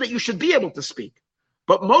to you that you should be able to speak.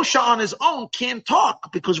 But Moshe on his own can't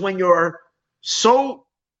talk, because when you're so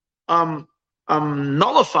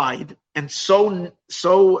nullified and so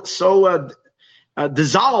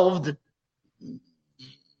dissolved,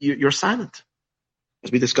 you're silent,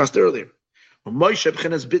 as we discussed earlier. Moshe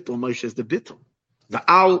b'chinas bittul. Moshe is the bittul. The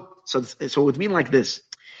al. So it would mean like this: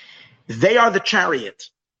 they are the chariot.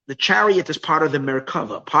 The chariot is part of the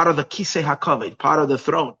merkava, part of the kisei hakaved, part of the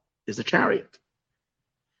throne is the chariot.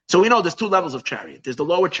 So we know there's two levels of chariot. There's the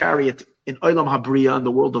lower chariot in Olam Habriya, in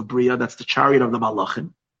the world of Briya. That's the chariot of the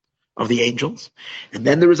Malachim, of the angels. And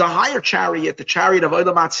then there is a higher chariot, the chariot of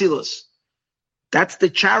Olam Atzilus. That's the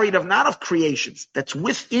chariot of not of creations. That's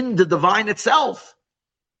within the divine itself.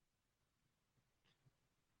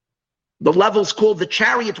 The level's called the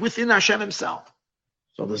chariot within Hashem himself.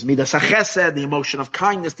 So there's Midas HaChesed, the emotion of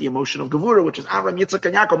kindness, the emotion of Gevurah, which is Avram, Yitzchak,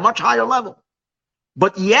 and Yaakov, much higher level.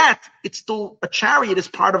 But yet, it's still, a chariot is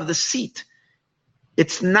part of the seat.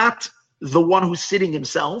 It's not the one who's sitting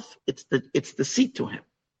himself, it's the seat to him.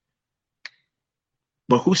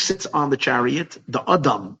 But who sits on the chariot? The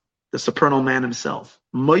Adam, the supernal man himself.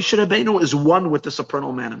 Moshe Rabbeinu is one with the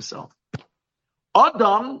supernal man himself.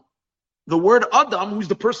 Adam, the word Adam, who's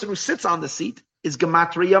the person who sits on the seat, is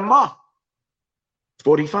Gematria Ma,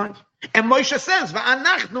 45. And Moshe says,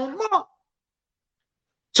 Va'anachnu Ma.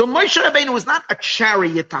 So Moshe Rabbeinu is not a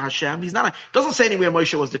chariot to Hashem. Doesn't say anywhere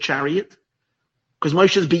Moshe was the chariot, because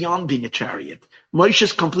Moshe is beyond being a chariot. Moshe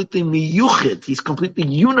is completely miyuchid. He's completely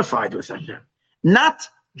unified with Hashem. Not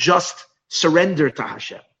just surrendered to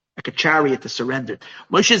Hashem, like a chariot is surrendered.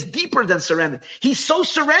 Moshe is deeper than surrendered. He's so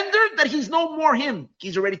surrendered that he's no more him.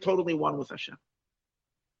 He's already totally one with Hashem.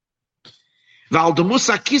 Val demus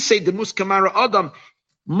akisei demus kamara Adam.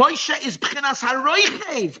 Moshe is b'chinas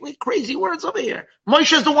haroichev. Wait, crazy words over here.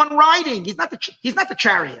 Moshe is the one riding. He's not the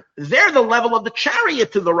chariot. They're the level of the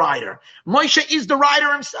chariot to the rider. Moshe is the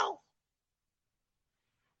rider himself.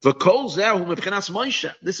 V'kol zehu b'chinas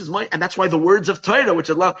Moshe. This is Moshe, and that's why the words of Torah, which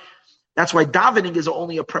is love, that's why davening is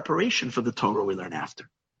only a preparation for the Torah we learn after,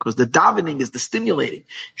 because the davening is the stimulating.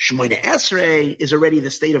 Shmoyne Esrei is already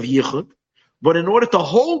the state of yichud. But in order to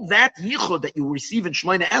hold that yichud that you receive in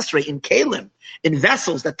Shmoyne Esrei, in kalim, in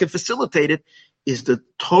vessels that can facilitate it, is the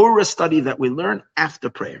Torah study that we learn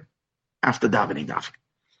after prayer, after davening.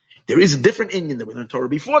 There is a different Indian that we learn Torah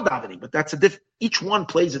before davening, but that's each one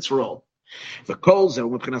plays its role. The kol zeh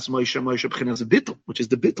b'chinas Moshe b'chinas bittul, which is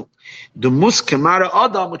the bittul. The mus kamara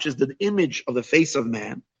Adam, which is the image of the face of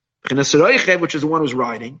man. B'chinas roichev, which is the one who's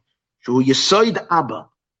riding. Shu yesoid Abba.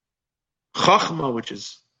 Chachma, which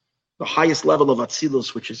is the highest level of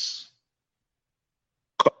Atzilus, which is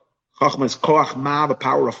Chachma is Koach Ma, the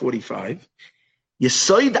power of 45.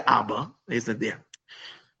 Yesoid Abba is that there.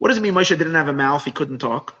 What does it mean Moshe didn't have a mouth, he couldn't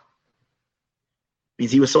talk? It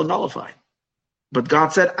means he was so nullified. But God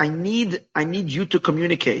said, I need you to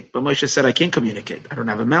communicate. But Moshe said, I can't communicate. I don't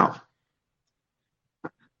have a mouth.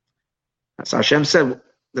 So Hashem said,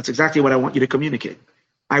 that's exactly what I want you to communicate.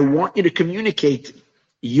 I want you to communicate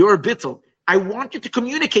your bittul. I want you to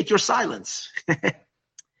communicate your silence.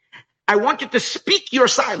 I want you to speak your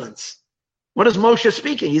silence. What is Moshe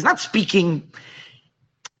speaking? He's not speaking.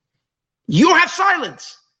 You have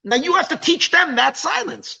silence. Now you have to teach them that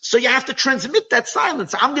silence. So you have to transmit that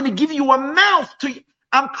silence. I'm going to give you a mouth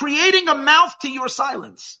I'm creating a mouth to your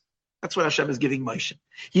silence. That's what Hashem is giving Moshe.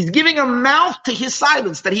 He's giving a mouth to his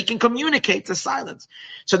silence that he can communicate to silence.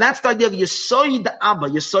 So that's the idea of Yesoid Abba.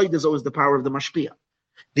 Yesoid is always the power of the Mashpia.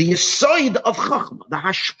 The Yesoid of Chachma, the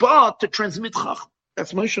Hashpah to transmit Chachma.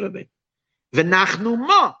 That's Moshe Rabbeinu. V'nachnu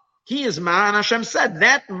Ma. He is Ma, and Hashem said,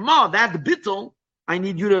 that Ma, that bittul, I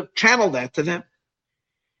need you to channel that to them.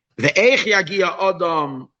 Ve'ech yagia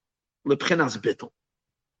Adam lebchinas bittul.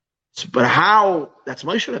 But how, that's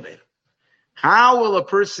Moshe Rabbeinu. How will a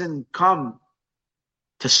person come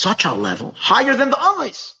to such a level, higher than the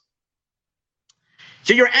others?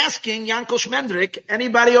 So you're asking Yankel Shmendrik,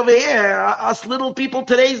 anybody over here, us little people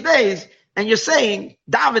today's days, and you're saying,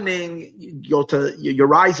 davening, you're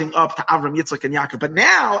rising up to Avram, Yitzchak, and Yaakov. But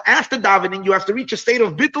now, after davening, you have to reach a state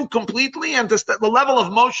of bittul completely, and the level of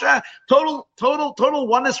Moshe, total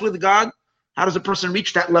oneness with God. How does a person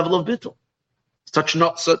reach that level of bittul? Such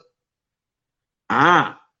not so.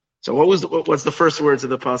 So what's the first words of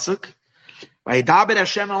the pasuk? Vayidaber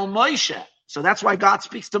Hashem al Moshe. So that's why God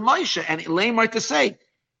speaks to Moshe and Elaim to say,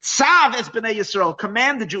 Tzav es b'nei Yisrael,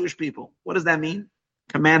 command the Jewish people. What does that mean?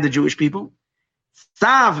 Command the Jewish people.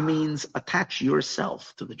 Tzav means attach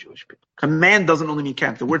yourself to the Jewish people. Command doesn't only mean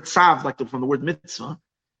command. The word tzav, like from the word mitzvah,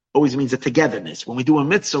 always means a togetherness. When we do a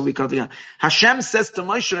mitzvah, we call it together. Hashem says to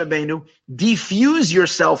Moshe Rabbeinu, diffuse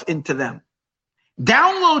yourself into them.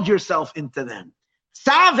 Download yourself into them.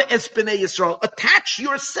 Tzav es b'nei Yisrael, attach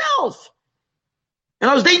yourself. In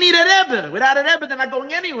those, they need a Rebbe. Without a Rebbe, they're not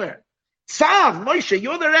going anywhere. Tzav, Moshe,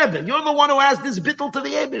 you're the Rebbe. You're the one who has this bittul to the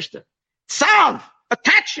Eibishter. Tzav,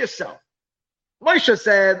 attach yourself. Moshe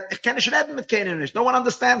said, no one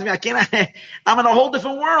understands me. I'm in a whole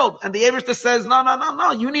different world. And the Eibishter says,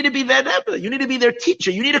 no. You need to be their Rebbe. You need to be their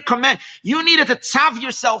teacher. You need to command. You needed to tzav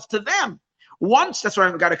yourself to them. Once, that's why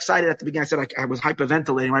I got excited at the beginning. I said I was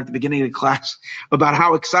hyperventilating right at the beginning of the class about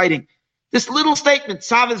how exciting. This little statement,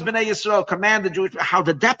 tzav is b'nei Yisrael, command the Jewish, how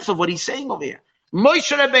the depth of what he's saying over here.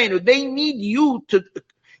 Moshe Rabbeinu, they need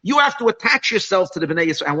you have to attach yourself to the b'nei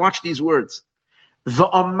Yisrael. And watch these words.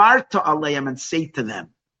 Va'amarta aleim, and say to them.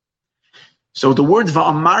 So the word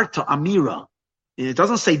va'amarta, amira, it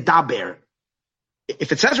doesn't say daber.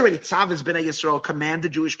 If it says already tzav is b'nei Yisrael, command the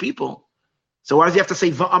Jewish people. So why does he have to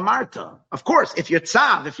say va'amarta? Of course, if you're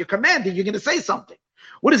tzav, if you're commanding, you're going to say something.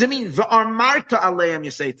 What does it mean? Va'amarta aleim,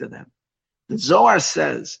 you say to them. The Zohar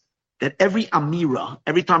says that every amira,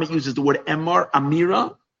 every time it uses the word emor,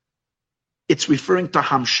 amira, it's referring to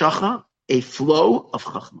hamshacha, a flow of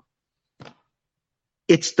chachma.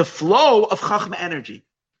 It's the flow of chachma energy.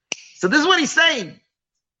 So this is what he's saying.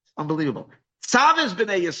 Unbelievable. Tzav is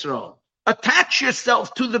b'nei Yisrael. Attach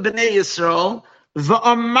yourself to the b'nei Yisrael.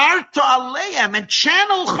 Va'amarta aleim, and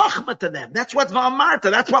channel chachma to them. That's what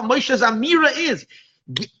va'amarta. That's what Moshe's amira is.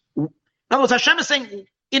 In other words, Hashem is saying,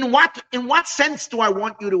 in what sense do I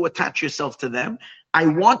want you to attach yourself to them? I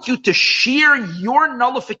want you to share your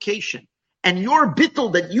nullification and your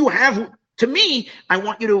bittul that you have to me. I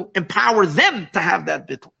want you to empower them to have that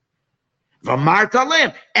bittul. V'amarta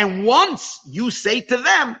aleim. And once you say to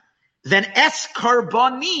them, then es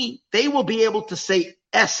karbani, they will be able to say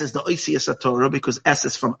S is the Oisias Torah, because S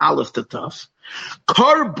is from Aleph to Taf.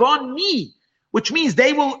 Karbani, which means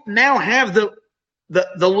they will now have the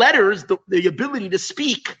letters, the ability to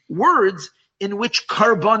speak words in which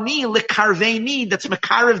karbani lekarveni, that's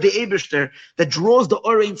makarev the Eibishter, that draws the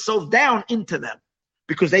Orein Sof down into them,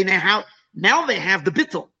 because they now have the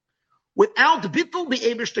bittul. Without the bittul, the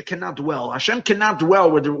Eibishter cannot dwell. Hashem cannot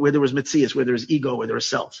dwell where there was mitzias, where there is ego, where there is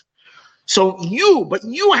self. So you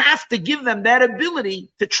have to give them that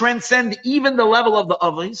ability to transcend even the level of the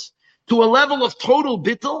Avos to a level of total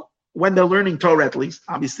bittul when they're learning Torah, at least.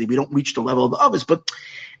 Obviously, we don't reach the level of the Avos, but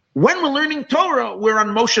when we're learning Torah, we're on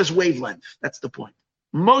Moshe's wavelength. That's the point.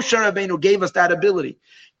 Moshe Rabbeinu gave us that ability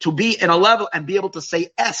to be in a level and be able to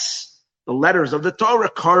say S, the letters of the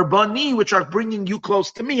Torah, karbani, which are bringing you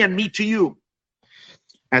close to me and me to you,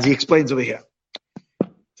 as he explains over here.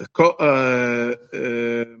 And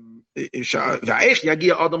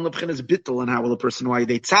how will a person why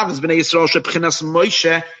they tzav is b'nei Yisrael shebchinas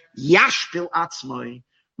Moshe yashpil atzmoi.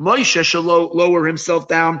 Moshe shall lower himself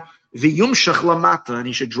down v'yumshach lamata, and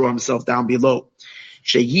he should draw himself down below.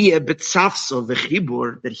 Sheyeh b'tzafsa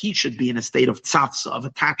v'chibur, that he should be in a state of tzafsa, of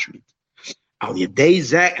attachment. Al yedei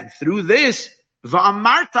zeh, and through this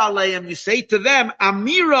va'amarta aleim, you say to them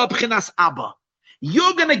amira b'chinas abba.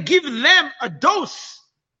 You're going to give them a dose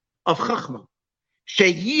of chachma.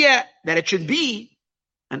 Sheyeh, that it should be.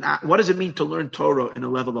 And what does it mean to learn Torah in a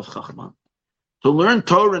level of chachma? To learn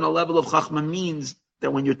Torah in a level of chachma means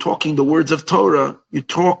that when you're talking the words of Torah, you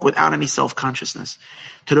talk without any self-consciousness,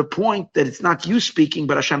 to the point that it's not you speaking,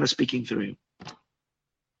 but Hashem is speaking through you.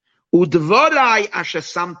 Udvarai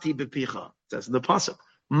ashasamti bepicha, says in the pasuk,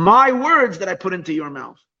 my words that I put into your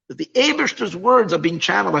mouth. That the Eibishter's words are being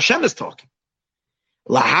channeled. Hashem is talking.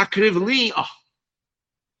 Lahakriv li,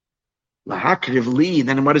 Lahakriv li,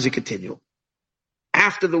 then what does it continue?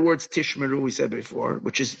 After the words tishmeru, we said before,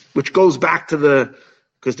 which goes back to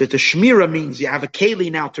because the shmira means you have a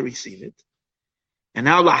keli now to receive it. And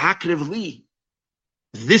now lahakriv li,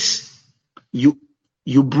 this, you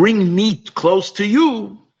bring me close to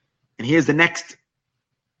you, and here's the next,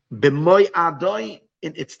 b'moy adoi,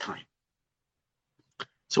 in its time.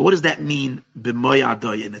 So what does that mean, b'moy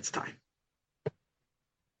adoi, in its time?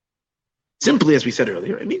 Simply, as we said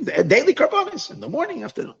earlier, it means daily karbanis, in the morning,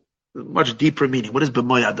 afternoon. Much deeper meaning. What does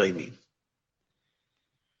b'moy adoi mean?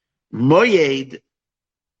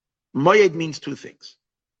 Moyed means two things.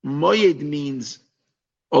 Moyed means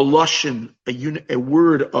a lashon, a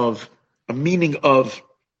word of, a meaning of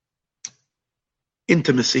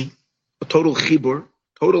intimacy, a total chibur,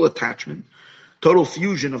 total attachment, total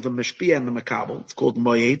fusion of the mashpia and the makabel. It's called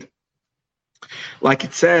moyed. Like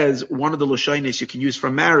it says, one of the lashonis you can use for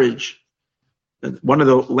marriage, one of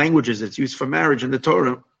the languages that's used for marriage in the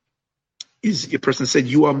Torah is, a person said,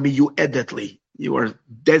 you are miyu'edetli, you are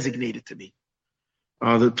designated to me.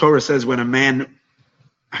 The Torah says when a man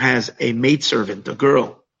has a maidservant, a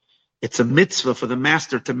girl, it's a mitzvah for the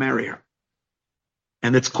master to marry her.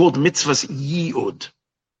 And it's called mitzvahs yi'ud.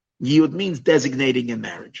 Yi'ud means designating in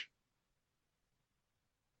marriage.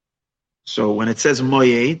 So when it says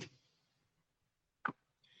moed,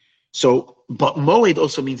 but moed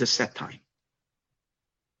also means a set time.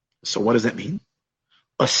 So what does that mean?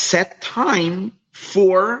 A set time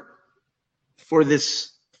for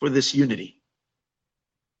this unity.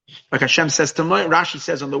 Like Hashem says to Moed, Rashi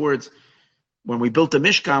says on the words, when we built the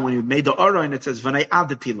Mishkan, when we made the Aron, it says, "V'nei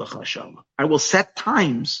adati l'cha Hashem." I will set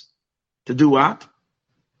times to do what?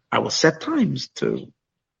 I will set times to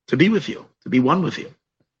be with you, to be one with you.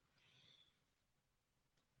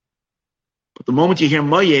 But the moment you hear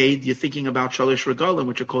Moed, you're thinking about Shalosh Regalim,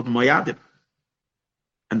 which are called Moyadim.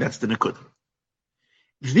 And that's the Nakud.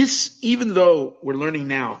 This, even though we're learning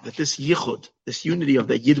now that this Yichud, this unity of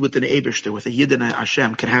the Yid with an Eibishter, with a Yid and a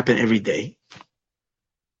Hashem, can happen every day,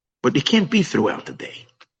 but it can't be throughout the day.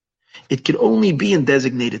 It can only be in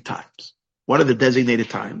designated times. What are the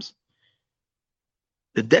designated times?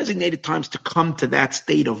 The designated times to come to that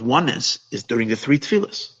state of oneness is during the 3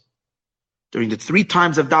 tefillas, during the 3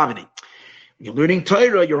 times of davening. When you're learning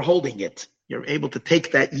Torah, you're holding it. You're able to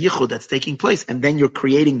take that yichud that's taking place, and then you're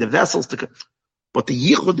creating the vessels to. But the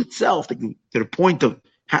yichud itself, to the point of,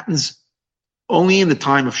 happens only in the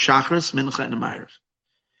time of Shachris, Mincha, and Ma'ariv.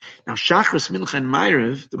 Now, Shachris, Mincha, and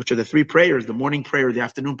Ma'ariv, which are the 3 prayers, the morning prayer, the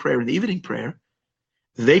afternoon prayer, and the evening prayer,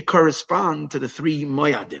 they correspond to the 3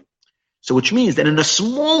 moyadim. So which means that in a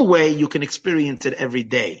small way, you can experience it every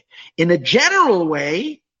day. In a general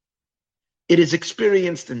way, it is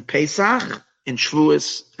experienced in Pesach, in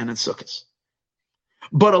Shavuos, and in Sukkot.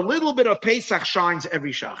 But a little bit of Pesach shines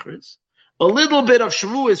every Shachris, a little bit of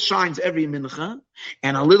Shavuos shines every Mincha,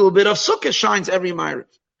 and a little bit of Sukkot shines every Ma'ariv.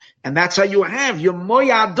 And that's how you have your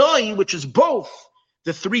Moyadoi, which is both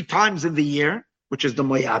the 3 times in the year, which is the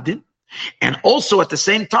Moyadim, and also at the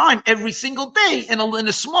same time, every single day, in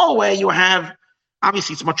a small way, you have,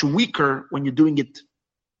 obviously it's much weaker when you're doing it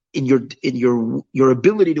in your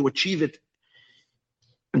ability to achieve it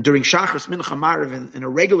during Shachris, Mincha, Ma'ariv, in a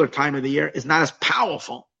regular time of the year is not as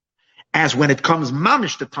powerful as when it comes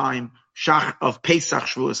mamish the time of Pesach,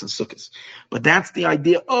 Shavuos, and Sukkot. But that's the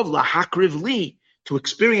idea of lahakriv li, to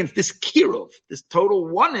experience this kirov, this total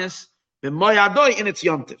oneness, the moyadoi in its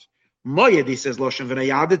yontiv. Moyed, he says, Loshen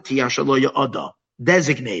v'nayad tiyashalo ya'ada,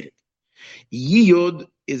 designated. Yiyud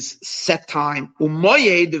is set time.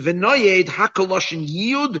 Umoyed v'noyed hakaloshen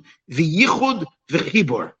yiyud v'yichud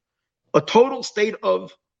v'chibor, a total state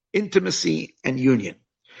of intimacy and union.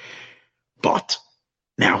 But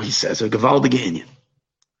now he says a gewaldige inyan.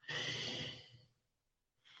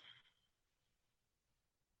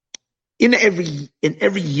 In every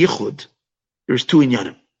yichud, there's 2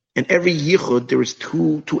 inyanim. In every yichud, there is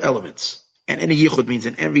two elements. And any yichud means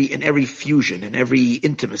in every fusion, in every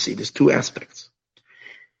intimacy, there's 2 aspects.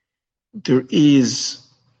 There is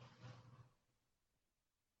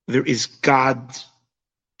God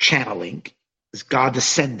channeling, is God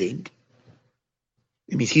ascending.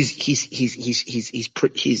 It means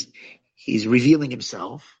he's revealing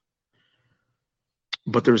himself.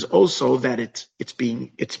 But there's also that it's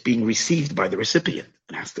being received by the recipient.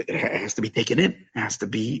 It has to be taken in. It has to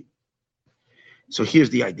be. So here's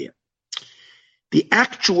the idea. The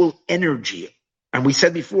actual energy, and we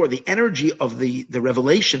said before, the energy of the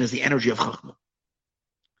revelation is the energy of Chachma.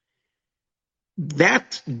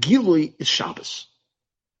 That Gilui is Shabbos.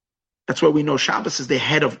 That's why we know Shabbos is the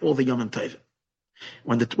head of all the Yom Tovim.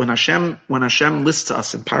 When Hashem lists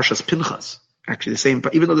us in Parshas Pinchas, actually the same,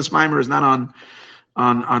 even though this mimer is not on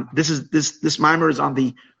this mimer is on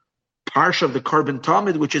the Parsha of the Korban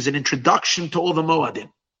Tamid, which is an introduction to all the Moadim.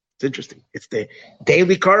 It's interesting. It's the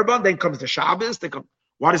daily Korban, then comes the Shabbos.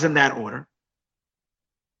 What is in that order?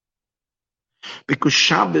 Because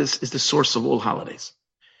Shabbos is the source of all holidays.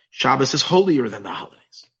 Shabbos is holier than the holidays.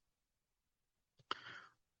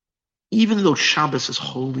 Even though Shabbos is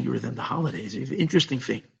holier than the holidays, it's an interesting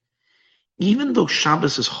thing. Even though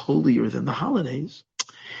Shabbos is holier than the holidays,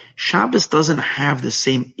 Shabbos doesn't have the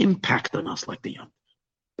same impact on us like the Yom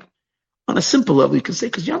Tov. On a simple level, you can say,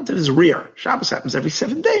 because Yom Tov is rare. Shabbos happens every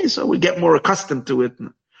 7 days, so we get more accustomed to it.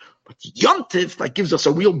 But Yom Tov gives us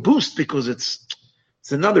a real boost because it's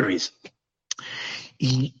another reason.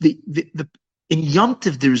 In Yom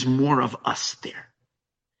Tov, there's more of us there.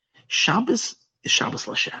 Shabbos is Shabbos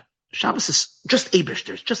Lashem. Shabbos is just Eibush,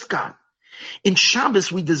 there's just God. In Shabbos,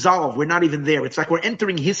 we dissolve. We're not even there. It's like we're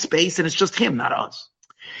entering his space and it's just him, not us.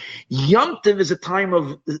 Yom Tov is a time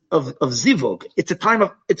of zivug. It's a time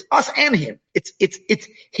of, it's us and him. It's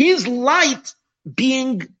his light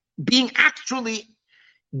being actually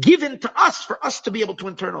given to us for us to be able to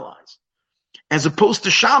internalize. As opposed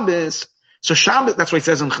to Shabbos. So Shabbos, that's what it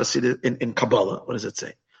says in Chassidut, in Kabbalah. What does it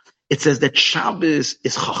say? It says that Shabbos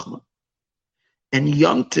is Chachma. And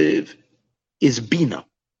Yom Tov is Bina.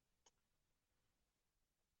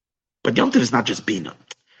 But Yom Tov is not just Bina.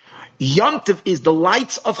 Yom Tov is the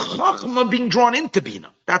lights of Chachma being drawn into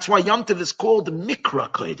Bina. That's why Yom Tov is called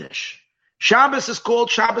Mikra Kodesh. Shabbos is called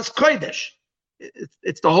Shabbos Kodesh.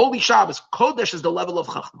 It's the holy Shabbos. Kodesh is the level of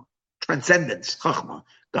Chachma, transcendence, Chachma,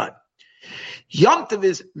 God. Yom Tov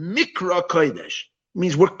is Mikra Kodesh. It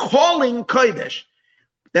means we're calling Kodesh.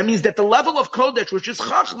 That means that the level of Kodesh, which is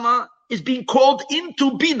Chachma, is being called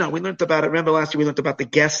into Bina. We learned about it. Remember last year we learned about the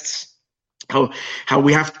guests. How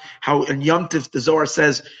in Yom Tov the Zohar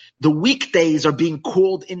says the weekdays are being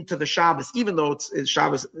called into the Shabbos, even though it's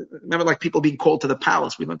Shabbos. Remember, like people being called to the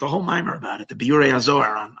palace. We learned the whole mimer about it, the Biurei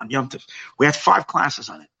HaZohar on Yom Tov. We had 5 classes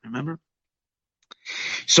on it. Remember?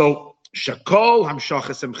 So Shakol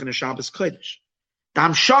Hamshachas Emchina Shabbos Kodesh. The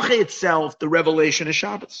Hamshacha itself, the revelation is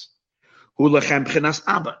Shabbos. Hu Lechem B'chinas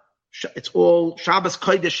Abba. It's all Shabbos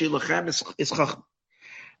Kodesh. Lechem is Chacham.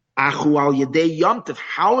 Achu al Yedei Yom Tov.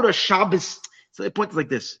 How does Shabbos? So the point is like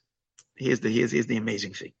this. Here's the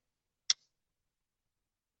amazing thing.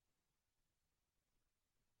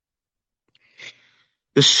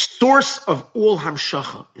 The source of all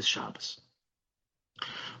Hamshacha is Shabbos.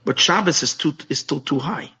 But Shabbos is still too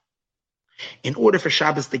high. In order for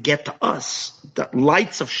Shabbos to get to us, the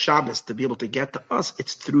lights of Shabbos to be able to get to us,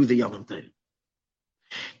 it's through the Yom Tov.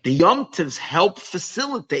 The Yom Tovs help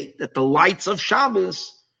facilitate that the lights of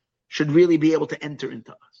Shabbos should really be able to enter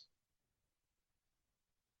into us.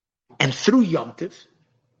 And through Yom Tov,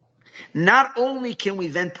 not only can we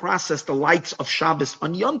then process the lights of Shabbos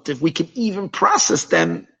on Yom Tov, we can even process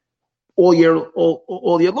them all year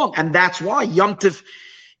long. And that's why Yom Tov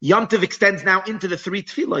extends now into the 3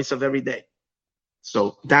 tefillos of every day.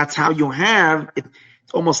 So that's how you have it.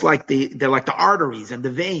 It's almost like they're like the arteries and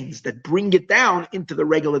the veins that bring it down into the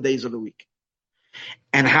regular days of the week.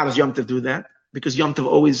 And how does Yom Tov do that? Because Yom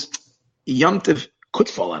Tov could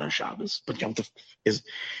fall out on Shabbos, but Yom Tov is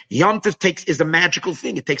the magical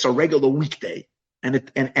thing. It takes a regular weekday and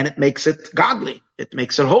it makes it godly. It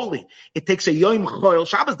makes it holy. It takes a Yom Choil.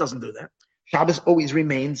 Shabbos doesn't do that. Shabbos always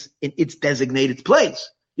remains in its designated place.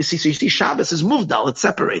 You see Shabbos is Muvdal, it's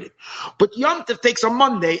separated. But Yom Tov takes a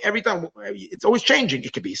Monday every time. It's always changing.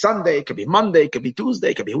 It could be Sunday, it could be Monday, it could be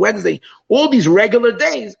Tuesday, it could be Wednesday. All these regular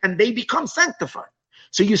days, and they become sanctified.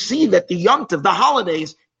 So you see that the Yom Tov, the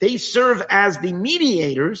holidays, they serve as the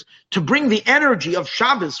mediators to bring the energy of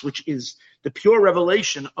Shabbos, which is the pure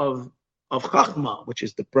revelation of Chachma, which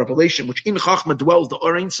is the revelation which in Chachma dwells the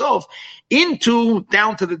Or Ein Sof,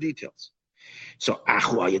 down to the details. So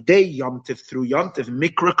Achu Ayadei Yom Tov, through Yom Tov,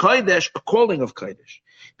 Mikra Kodesh, a calling of Kodesh.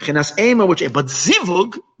 B'chinas Ema, but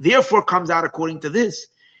Zivug therefore comes out according to this,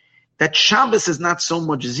 that Shabbos is not so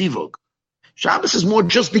much Zivug. Shabbos is more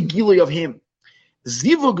just the Gilui of Him.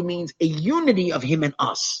 Zivug means a unity of Him and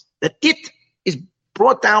us, that it is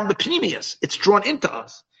brought down the Pnimius, it's drawn into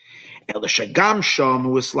us. El Shagam Sham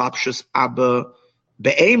who is Slapshus Abba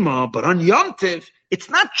Be'ema, but on Yom Tov, it's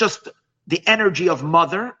not just the energy of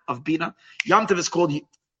mother, of Bina. Yom Tov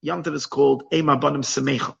is called Ema Banim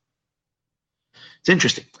Semecha. It's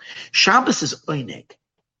interesting. Shabbos is Oneg.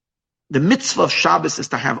 The mitzvah of Shabbos is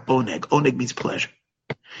to have Oneg. Oneg means pleasure.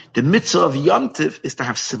 The mitzvah of Yom Tov is to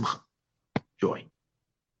have Simcha, joy.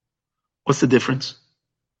 What's the difference?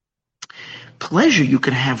 Pleasure you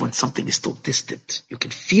can have when something is still distant. You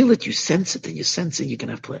can feel it, you sense it, and you sense it, you can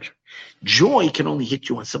have pleasure. Joy can only hit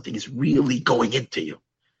you when something is really going into you.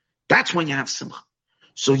 That's when you have Simcha.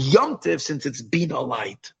 So Yom Tov, since it's Bina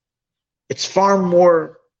light, it's far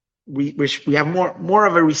more, we have more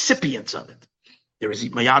of a recipient of it. There is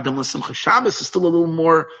Mayadam L'Simcha. Shabbos is still a little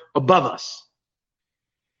more above us.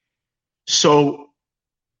 So,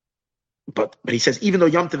 but he says, even though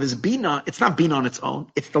Yom Tov is Bina, it's not Bina on its own.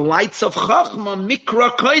 It's the lights of Chachma,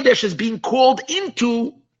 Mikra Kodesh is being called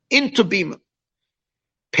into Bina.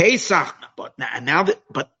 Pesach, but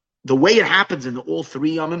the way it happens in all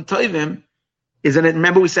 3 Yomim Tovim is, and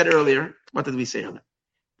remember we said earlier, what did we say on it?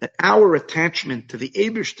 That our attachment to the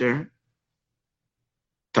Eibishter,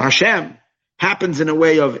 to Hashem, happens in a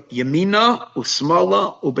way of Yamina,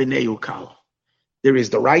 Usmala, Ubenei Ukal. There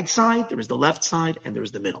is the right side, there is the left side, and there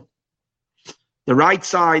is the middle. The right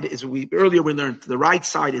side is, earlier we learned, the right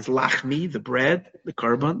side is Lachmi, the bread, the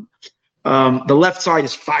korban. The left side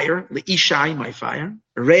is fire, Leishai, my fire.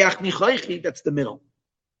 Reach Michoichi, that's the middle.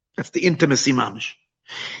 That's the intimacy mamish.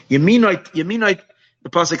 Yeminoit, the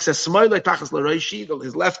pasuk says, Smoiloi tachas l'roishi,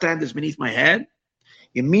 his left hand is beneath my head.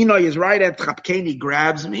 Yeminoi, his right hand, chapkeni,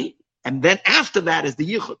 grabs me. And then after that is the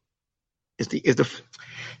yichud.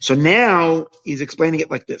 So now he's explaining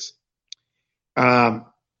it like this. So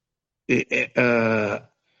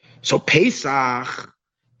Pesach,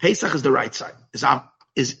 Pesach is the right side.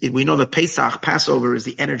 We know that Pesach, Passover, is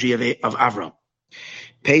the energy of Avram.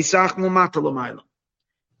 Pesach Mumata L'mayla.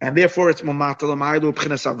 And therefore it's Mumata L'mayla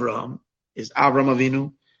B'chinas Avram, is Avram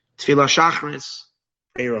Avinu, Tefillah Shachris,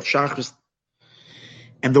 prayer of Shachris.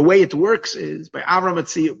 And the way it works is, by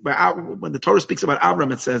Avram, when the Torah speaks about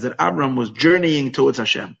Avram, it says that Avram was journeying towards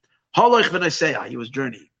Hashem. Haloch v'Nosea, he was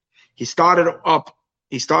journeying. He started in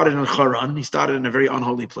Haran, he started in a very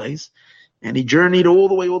unholy place, and he journeyed all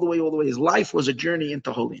the way. His life was a journey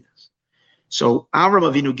into holiness. So Avram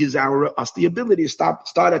Avinu gives us the ability to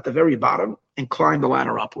start at the very bottom and climb the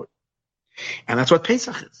ladder upward. And that's what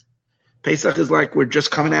Pesach is. Pesach is like we're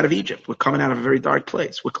just coming out of Egypt. We're coming out of a very dark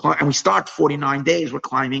place. And we start 49 days. We're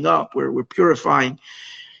climbing up. We're purifying.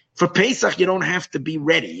 For Pesach, you don't have to be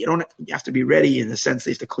ready. You have to be ready in the sense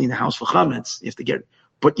that you have to clean the house for chametz. You have to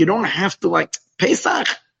but you don't have to Pesach.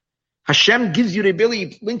 Hashem gives you the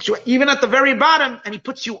ability, links you even at the very bottom, and he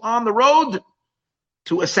puts you on the road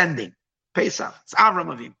to ascending. Pesach. It's Avram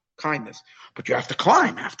Avinu, kindness. But you have to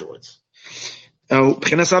climb afterwards. And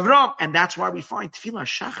that's why we find Tefillah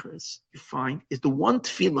Shachris, is the one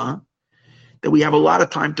Tefillah that we have a lot of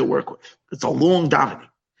time to work with. It's a long davening.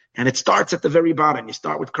 And it starts at the very bottom. You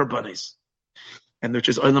start with Karbanis, and which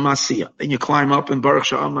is Olam Asiyah. Then you climb up in Baruch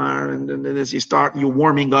Sha'amar, and then as you're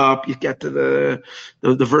warming up, you get to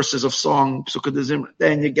the verses of song, Psukkah de Zimra.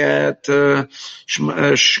 Then you get Kriya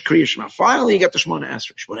Shema. Finally, you get to Shmona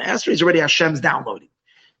Esrei. Shmona Esrei is already Hashem's downloading.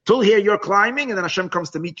 Till here, you're climbing, and then Hashem comes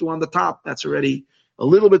to meet you on the top. That's already a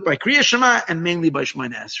little bit by Kriya Shema, and mainly by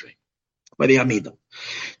Shmona Esrei, by the Amidah.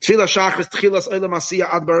 Tefillah Shachris, Tchilas Olam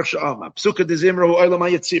Asiyah Ad Baruch Sha'amar. Psukkah de Zimra Hu Olam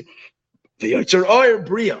HaYetzir. V'yotzer Oyer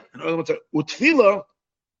Bria. And Olam HaYetzir. U'Tefillah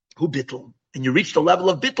Hu Bittul. And you reach the level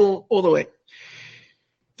of Bittul all the way.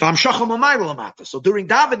 So during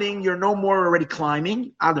davening, you're no more already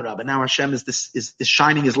climbing. Adarabah. Now Hashem is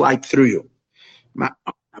shining His light through you.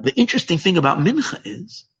 The interesting thing about Mincha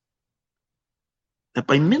is that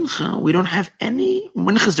by Mincha, we don't have any.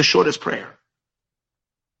 Mincha is the shortest prayer.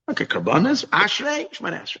 Okay, Karbanas, Ashrei,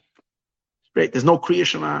 Shemana Esrei. Great, there's no Kriya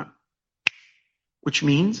Shema. Which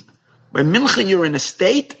means, by Mincha, you're in a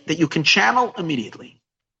state that you can channel immediately.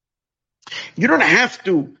 You don't have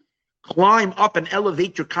to climb up and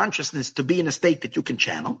elevate your consciousness to be in a state that you can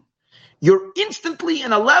channel. You're instantly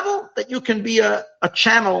in a level that you can be a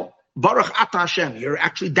channel. Baruch Ata Hashem. You're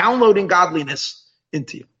actually downloading godliness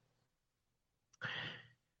into you.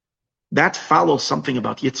 That follows something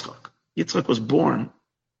about Yitzchak. Yitzchak was born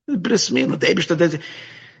Bris Milah.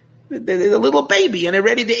 The little baby, and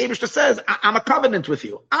already the Eibishter says, I'm a covenant with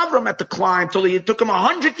you. Avram had to climb till it took him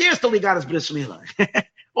 100 years till he got his Bris Milah.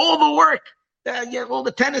 All the work, all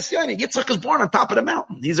the tennis. Yitzchak is born on top of the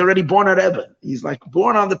mountain. He's already born at Eben. He's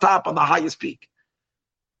born on the top, on the highest peak.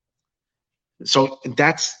 So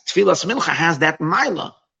that's Tefillas Mincha has that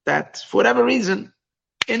Maila that for whatever reason,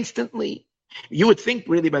 instantly, you would think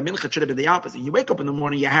really by Mincha it should have been the opposite. You wake up in the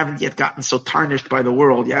morning, you haven't yet gotten so tarnished by the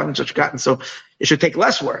world. You haven't gotten so, it should take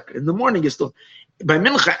less work. In the morning, by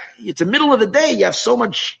Mincha, it's the middle of the day, you have so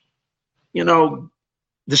much,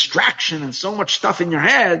 distraction and so much stuff in your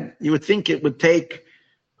head, you would think it would take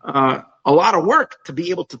a lot of work to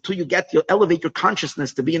be able to elevate your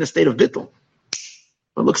consciousness to be in a state of bittul.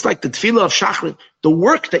 It looks like the tefillah of Shachris, the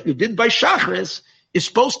work that you did by Shachris, is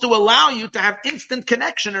supposed to allow you to have instant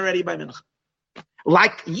connection already by Mincha.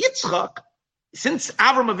 Like Yitzchak, since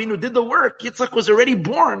Avram Avinu did the work, Yitzchak was already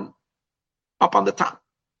born up on the top.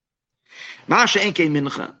 Ma'aseh enke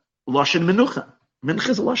Mincha, Loshen Menucha. Mincha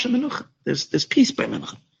is a Loshen Menucha. There's peace by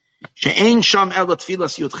Mincha. She'ein sham ela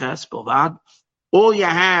tefillas Yud Ches Bilvad. All you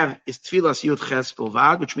have is tefillas Yud Ches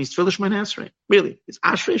Bilvad, which means tefillah Shmona Esrei. Really, it's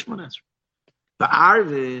Ashrei Shmona Esrei. The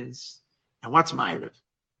Arv is, and what's Ma'ariv?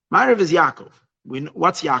 Ma'ariv is Yaakov.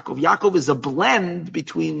 What's Yaakov? Yaakov is a blend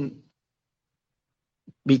between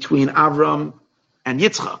Avram and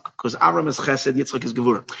Yitzchak, because Avram is Chesed, Yitzchak is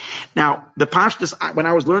Gevurah. Now, the Pashtus, when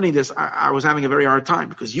I was learning this, I was having a very hard time,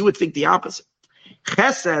 because you would think the opposite.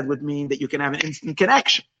 Chesed would mean that you can have an instant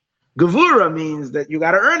connection. Gevurah means that you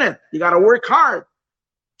got to earn it. You got to work hard.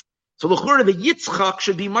 So the Yitzchak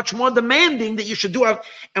should be much more demanding that you should do.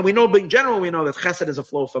 And we know, in general, we know that Chesed is a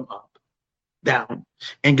flow from up, down,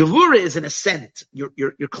 and Gevurah is an ascent.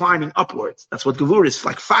 You're climbing upwards. That's what Gevurah is,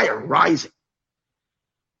 like fire rising.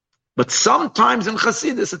 But sometimes in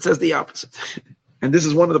Chassidus it says the opposite, and this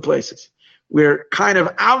is one of the places where kind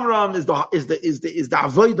of Avram is the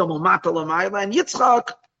Avodah Mulmata L'mayla, and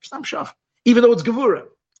Yitzchak Samshach, even though it's Gevurah.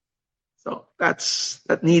 So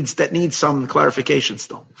that needs some clarification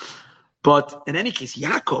still. But in any case,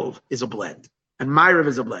 Yaakov is a blend, and Ma'ariv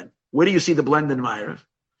is a blend. Where do you see the blend in Ma'ariv?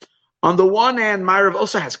 On the one hand, Ma'ariv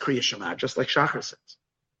also has Kriya Shema, just like Shachar says.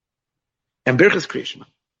 And Birchas Kriya Shema.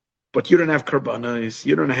 But you don't have Karbanos,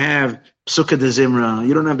 you don't have Psukkah de Zimra,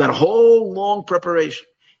 you don't have that whole long preparation.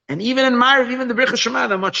 And even in Ma'ariv, even the Birchas Shema,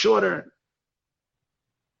 they're much shorter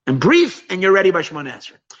and brief, and you're ready by Shemona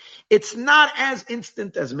Esrei. It's not as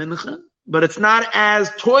instant as Mincha, but it's not as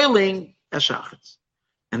toiling as Shachar.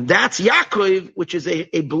 And that's Yaakov, which is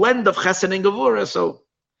a blend of Chesed and Gevurah. So,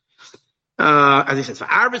 as he says, it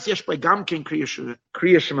has Kriya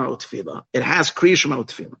Shema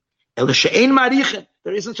Utfila.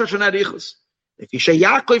 There isn't such an arichus. If you say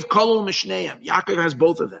Yaakov kolol mishneim, Yaakov has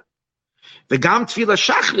both of them. The gam tefillah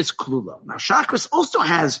shachris klula. Now shachris also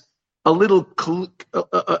has a little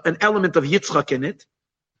an element of Yitzchak in it,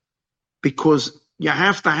 because you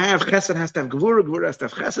have to have chesed, has to have gevurah, gevurah has to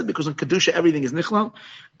have chesed, because in kedusha everything is nichlal.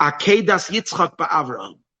 Akedas Yitzchak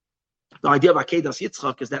ba'Avram. The idea of Akedas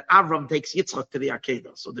Yitzchak is that Avram takes Yitzchak to the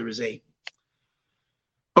Akedah. So there is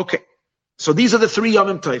okay. So these are the three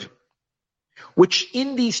Yomim Tovim. Which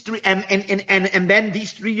in these three, and then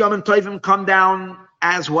these three Yom Tovim come down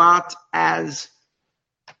as what? As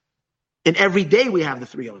in every day we have the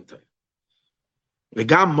three Yom Tovim.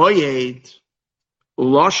 V'gam moyed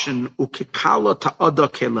loshen ukekala ta'ada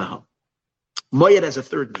keleha. Moyed has a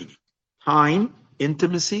third meaning: time,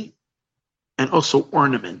 intimacy, and also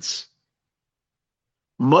ornaments.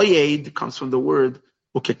 Moyed comes from the word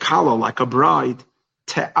ukekala, like a bride.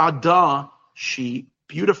 Te'ada, she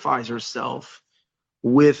beautifies herself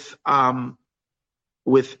with kekala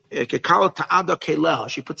ta'ada keleha.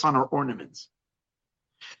 She puts on her ornaments.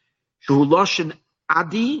 Shuhuloshin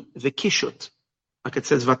adi v'kishut, like it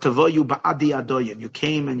says vatavoyu ba'adi adoyim. You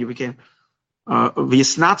came and you became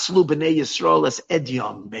v'yisnatzlu b'nei Yisrael as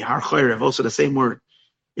edyam behar chorev. Also the same word.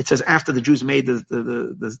 It says after the Jews made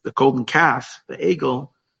the golden calf, the egel,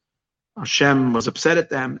 Hashem was upset at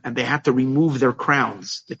them, and they had to remove their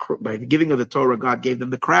crowns. By the giving of the Torah, God gave them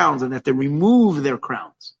the crowns, and they had to remove their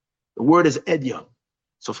crowns. The word is edyam.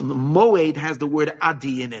 So from the moed has the word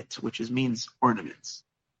adi in it, which means ornaments.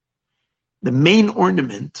 The main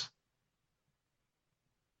ornament,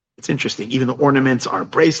 it's interesting, even the ornaments are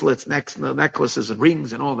bracelets, necklaces, and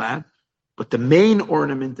rings, and all that, but the main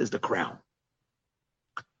ornament is the crown.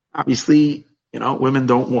 Obviously, women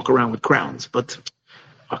don't walk around with crowns, but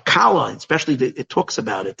a kala, especially it talks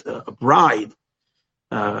about it, a bride,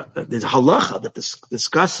 there's a halacha that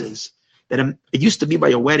discusses that it used to be by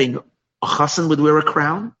a wedding, a chassan would wear a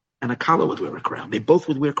crown and a kala would wear a crown. They both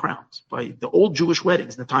would wear crowns by the old Jewish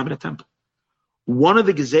weddings in the time of the temple. One of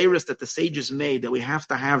the gezeras that the sages made that we have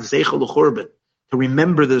to have zeichel l'churban to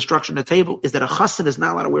remember the destruction of the table is that a chassan is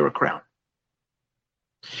not allowed to wear a crown.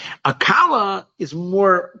 A kala is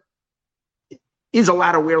allowed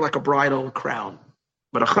to wear like a bridal crown,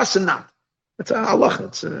 but a chassan not. It's a halacha.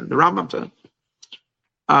 It's the Rambam.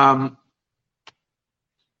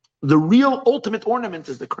 The real ultimate ornament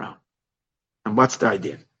is the crown. And what's the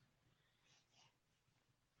idea?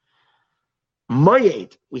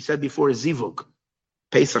 Moyed, we said before, is zivug,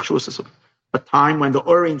 Pesach Shavuos, a time when the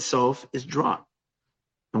Or Ein Sof is drawn.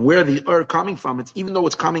 And where the Or coming from, it's even though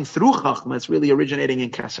it's coming through Chachma, it's really originating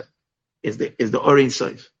in Keser, is the Or Ein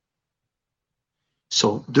Sof.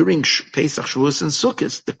 So during Pesach Shavuos and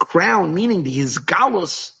Sukkot, the crown, meaning the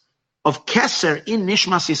Hizgalus of Keser in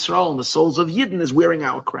Nishmas Yisrael, in the souls of Yidden, is wearing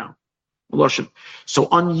our crown. So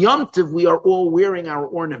on Yom Tov, we are all wearing our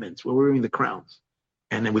ornaments. We're wearing the crowns.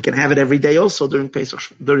 And then we can have it every day also during Pesach,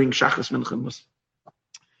 during Shachris Mincha.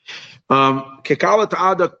 Kekala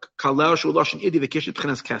ta'ada kalel shuloshin idi v'kishet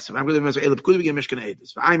b'chinas kesef. I'm going to say elab kudi begin mishkan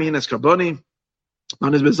edis. V'aymin es karboni.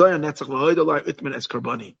 On his bezoya netzach v'hoydolai utmin es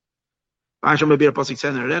karboni. V'aysham mebir pasik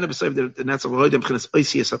tzena rena b'soiv the netzach v'hoydolai b'chinas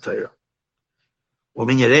oisi es atayra.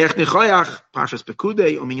 U'min yereich nichoyach parshas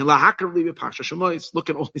pekudei u'min yela hakarli b'parshas shemois. Look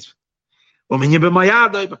at all these. U'min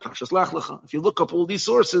yebemayadai b'parshas lach lecha. If you look up all these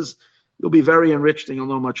sources, you'll be very enriched and you'll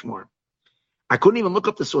know much more. I couldn't even look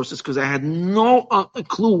up the sources because I had no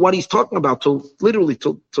clue what he's talking about till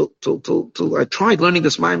I tried learning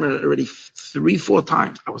this Maimer already 3-4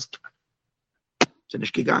 times. I was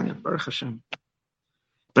finished gegangen, Baruch Hashem.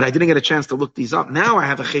 But I didn't get a chance to look these up. Now I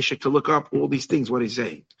have a cheshek to look up all these things, what he's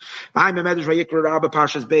saying. I'm a medrash vayikra rabba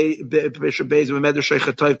parshas bishop beis a medrash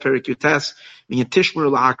sheichatoyv perik yutes min tishmer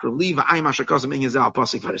lahakra li v'ayim ashakazim min yazal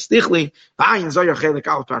pasik v'aristichli v'ayim zoyer chelik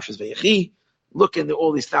al parshas vayechi. Look into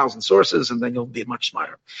all these 1,000 sources, and then you'll be much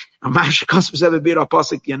smarter. Kitzer.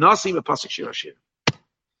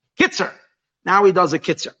 Now he does a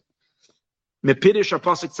kitzer. Let's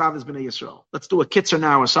do a kitzer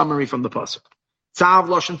now, a summary from the pasuk. Tzav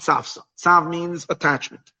loshen tzavsa. Tzav means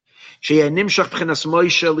attachment.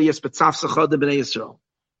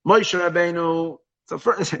 Moshe Rabbeinu. So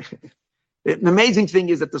first, the amazing thing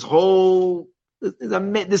is that this whole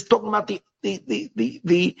this talking about the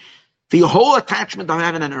whole attachment of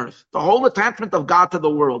heaven and earth, the whole attachment of God to the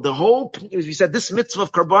world, the whole, as we said, this mitzvah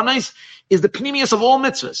of karbanos is the pnimius of all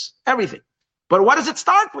mitzvahs, everything. But what does it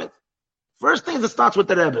start with? First thing is it starts with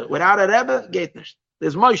the Rebbe. Without a Rebbe, geht nicht.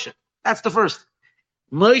 There's Moshe. That's the first.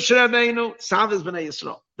 Moshe Rabbeinu, Savas B'nai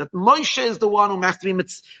Yisrael. That Moshe is the one who has to be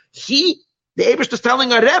mitzvah. The Eibush is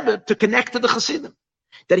telling a Rebbe to connect to the Chassidim.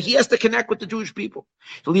 That he has to connect with the Jewish people.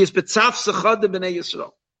 Through this,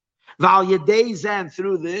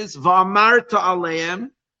 v'amarta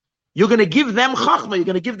aleim, you're going to give them chachma, you're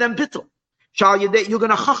going to give them bittul. You're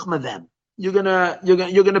going to chachma them. You're going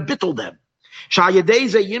to bittul them.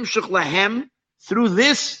 Through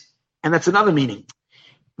this, and that's another meaning.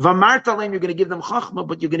 V'amarta aleim, you're going to give them chachma,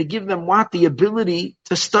 but you're going to give them what? The ability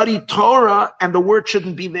to study Torah, and the word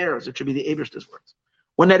shouldn't be theirs. It should be the Eibush's words.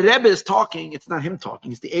 When a Rebbe is talking, it's not him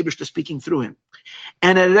talking, it's the Eibushter speaking through him.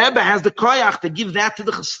 And a Rebbe has the koyach to give that to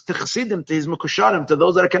the Chassidim, to his Mekusharim, to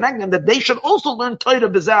those that are connected, that they should also learn Torah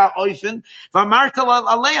b'zeh oifen, v'amarta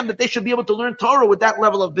aleim, that they should be able to learn Torah with that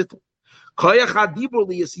level of bittul. Koyach hadibur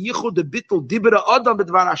liyasyichu de bittul dibra adam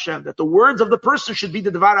b'dvar Hashem, that the words of the person should be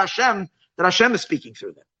the dvar Hashem, that Hashem is speaking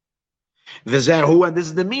through them. V'zehu, and this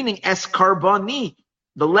is the meaning, es karbani,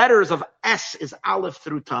 the letters of S is Aleph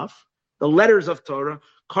through Taf, the letters of Torah,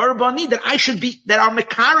 Karbani, that I should be, that are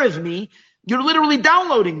Mekarev me, you're literally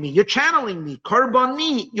downloading me, you're channeling me.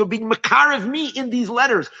 Karbani, you're being Mekarev me in these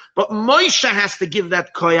letters. But Moshe has to give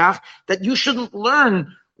that koyach, that you shouldn't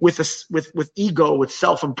learn with ego, with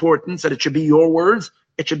self-importance, that it should be your words,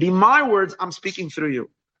 it should be my words, I'm speaking through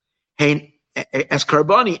you. Hey, as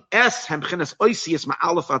Karbani, es hemchenes oisius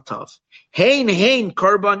ma'alef atav. Hein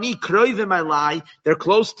Karbani kroivim alai, they're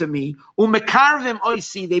close to me. Umekarvim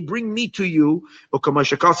oisi, they bring me to you.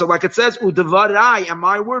 Ukamashakasa, like it says, udavarai, and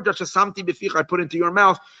my word, samti befich, I put into your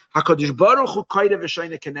mouth. Hakadosh Baruch Hu kaida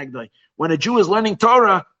v'shayne kenegdai. When a Jew is learning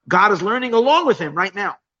Torah, God is learning along with him right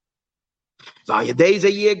now. And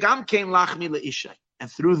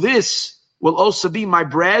through this will also be my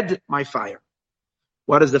bread, my fire.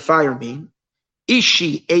 What does the fire mean?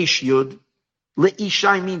 Ishi Eish Yud.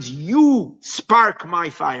 Le'ishai means you spark my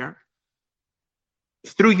fire.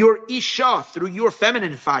 Through your Isha, through your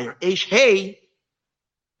feminine fire. Eish Hey,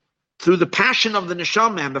 through the passion of the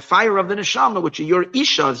Neshama and the fire of the Neshama, which your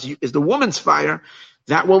Isha is the woman's fire,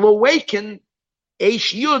 that will awaken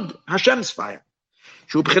Eish Yud, Hashem's fire.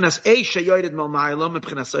 That's the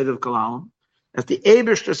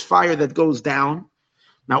Eibushter's fire that goes down.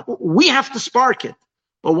 Now, we have to spark it.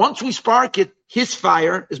 But once we spark it, his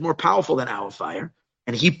fire is more powerful than our fire.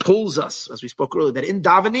 And he pulls us, as we spoke earlier, that in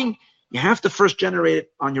davening, you have to first generate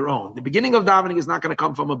it on your own. The beginning of davening is not going to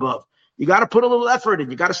come from above. You got to put a little effort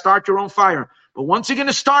in. You got to start your own fire. But once you're going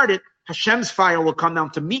to start it, Hashem's fire will come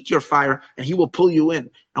down to meet your fire, and he will pull you in.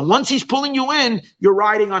 And once he's pulling you in, you're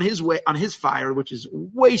riding on his way, on his fire, which is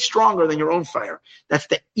way stronger than your own fire. That's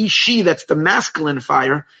the Ishi, that's the masculine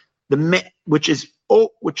fire,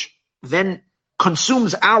 which then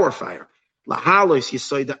consumes our fire.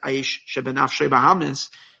 To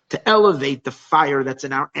elevate the fire that's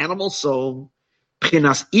in our animal soul,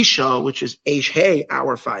 Pchinas Isha, which is Eish Hey,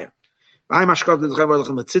 our fire. And the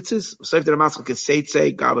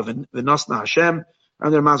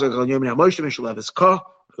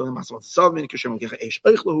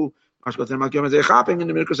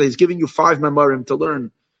he's giving you 5 memorim to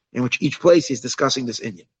learn, in which each place he's discussing this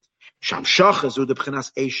Indian.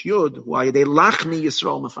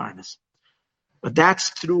 But that's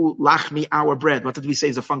through lachmi, our bread. What did we say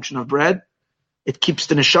is a function of bread? It keeps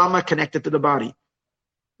the neshama connected to the body.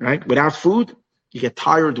 Right? Without food, you get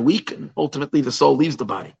tired, weak, and ultimately the soul leaves the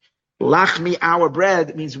body. Lachmi, our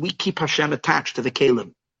bread, means we keep Hashem attached to the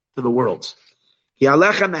kelim, to the worlds. Because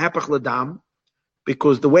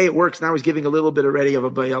the way it works now, he's giving a little bit already of a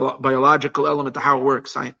biological element to how it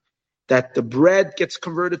works. Right? That the bread gets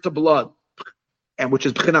converted to blood, and which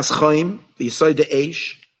is b'chinas chaim, the yisod the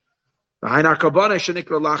eish. That's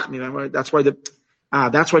why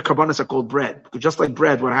karbanos are called bread. Because just like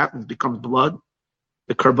bread, what happens becomes blood.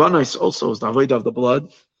 The karbanos also is the avodah of the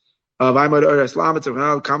blood. One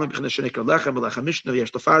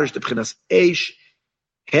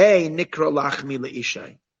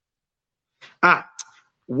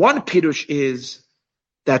pirush is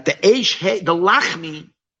that the eish, the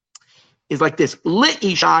lachmi, is like this.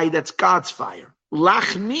 Le'ishai, that's God's fire.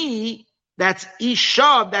 Lachmi, that's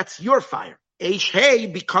Isha, that's your fire. Eish Hey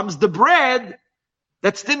becomes the bread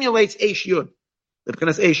that stimulates Eish Yud. The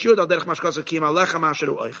Eish Yud, al derech mashkasa kim alecha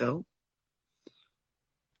ma'asheru oichel.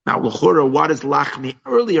 Now, l'chura, what is lachmi?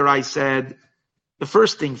 Earlier I said the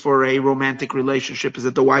first thing for a romantic relationship is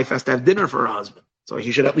that the wife has to have dinner for her husband. So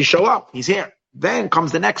he should at least show up. He's here. Then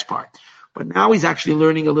comes the next part. But now he's actually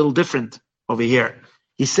learning a little different over here.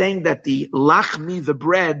 He's saying that the lachmi, the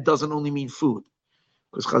bread, doesn't only mean food.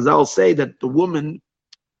 Because Chazal say that the woman,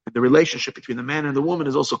 the relationship between the man and the woman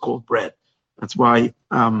is also called bread. That's why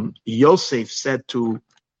Yosef said to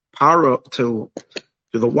Paro, to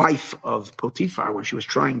the wife of Potiphar, when she was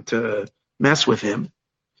trying to mess with him,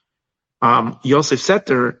 Yosef said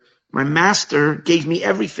to her, my master gave me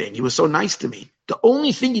everything. He was so nice to me. The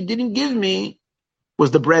only thing he didn't give me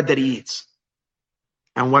was the bread that he eats.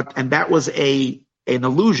 And that was an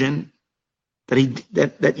allusion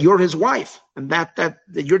that you're his wife, and that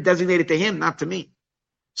you're designated to him, not to me.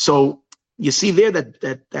 So you see there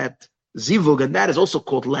that zivug, and that is also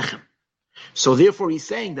called lechem. So therefore he's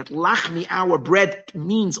saying that lachmi, our bread,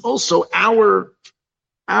 means also our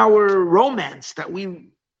romance, that we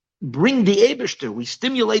bring the Eibishter, we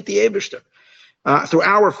stimulate the Eibishter through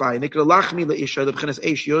our fire. Another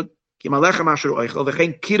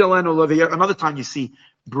time you see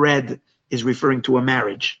bread is referring to a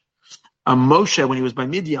marriage. Moshe, when he was by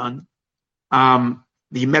Midian,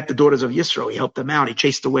 he met the daughters of Yisro. He helped them out. He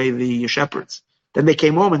chased away the shepherds. Then they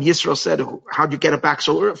came home, and Yisro said, how'd you get it back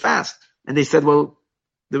so fast? And they said, well,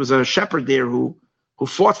 there was a shepherd there who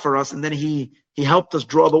fought for us, and then he helped us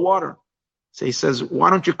draw the water. So he says, why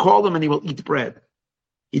don't you call him and he will eat bread?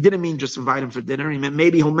 He didn't mean just invite him for dinner. He meant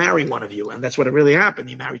maybe he'll marry one of you. And that's what it really happened.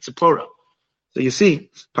 He married Zipporah. So you see,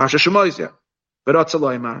 Pasha Shemoisya. Bread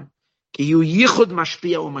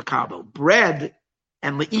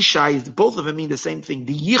and le'isha, both of them mean the same thing.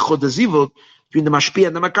 The yichud, the zivug, between the mashpia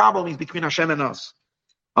and the makabel means between Hashem and us.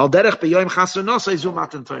 Al derech beyoim chaser nosa izu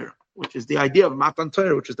matan Torah, which is the idea of matan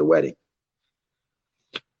Torah, which is the wedding.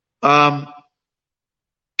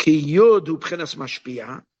 Ki yud hu b'chinas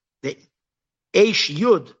mashpia, the eish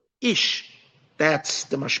yud, ish, that's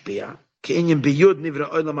the mashpia. Ki inyan biyud nivra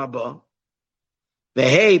olam haba.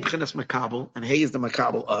 Vehei b'chinas makabel, and hey is the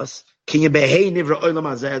makabel, us. Ki inyan behei nivra olam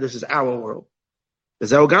hazeh, this is our world.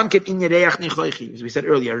 As we said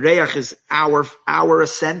earlier, reach is our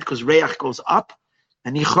ascent, because reach goes up,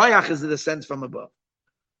 and nichoyach is the descent from above.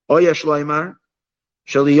 Oya shloimar,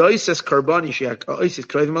 shaliyoises karbani she'oises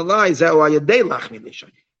krevim alai zeu ayadei lachmi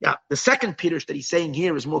lishay. Yeah, the second pirush that he's saying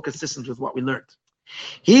here is more consistent with what we learned.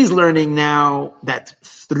 He's learning now that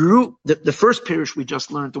through the first pirush we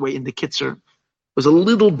just learned, the way in the Kitzur, was a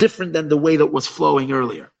little different than the way that was flowing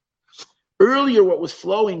earlier. Earlier, what was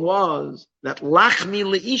flowing was that lachmi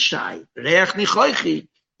leishai, reach nichoichi,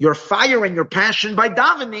 your fire and your passion by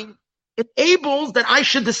davening enables that I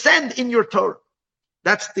should descend in your Torah.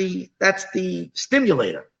 That's the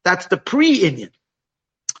stimulator. That's the pre-inyan.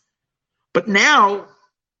 But now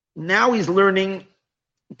he's learning,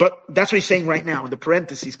 but that's what he's saying right now in the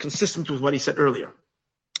parentheses, consistent with what he said earlier.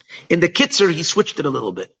 In the Kitzur, he switched it a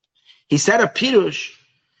little bit. He said a pirush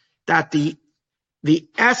that the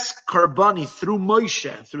es karbani through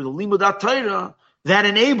Moshe, through the limud HaTorah, that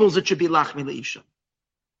enables it should be lachmi leisha.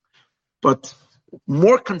 But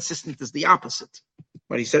more consistent is the opposite.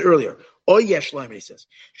 What he said earlier. Oyesh laim, he says.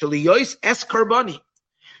 Shaliyois es karbani.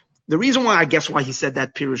 The reason why he said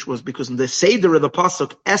that pirush was because in the Seder of the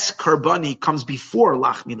Pasuk, es karbani comes before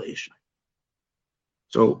lachmi leisha.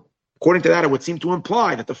 So according to that, it would seem to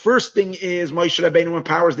imply that the first thing is Moshe Rabbeinu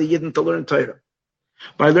empowers the Yidden to learn Torah.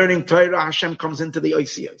 By learning Torah, Hashem comes into the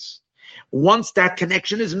Oisiyos. Once that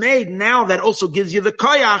connection is made, now that also gives you the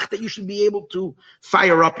koyach that you should be able to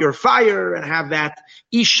fire up your fire and have that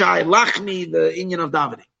ishai lachmi, the inyan of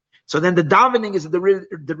davening. So then the davening is the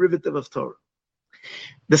derivative of Torah.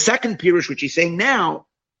 The second pirush, which he's saying now,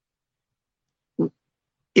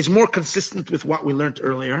 is more consistent with what we learned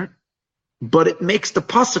earlier, but it makes the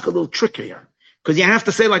pasuk a little trickier. Because you have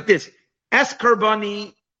to say like this, Es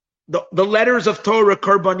karbani, the letters of Torah,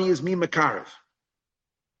 karbani is mi makarev.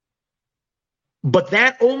 But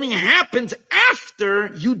that only happens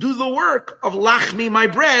after you do the work of lachmi, my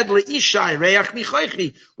bread, leishai, reach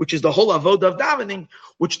nichoichi, which is the whole avodah of davening,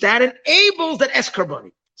 which that enables that es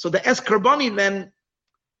karbani. So the es karbani then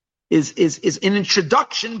is an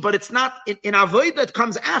introduction, but it's not in avodah that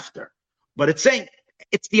comes after. But it's saying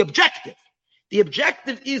it's the objective. The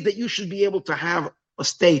objective is that you should be able to have a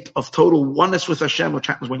state of total oneness with Hashem, which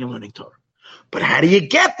happens when you're learning Torah. But how do you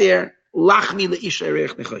get there? Lachmi leishai,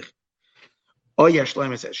 reich nichoichi. Oh yeah,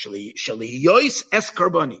 Shlomo says, Shali yois es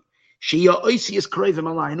karbani. Shia oisi is krevim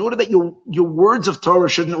alai. In order that your words of Torah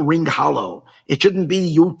shouldn't ring hollow. It shouldn't be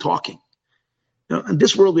you talking. In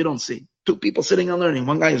this world we don't see two people sitting and learning.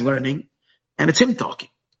 One guy is learning, and it's him talking.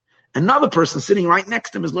 Another person sitting right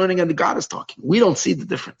next to him is learning and the God is talking. We don't see the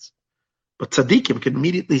difference. But tzaddikim can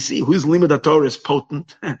immediately see whose limud Torah is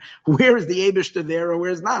potent, where is the Eibishter there or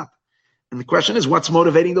where is not. And the question is, what's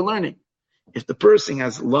motivating the learning? If the person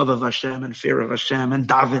has love of Hashem and fear of Hashem and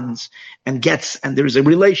davens and there's a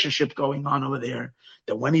relationship going on over there,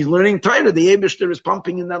 that when he's learning Torah, the Eibishter is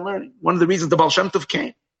pumping in that learning. One of the reasons the Baal Shem Tov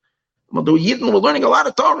came. Well, the Yidden were learning a lot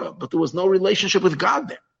of Torah, but there was no relationship with God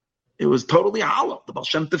there. It was totally hollow. The Baal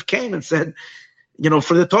Shem Tov came and said,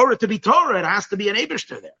 for the Torah to be Torah, it has to be an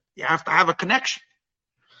Eibishter there. You have to have a connection.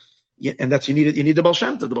 And that's, you need the Baal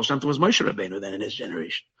Shem Tov. The Baal Shem Tov was Moshe Rabbeinu then in his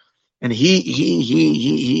generation. And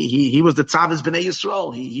he was the Tzavis B'nai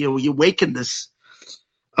Yisrael. He awakened this.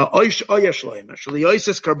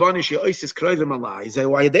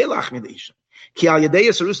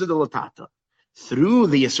 Through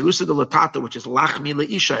the Yisrusa de Latata, which is Lachmi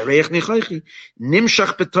Leisha, Reich Nichoichi,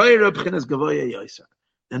 Nimshach B'Torah B'chinas Gavoya Yoisa.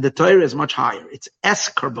 And the Torah is much higher. It's Es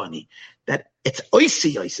Karbani. That it's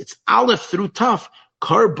Oisi Yois. It's Aleph through Taf.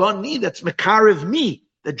 Karbani, that's Mekarev me,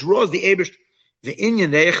 that draws the Ebersh. The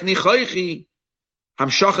Inyan Reich Nichoichi.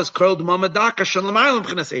 Hamshachas Karl D'Mamadaka Shalamaylam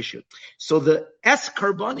B'chinas Eshu. So the Es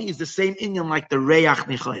Karbani is the same Inyan like the Reich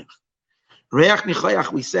Nichoich. Reich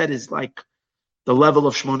Nichoich, we said, is like the level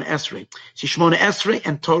of Shmona Esrei. See, Shmona Esrei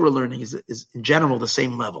and Torah learning is in general the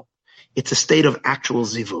same level. It's a state of actual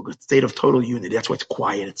zivug, a state of total unity. That's why it's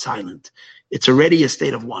quiet, it's silent. It's already a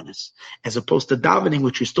state of oneness. As opposed to davening,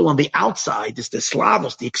 which you're still on the outside, it's the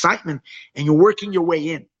slavos, the excitement, and you're working your way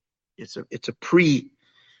in. It's a pre.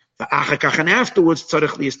 And afterwards,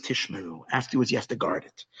 tzarech is tishmeru. Afterwards, you have to guard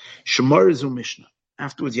it. Shemar is Mishnah.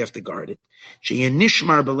 Afterwards, you have to guard it.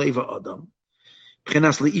 Sheyenishmar b'leva adam.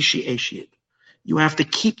 B'chinas leishi eshiyid. You have to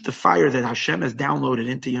keep the fire that Hashem has downloaded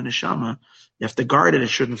into your neshama. You have to guard it. It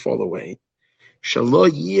shouldn't fall away. Shalo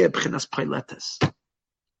yeh b'chinas pailetes,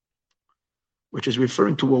 which is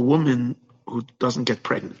referring to a woman who doesn't get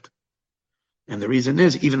pregnant. And the reason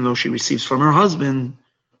is, even though she receives from her husband,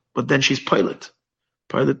 but then she's pilot.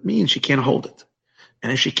 Pilot means she can't hold it.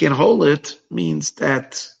 And if she can't hold it, means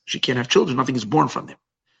that she can't have children. Nothing is born from them.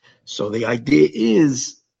 So the idea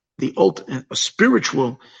is a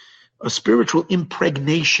spiritual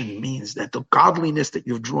impregnation means that the godliness that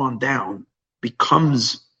you've drawn down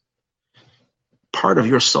becomes part of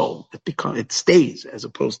your soul. It stays as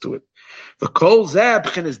opposed to it. The kol zeh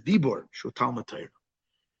b'chinas dibur shu Talmud Torah.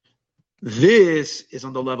 This is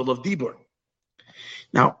on the level of dibur.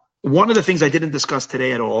 Now, one of the things I didn't discuss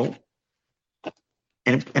today at all,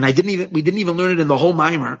 and we didn't even learn it in the whole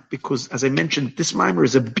mimer, because as I mentioned, this mimer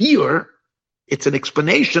is a biur. It's an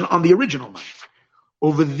explanation on the original mimer.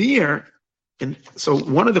 Over there, and so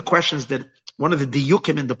one of the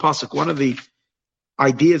diyukim in the pasuk, one of the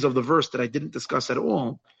ideas of the verse that I didn't discuss at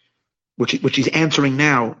all, which he's answering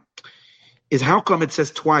now, is how come it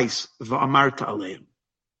says twice, va'amarta aleim.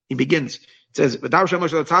 He begins, it says,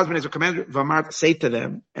 say to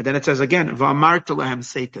them, and then it says again, va'amarta lehem,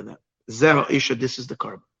 say to them. Zeh isha, this is the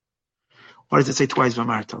carbon. Why does it say twice,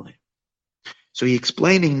 va'amarta aleim? So he's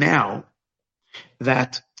explaining now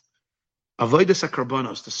that Avodas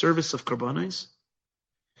HaKarbanos, the service of Karbanos,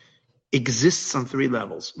 exists on three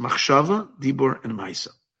levels: Machshava, Dibur, and Maisa.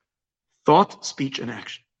 Thought, speech, and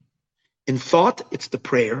action. In thought, it's the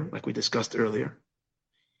prayer, like we discussed earlier.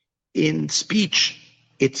 In speech,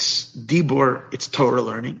 it's Dibur, it's Torah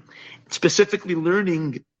learning. Specifically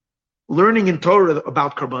learning in Torah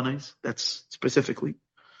about Karbanos, that's specifically.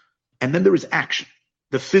 And then there is action,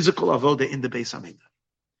 the physical avoda in the Beis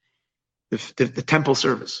HaMikdash, the temple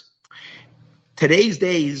service. Today's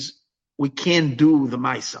days, we can't do the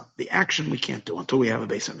Maisa. The action we can't do until we have a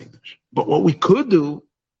Beis HaMikdash. But what we could do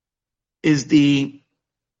is the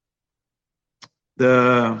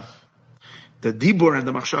Dibur and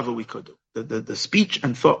the Machshava we could do. The speech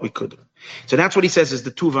and thought we could do. So that's what he says is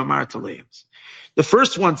the two V'amartaleim. The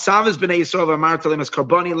first one, Savas B'nai Yisrael V'amartaleim, as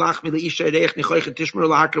Karbani Lachmi Leisha Reich Nichoich and Tishmer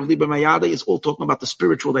La'akrav Liba Mayada, is all talking about the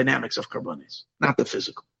spiritual dynamics of Karbanis, not the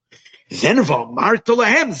physical. Then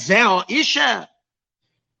V'amartaleim Zeh Isha.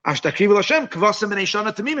 That's talking about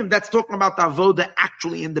the avoda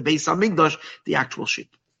actually in the Beis HaMikdash, the actual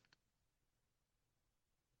sheep.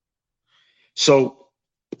 So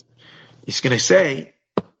he's going to say,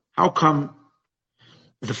 how come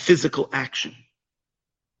the physical action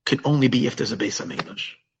can only be if there's a Beis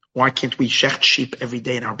HaMikdash? Why can't we shecht sheep every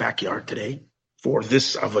day in our backyard today for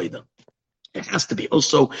this avoda? It has to be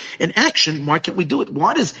also an action. Why can't we do it?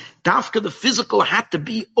 Why does Dafka, the physical, have to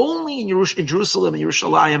be only in Jerusalem and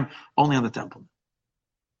Yerushalayim, only on the temple?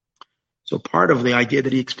 So part of the idea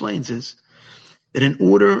that he explains is that in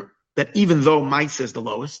order that even though Maisa is the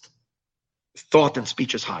lowest, thought and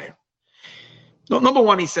speech is higher. No, number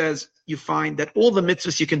one, he says, you find that all the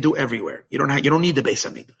mitzvahs you can do everywhere. You don't need the Beis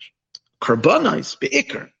Hamikdash. Karbanos,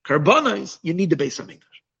 be'ikr, karbanos, you need the Beis Hamikdash.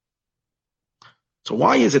 So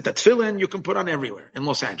why is it that tefillin you can put on everywhere in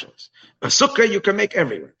Los Angeles? A sukkah you can make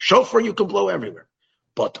everywhere. Shofar you can blow everywhere.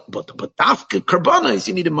 But dafka karbanos,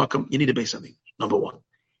 you need a makam, you need a Beis Hamikdash. Number one.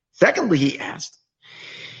 Secondly, he asked,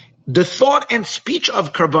 the thought and speech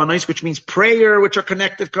of karbanos, which means prayer, which are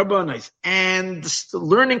connected karbanos, and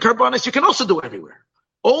learning karbanos, you can also do everywhere.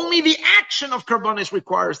 Only the action of karbanos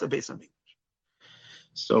requires the Beis Hamikdash.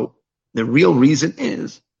 So the real reason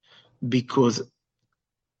is because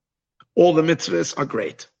all the mitzvahs are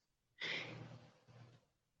great.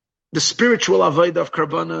 The spiritual avodah of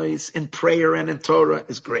karbanos in prayer and in Torah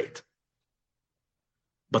is great.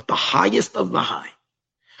 But the highest of the high,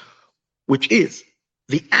 which is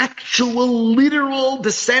the actual literal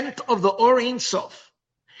descent of the Or Ein Sof,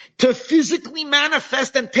 to physically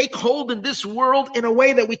manifest and take hold in this world in a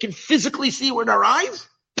way that we can physically see with our eyes,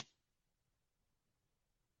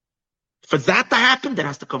 for that to happen, that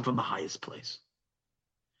has to come from the highest place.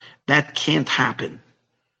 That can't happen.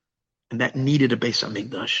 And that needed a Beis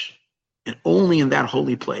Hamikdash. And only in that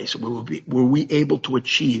holy place were we able to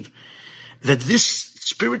achieve that this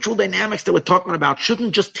spiritual dynamics that we're talking about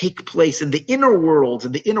shouldn't just take place in the inner worlds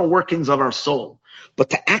and the inner workings of our soul, but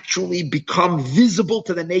to actually become visible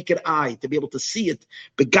to the naked eye, to be able to see it.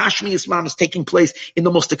 Begashmi Islam is taking place in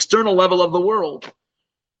the most external level of the world.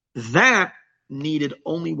 That needed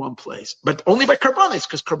only one place, but only by karbanis,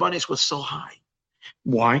 because karbanis was so high.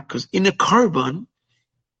 Why? Because in a karban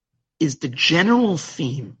is the general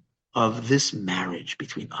theme of this marriage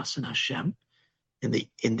between us and Hashem. In the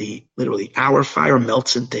literally, our fire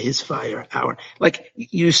melts into his fire. Like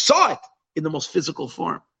you saw it in the most physical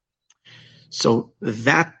form. So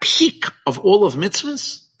that peak of all of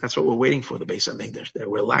mitzvahs, that's what we're waiting for, the Beis Hamikdash. That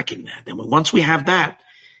we're lacking that. And once we have that,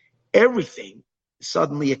 everything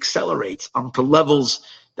suddenly accelerates onto levels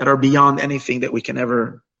that are beyond anything that we can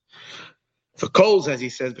ever. For Kols, as he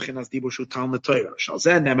says, b'chinas dibur Talmud Torah, shal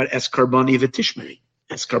zeh nemer es karbani v'tishmeri.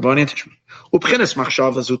 Es karbani v'tishmeri. U'b'chinas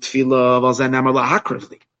machshava zu tefila, v'al zeh nemer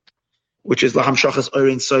lahakriv li. Which is lahamshachas Or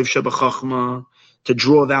Ein Sof shebachachma, to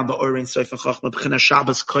draw down the Or Ein Sof and chachma, b'chinas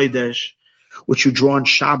Shabbos kodesh, which you draw on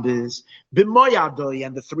Shabbos, b'moyadoi,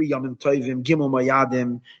 and the 3 Yomim Tovim, Gimel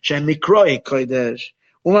Moyadim, shem mikroi kodesh,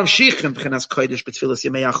 and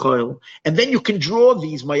then you can draw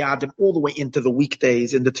these mayadim all the way into the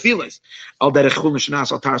weekdays in the tefillas.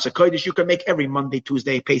 You can make every Monday,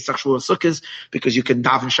 Tuesday, Pesach, Shavuot, Sukkot, because you can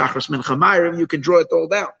daven Shachris, Mincha, Ma'ariv, you can draw it all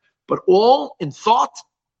down. But all in thought.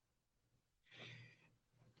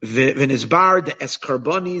 V'nizbar de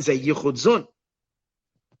eskarboni ze yichud zun.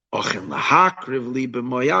 Ochem lahakriv li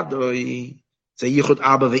b'moyadoi ze yichud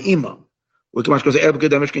abba ve'ima. וכמה שקורא זה ארבע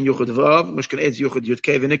גדע משכן יוחד ואב, משכן עץ יוחד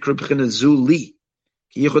יודקי ונקרא בחינה זו לי.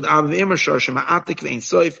 כי יוחד אב ואמר שר שמעתק ואין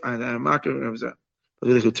סויף, המקר וזה.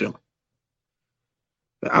 וזה לכו תרמה.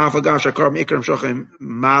 ואף אגב שהקור מעיקר המשוכם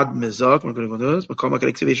מד מזוק, מקום מקר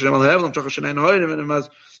אקסיבי ששם על הבל, המשוכם שנין הוירים, ונמז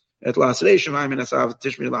את לעשרי שמיים מן הסעב,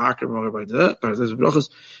 תשמי להקר ומוגר בידה, פרזז וברוכס,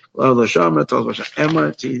 לא לשם, תולד בשם אמר,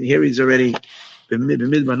 here he's already,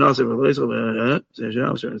 במדבר נוסף, זה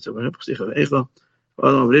שם,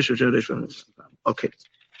 okay,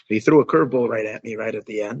 he threw a curveball right at me right at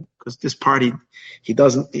the end, because this part he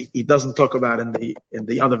doesn't talk about in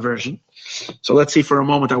the other version. So let's see for a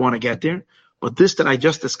moment. I want to get there, but this that I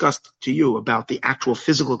just discussed to you about the actual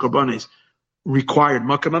physical karbanos required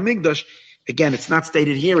makam hamikdash. Again, it's not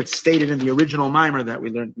stated here; it's stated in the original mimer that we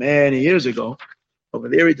learned many years ago. Over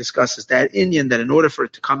there, he discusses that Indian that in order for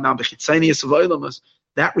it to come down b'chitzanius v'oilamus,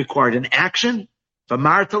 that required an action.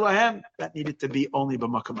 That needed to be only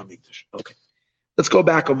b'makam hamikdash. Okay, let's go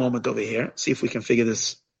back a moment over here. See if we can figure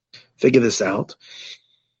this out.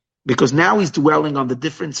 Because now he's dwelling on the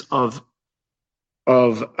difference of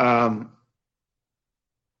es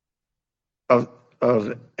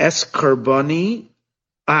karbani.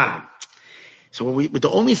 So the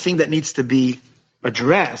only thing that needs to be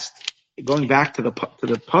addressed, going back to the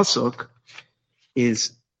pasuk,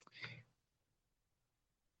 is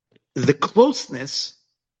the closeness,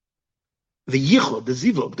 the yichud, the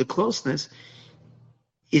zivug, the closeness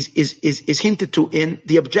is hinted to in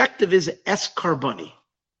the objective is es karbani.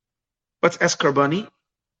 What's es karbani?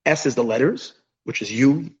 S is the letters, which is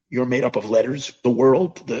you. You're made up of letters. The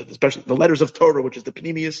world, especially the letters of Torah, which is the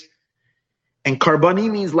pnimius. And karbani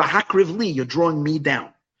means lahakriv li. You're drawing me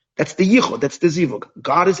down. That's the yichud. That's the zivug.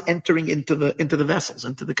 God is entering into the vessels,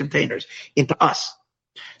 into the containers, into us.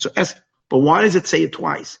 So es. But why does it say it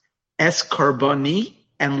twice? Es karbani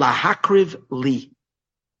and lahakriv li.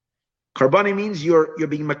 Karbani means you're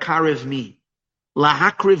being makariv me.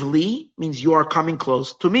 Lahakriv li means you are coming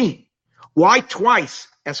close to me. Why twice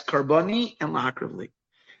as karbani and lahakriv li?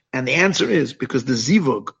 And the answer is because the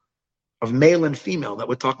zivug of male and female that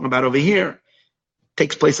we're talking about over here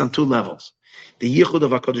takes place on two levels. The yichud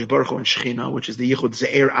of HaKadosh Baruch Hu and Shechina, which is the yichud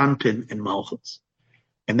Ze'er Anpin and Malchus.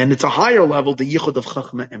 And then it's a higher level, the yichud of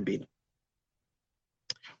Chachma and Bina.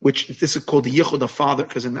 Which this is called the yichud of father,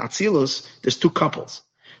 because in Atzilus, there's two couples.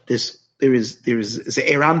 There is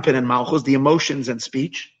Ze'er Anpin and Malchus, the emotions and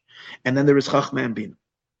speech, and then there is Chachma and Bina.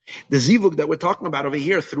 The zivug that we're talking about over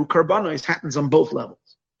here through Karbanos happens on both levels.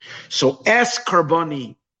 So S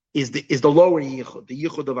Karbani is the lower yichud, the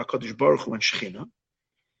yichud of HaKadosh Baruch Hu and Shechina,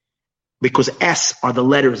 because S are the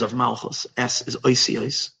letters of Malchus. S is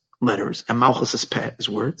oisios, letters, and Malchus is peh, is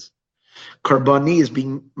words. Karbani is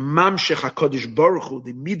being mamshech HaKadosh Baruch Hu,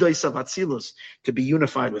 the midos of Atzilus, to be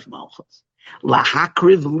unified with Malchus.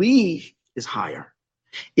 Lahakriv li is higher.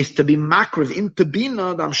 Is to be makriv into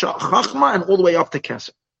Bina, the Amshach Chachma, and all the way up to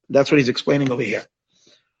Keser. That's what he's explaining over here.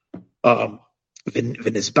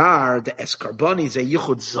 V'nizbar, the es karbani, is a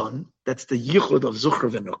yichud zon. That's the yichud of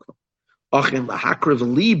Zuchar v'nukah. Achin lahakriv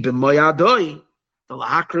li b'moyadoi. The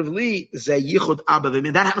lahakriv li is a yichud abba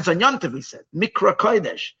v'min. That happens on Yantav, he said. Mikra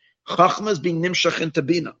kodesh. Chachma is being nimshach into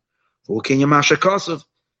Bina.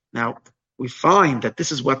 Now, we find that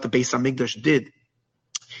this is what the Beis HaMikdash did.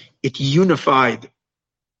 It unified.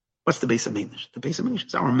 What's the Beis HaMikdash? The Beis HaMikdash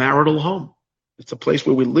is our marital home. It's a place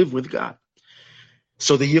where we live with God.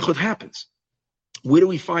 So the yichud happens. Where do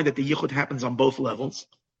we find that the yichud happens on both levels?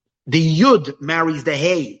 The yud marries the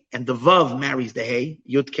hey, and the vav marries the hey.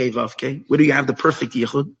 Yud k vav k. Where do you have the perfect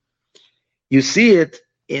yichud? You see it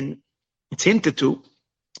it's hinted to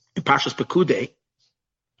in Parshas Pekudei,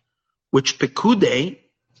 which Pekudei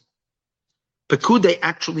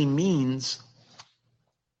actually means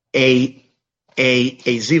a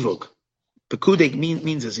zivug. Pekudei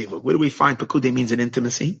means a zivug. Where do we find Pekudei means an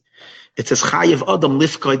intimacy? It says chayev adam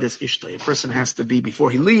lifkoi des ishtay. A person has to be,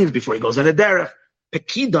 before he leaves, before he goes on a derech.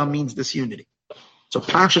 Pekida means this unity. So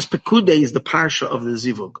Parshas Pekudei is the parsha of the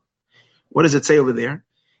zivug. What does it say over there?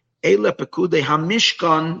 Eile Pekudei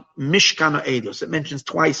hamishkan mishkan ha'edus. It mentions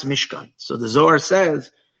twice mishkan. So the Zohar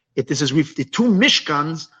says the two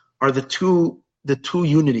mishkans are the two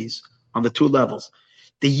unities on the two levels.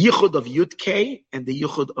 The yichud of Yud K and the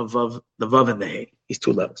yichud of Vav, the Vav and the Hey. These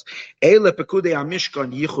two levels. Eile Pekudei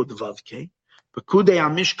HaMishkan yichud Vav K. Pekudei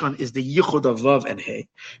HaMishkan is the yichud of Vav and Hey.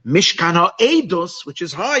 Mishkan HaEdos, which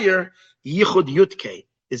is higher, yichud Yud K,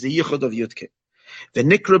 is the yichud of Yud K. The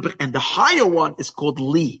Nikrab, and the higher one is called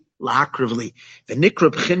Li, Lahakriv Li. The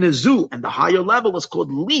Nikrab Chinezu, and the higher level is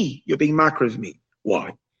called Li, you're being makriv me.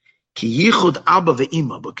 Why? Ki yichud Abba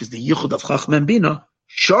ve'ima, because the yichud of Chachma and Bina,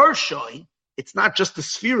 Sharshoi, it's not just the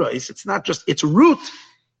spheroids, its root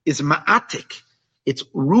is ma'atik. It's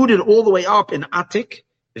rooted all the way up in atik,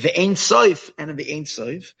 the Ein Sof, and in the Ein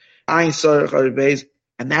Sof, Ein Sof, and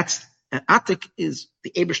atik is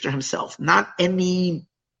the Eibishter himself, not any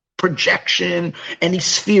projection, any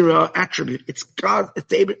sphera attribute. It's God, it's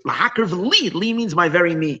the Eibishter. Lahakriv li, li means my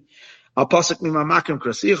very me. Al pasuk mimamakim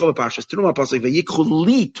krasicha v'parshas truma, pasuk v'yikchu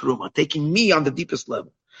li truma, taking me on the deepest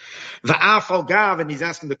level. Va'afal gav, and he's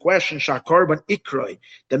asking the question, Shakarban Ikroi.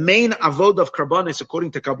 The main avod of Karbanis,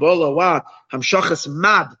 according to Kabbalah, what? Hamshachas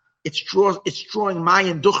mad. It's drawing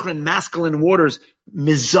Mayan Duchrin, masculine waters,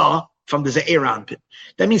 mizah, from the Ze'er Anpin.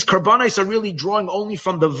 That means Karbanis are really drawing only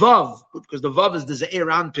from the Vav, because the Vav is the Ze'er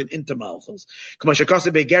Anpin into Malchus.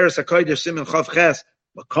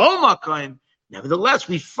 Nevertheless,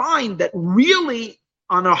 we find that really,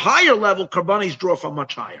 on a higher level, Karbanis draw from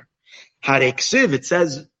much higher. Hareksiv, it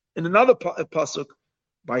says in another pasuk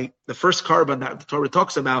by the first carbon that the Torah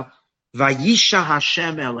talks about, Vayisha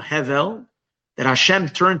Hashem el Hevel, that Hashem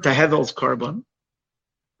turned to Hevel's carbon,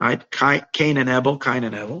 right? Cain and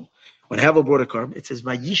Hevel. When Hevel brought a carbon, it says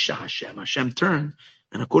Vayisha Hashem turned,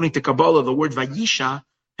 and according to Kabbalah, the word Vayisha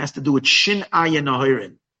has to do with Shin Ayin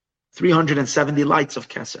Ahirin, 370 lights of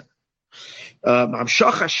Keser.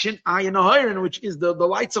 Amshacha Shin Ayin Ahirin, which is the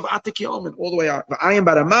lights of Atik Yomin, all the way out. Ayin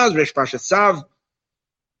Baramaz, Resh Pashat Sav,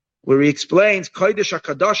 where he explains Kodesh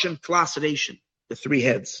HaKadoshim Klasidation, the three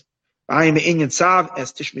heads. Ayin Me'inyan Sav,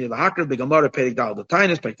 Es Tishmi Lahakar, Begamara, Perik Dal, the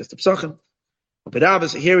Tainis, Perik Test Psachim. But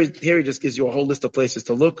here he just gives you a whole list of places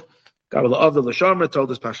to look. Kabbalah of the Lashamra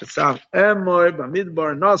told us Pashat Sav, Emoy,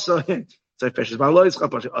 Bamidbar, Nasa, Zay Peshes Balois,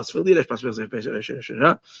 Pashat Asfilish, Pashat Peshes,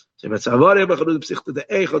 Zay Betzavari, Bachadu, Psichta, the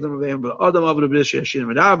Echad, Adam of the Bish, Yashin,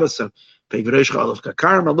 Medabas, Pegresh, of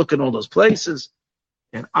Kakarma, look in all those places,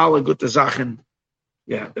 and Allah Gutta Zachen.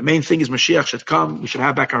 Yeah, the main thing is Mashiach should come. We should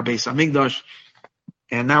have back our Beis HaMikdash.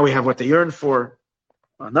 And now we have what they yearn for.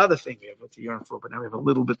 another thing we have what to yearn for, but now we have a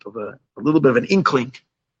little bit of an inkling,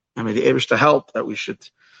 and may the Eibush to help that we should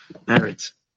merit.